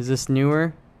 Is this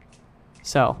newer?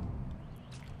 So,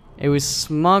 it was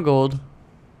smuggled.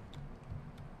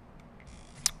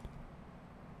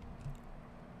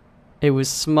 It was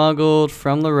smuggled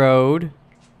from the road.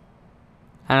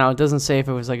 I don't know, it doesn't say if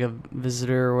it was like a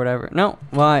visitor or whatever. No,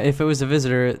 well, if it was a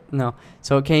visitor, no.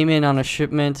 So it came in on a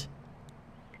shipment.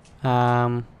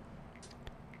 Came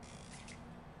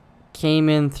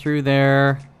in through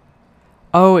there.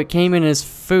 Oh, it came in as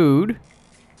food.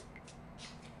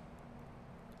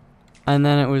 And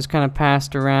then it was kind of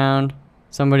passed around.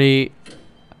 One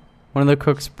of the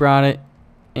cooks brought it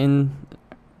in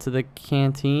to the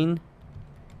canteen.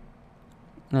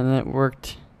 And then it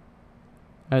worked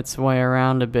its way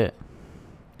around a bit.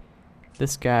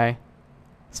 This guy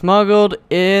smuggled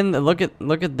in. Look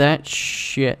at that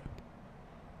shit.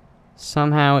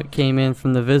 Somehow it came in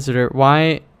from the visitor.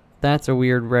 Why? That's a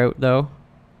weird route though.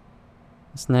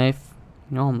 This knife.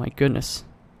 Oh my goodness.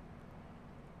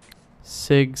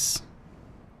 Cigs.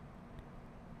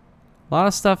 A lot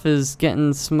of stuff is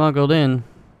getting smuggled in.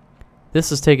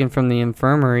 This is taken from the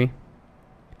infirmary.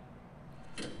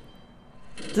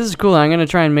 This is cool. I'm gonna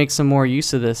try and make some more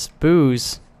use of this.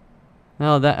 Booze.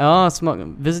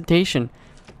 Visitation.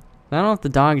 I don't know if the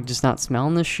dog is just not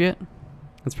smelling this shit.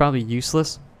 It's probably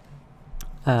useless.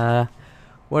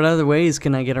 What other ways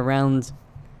can I get around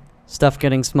stuff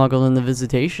getting smuggled in the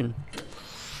visitation?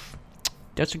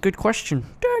 That's a good question.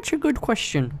 That's a good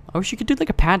question. I wish you could do like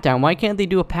a pat down. Why can't they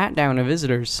do a pat down of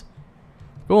visitors?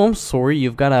 Oh, I'm sorry.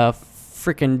 You've got a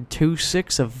freaking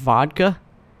 2.6 of vodka.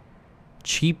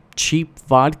 Cheap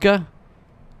vodka.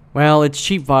 Well, it's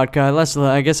cheap vodka.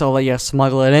 I guess I'll let you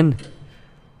smuggle it in.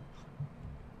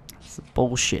 It's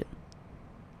bullshit.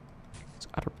 It's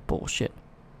utter bullshit.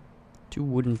 2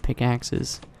 wooden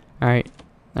pickaxes. Alright.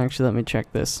 Actually, let me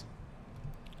check this.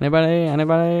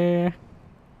 Anybody?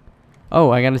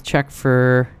 Oh, I gotta check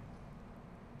for...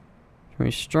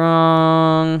 Very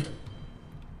strong.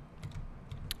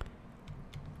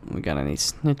 We got any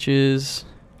snitches?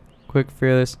 Quick,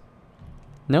 fearless.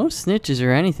 No snitches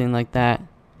or anything like that.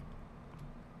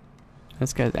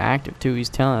 This guy's active too. He's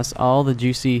telling us all the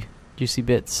juicy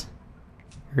bits.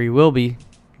 Or he will be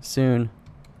soon.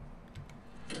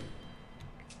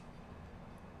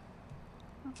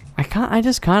 I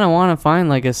just kind of want to find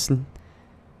like a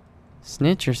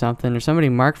snitch or something, or somebody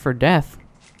marked for death.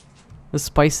 Let's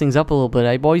spice things up a little bit,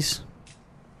 eh, boys?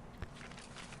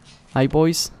 Hi,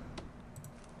 boys.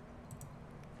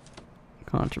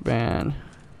 Contraband.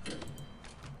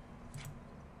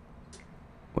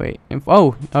 Wait.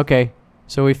 Oh, okay.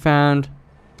 So we found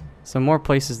some more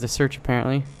places to search,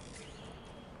 apparently.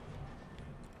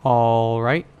 All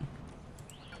right.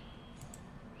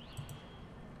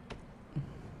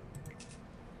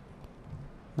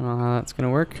 I don't know how that's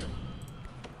gonna work.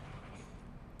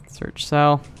 Search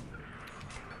cell.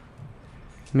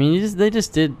 I mean, they're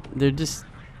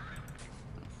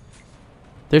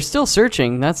still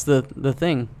searching. That's the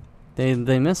thing.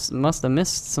 They must have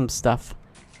missed some stuff.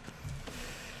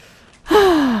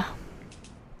 They're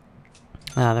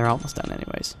almost done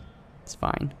anyways. It's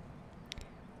fine.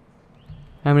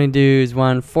 How many dudes?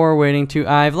 1, 4 waiting, 2.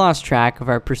 I've lost track of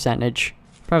our percentage.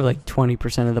 Probably like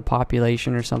 20% of the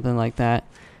population or something like that.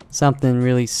 Something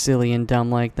really silly and dumb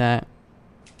like that.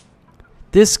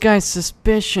 This guy's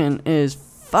suspicion is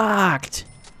fucked.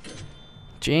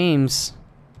 James.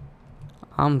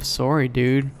 I'm sorry,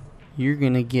 dude. You're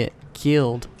gonna get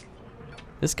killed.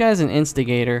 This guy's an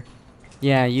instigator.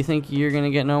 Yeah, you think you're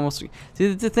gonna get normal? See,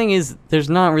 the thing is, there's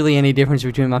not really any difference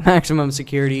between my maximum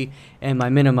security and my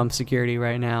minimum security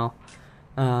right now.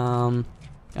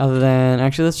 Other than,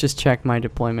 actually, let's just check my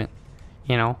deployment.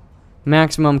 You know,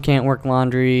 maximum can't work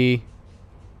laundry.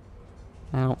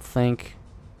 I don't think,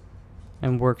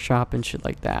 and workshop and shit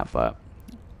like that. But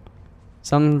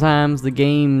sometimes the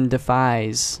game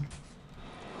defies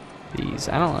these.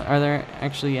 I don't. Are there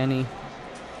actually any?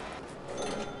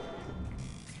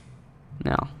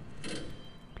 No.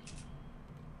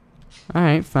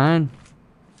 Alright, fine.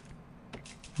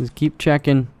 Just keep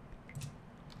checking.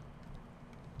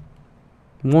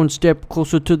 One step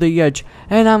closer to the edge,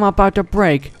 and I'm about to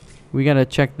break. We gotta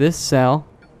check this cell.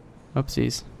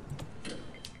 Oopsies.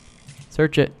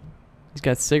 Search it. He's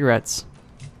got cigarettes.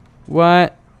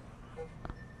 What?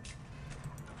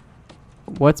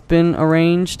 What's been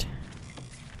arranged?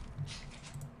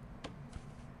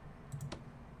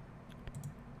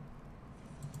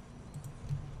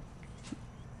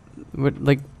 What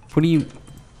do you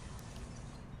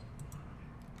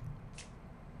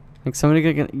like? Somebody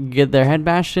gonna get their head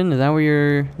bashed in? Is that what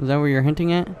you're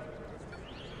hinting at?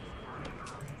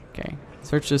 Okay,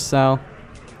 search this cell.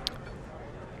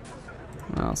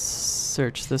 I'll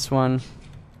search this one.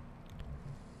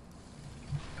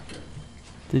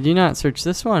 Did you not search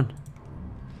this one?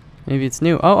 Maybe it's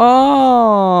new.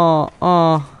 I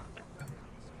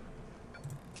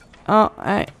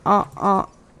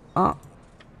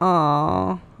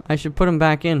should put him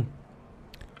back in.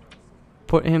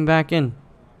 Put him back in.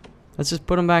 Let's just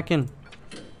put him back in.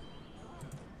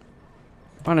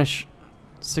 Punish.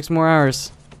 6 more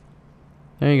hours.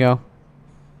 There you go.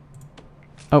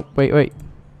 Oh, wait.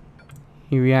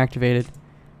 He reactivated.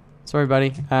 Sorry,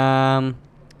 buddy.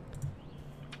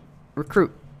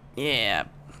 Recruit. Yeah.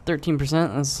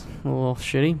 13%. That's a little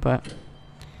shitty, but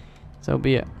so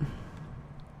be it.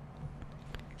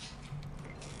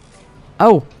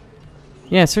 Oh!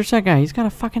 Yeah, search that guy. He's got a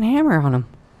fucking hammer on him.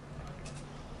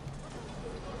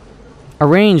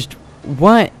 Arranged.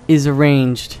 What is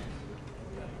arranged?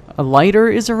 A lighter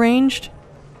is arranged?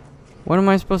 What am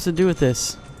I supposed to do with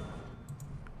this?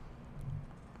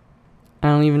 I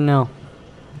don't even know.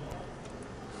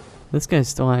 This guy's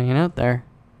still hanging out there.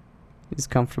 He's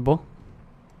comfortable.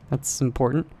 That's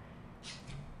important.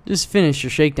 Just finish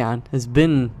your shakedown. It's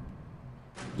been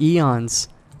eons.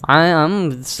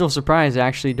 I'm still surprised,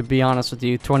 actually, to be honest with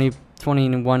you.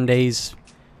 21 days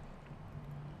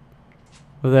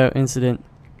without incident.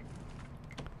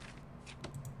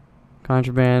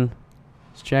 Contraband.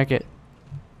 Let's check it.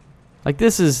 Like,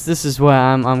 this is what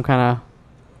I'm kind of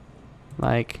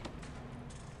like,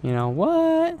 you know,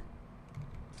 what?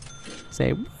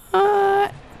 Say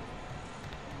what?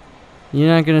 You're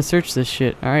not gonna search this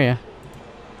shit, are ya?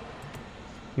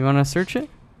 You wanna search it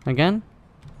again?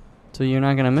 So you're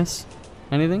not gonna miss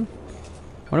anything?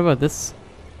 What about this?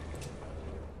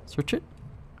 Search it.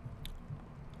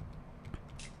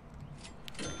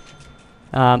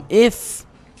 If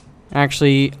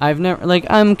actually, I've never, like,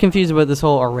 I'm confused about this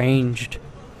whole arranged.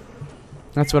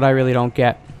 That's what I really don't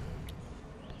get.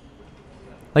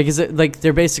 Like, is it like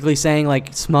they're basically saying,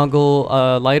 like, smuggle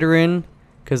a lighter in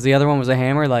because the other one was a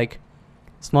hammer? Like,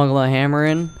 smuggle a hammer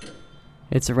in.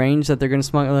 It's arranged that they're gonna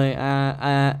smuggle. Like,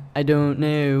 I don't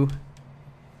know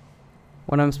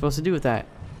what I'm supposed to do with that.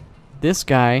 This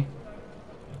guy,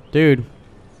 dude.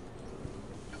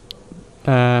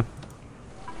 He's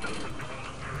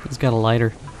got a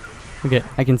lighter. Look at,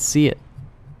 I can see it.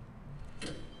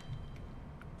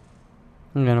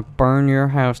 I'm gonna burn your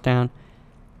house down.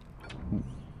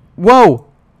 Whoa!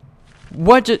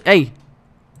 What just, hey!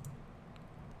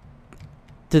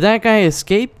 Did that guy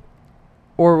escape?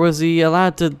 Or was he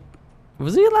allowed to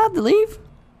leave?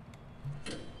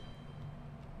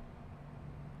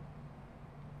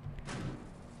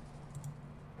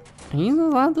 He's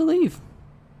not allowed to leave.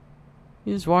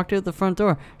 He just walked out the front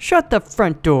door. Shut the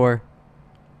front door!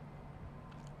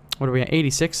 What are we at?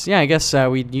 86? Yeah, I guess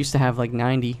we used to have like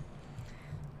 90.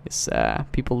 Guess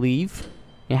people leave.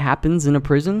 It happens in a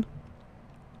prison.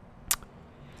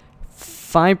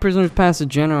 5 prisoners passed the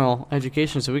general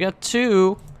education, so we got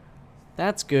 2.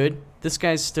 That's good. This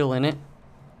guy's still in it.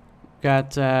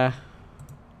 Got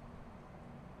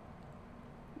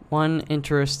 1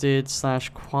 interested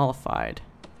 / qualified.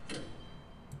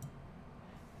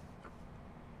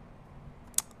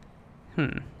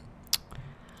 Look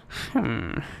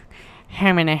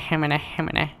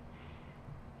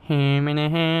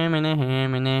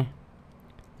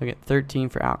at 13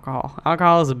 for alcohol.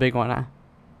 Alcohol is a big one. I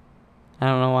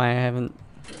don't know why I haven't.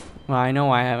 Well, I know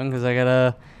why I haven't, because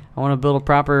I want to build a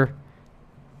proper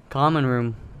common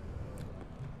room.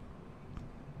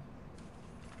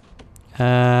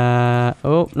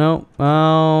 Oh, no.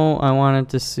 Oh, I wanted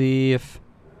to see if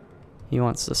he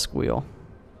wants to squeal.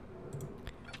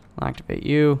 I'll activate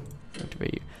you.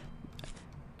 Activate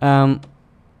you.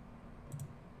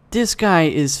 This guy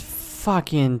is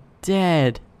fucking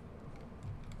dead.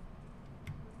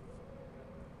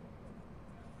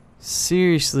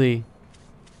 Seriously.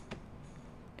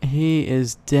 He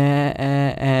is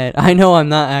dead. I know I'm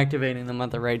not activating them at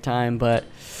the right time, but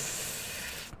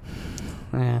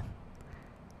yeah,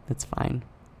 that's fine.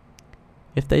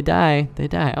 If they die, they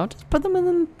die. I'll just put them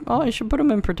in. Oh, I should put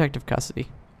them in protective custody.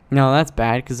 No, that's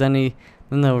bad, because then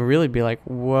they'll really be like,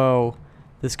 whoa,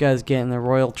 this guy's getting the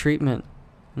royal treatment,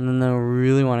 and then they'll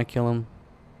really want to kill him.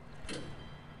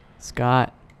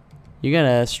 Scott, you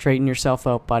gotta straighten yourself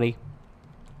out, buddy.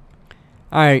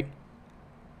 All right.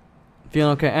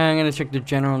 Feeling okay. I'm gonna check the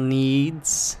general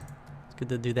needs. It's good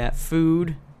to do that.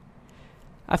 Food.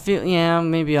 I feel, yeah,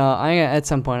 maybe at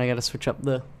some point I gotta switch up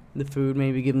the food.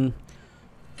 Maybe give them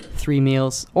 3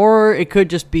 meals, or it could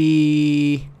just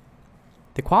be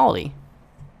the quality.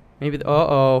 Maybe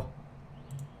the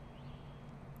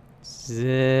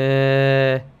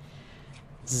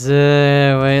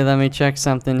wait, let me check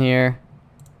something here.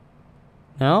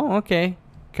 No, okay.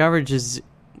 Coverage is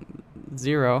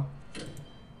 0.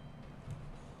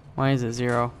 Why is it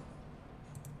 0?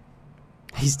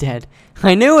 He's dead.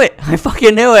 I knew it. I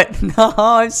fucking knew it. No,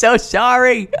 I'm so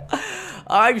sorry.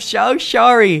 I'm so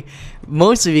sorry.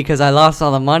 Mostly because I lost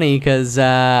all the money because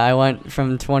I went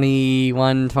from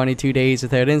 22 days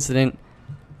without incident.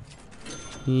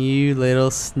 You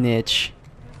little snitch.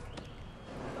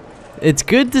 It's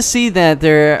good to see that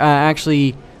they're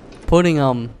actually putting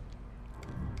them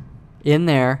in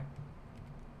there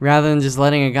rather than just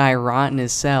letting a guy rot in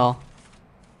his cell.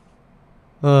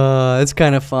 It's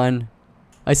kind of fun.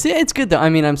 I see it's good though. I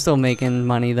mean, I'm still making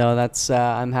money though. That's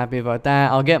I'm happy about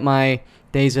that. I'll get my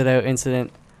days without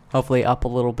incident hopefully up a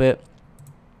little bit.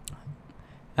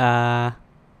 So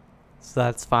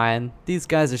that's fine. These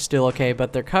guys are still okay,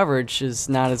 but their coverage is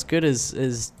not as good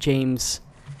as James.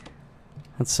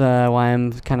 That's why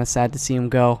I'm kind of sad to see him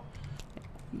go.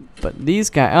 But these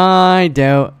guys, I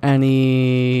doubt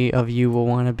any of you will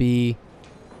want to be.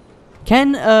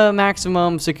 Can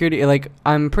maximum security, like,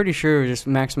 I'm pretty sure just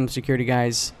maximum security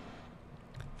guys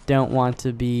don't want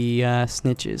to be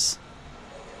snitches.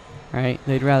 Right?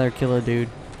 They'd rather kill a dude.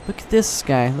 Look at this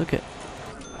guy. Look at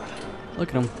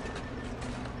him.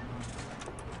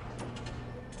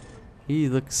 He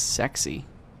looks sexy.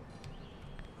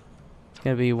 It's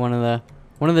gotta be one of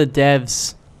the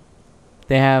devs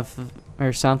they have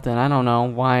or something. I don't know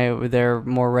why they're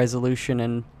more resolution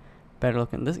and better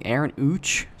looking. This Aaron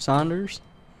Ooch Saunders.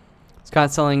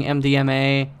 Scott selling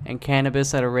MDMA and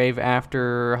cannabis at a rave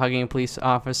after hugging a police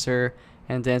officer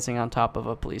and dancing on top of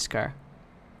a police car.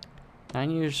 9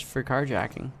 years for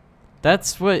carjacking.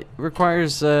 That's what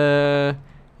requires a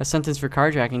sentence for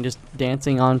carjacking, just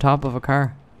dancing on top of a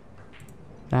car.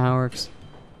 That's how it works.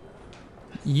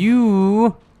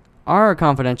 You are a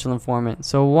confidential informant,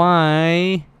 so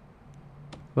why?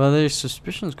 Well, there's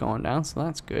suspicions going down, so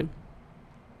that's good.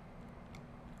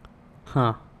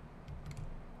 Huh.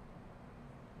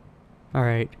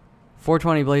 Alright.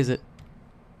 420, blaze it.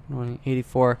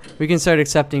 84. We can start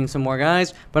accepting some more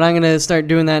guys, but I'm going to start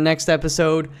doing that next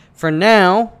episode. For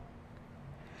now,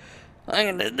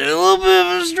 I'm going to do a little bit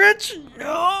of a stretch.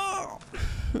 Oh.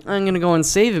 I'm going to go and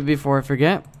save it before I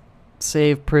forget.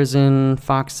 Save prison,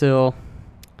 Foxhill.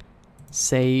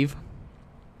 Save.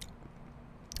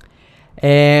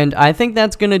 And I think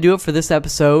that's going to do it for this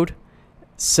episode.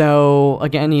 So,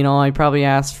 again, you know, I probably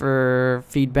asked for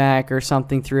feedback or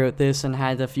something throughout this and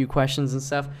had a few questions and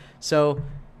stuff. So,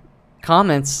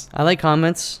 comments. I like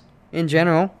comments in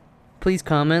general. Please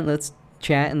comment. Let's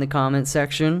chat in the comment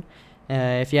section.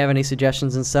 If you have any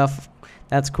suggestions and stuff,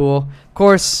 that's cool. Of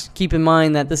course, keep in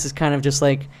mind that this is kind of just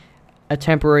like a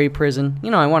temporary prison. You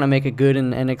know, I want to make it good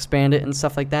and expand it and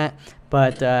stuff like that.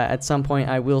 But at some point,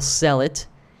 I will sell it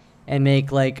and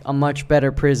make like a much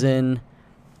better prison,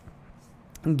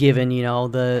 given, you know,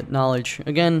 the knowledge.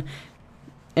 Again,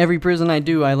 every prison I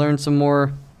do, I learn some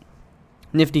more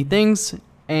nifty things.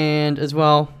 And as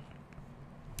well,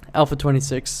 Alpha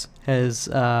 26 has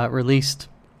released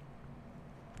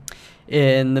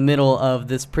in the middle of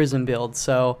this prison build.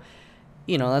 So,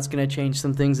 you know, that's going to change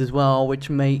some things as well, which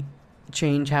may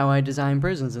change how I design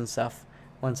prisons and stuff.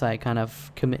 Once I kind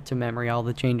of commit to memory all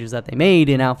the changes that they made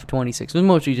in Alpha 26. It was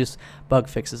mostly just bug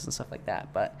fixes and stuff like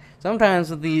that. But sometimes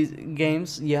with these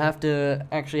games, you have to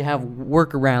actually have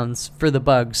workarounds for the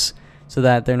bugs so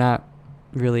that they're not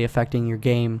really affecting your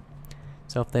game.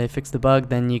 So if they fix the bug,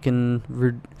 then you can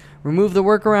remove the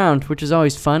workaround, which is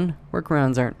always fun.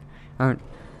 Workarounds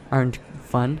aren't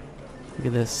fun. Look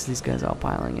at this. These guys all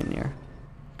piling in here.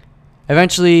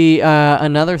 Eventually,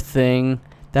 another thing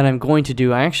that I'm going to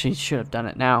do, I actually should have done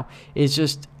it now, is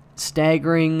just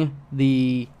staggering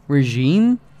the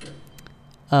regime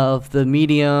of the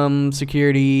medium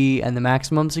security and the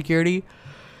maximum security.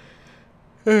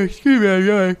 Excuse me, I'm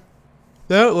yawning.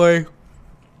 That way,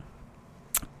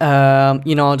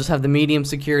 you know, I'll just have the medium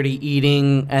security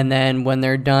eating, and then when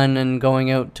they're done and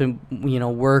going out to, you know,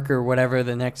 work or whatever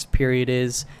the next period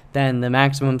is, then the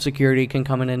maximum security can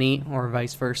come in and eat, or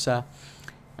vice versa,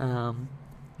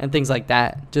 and things like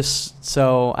that, just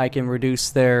so I can reduce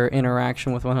their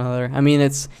interaction with one another. I mean,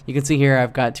 you can see here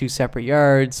I've got 2 separate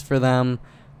yards for them,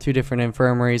 2 different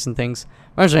infirmaries and things.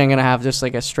 Eventually I'm going to have just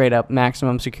like a straight up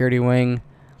maximum security wing.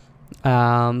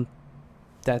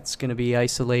 That's going to be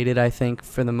isolated, I think,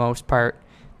 for the most part.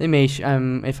 They may,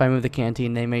 if I move the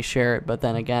canteen, they may share it, but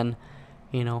then again,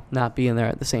 you know, not be in there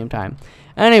at the same time.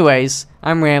 Anyways,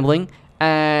 I'm rambling.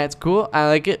 It's cool. I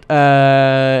like it.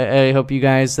 I hope you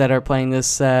guys that are playing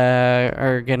this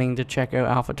are getting to check out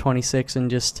Alpha 26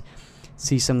 and just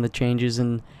see some of the changes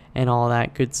and all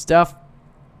that good stuff.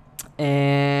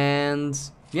 And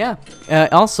yeah,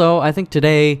 also, I think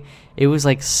today it was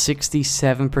like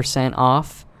 67%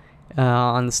 off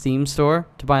on the Steam store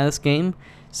to buy this game.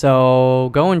 So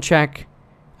go and check.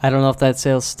 I don't know if that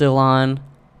sale's still on,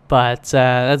 but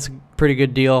that's a pretty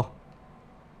good deal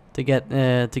to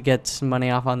get some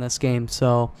money off on this game.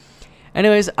 So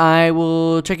anyways, I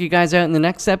will check you guys out in the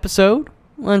next episode.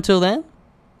 Until then,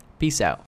 peace out.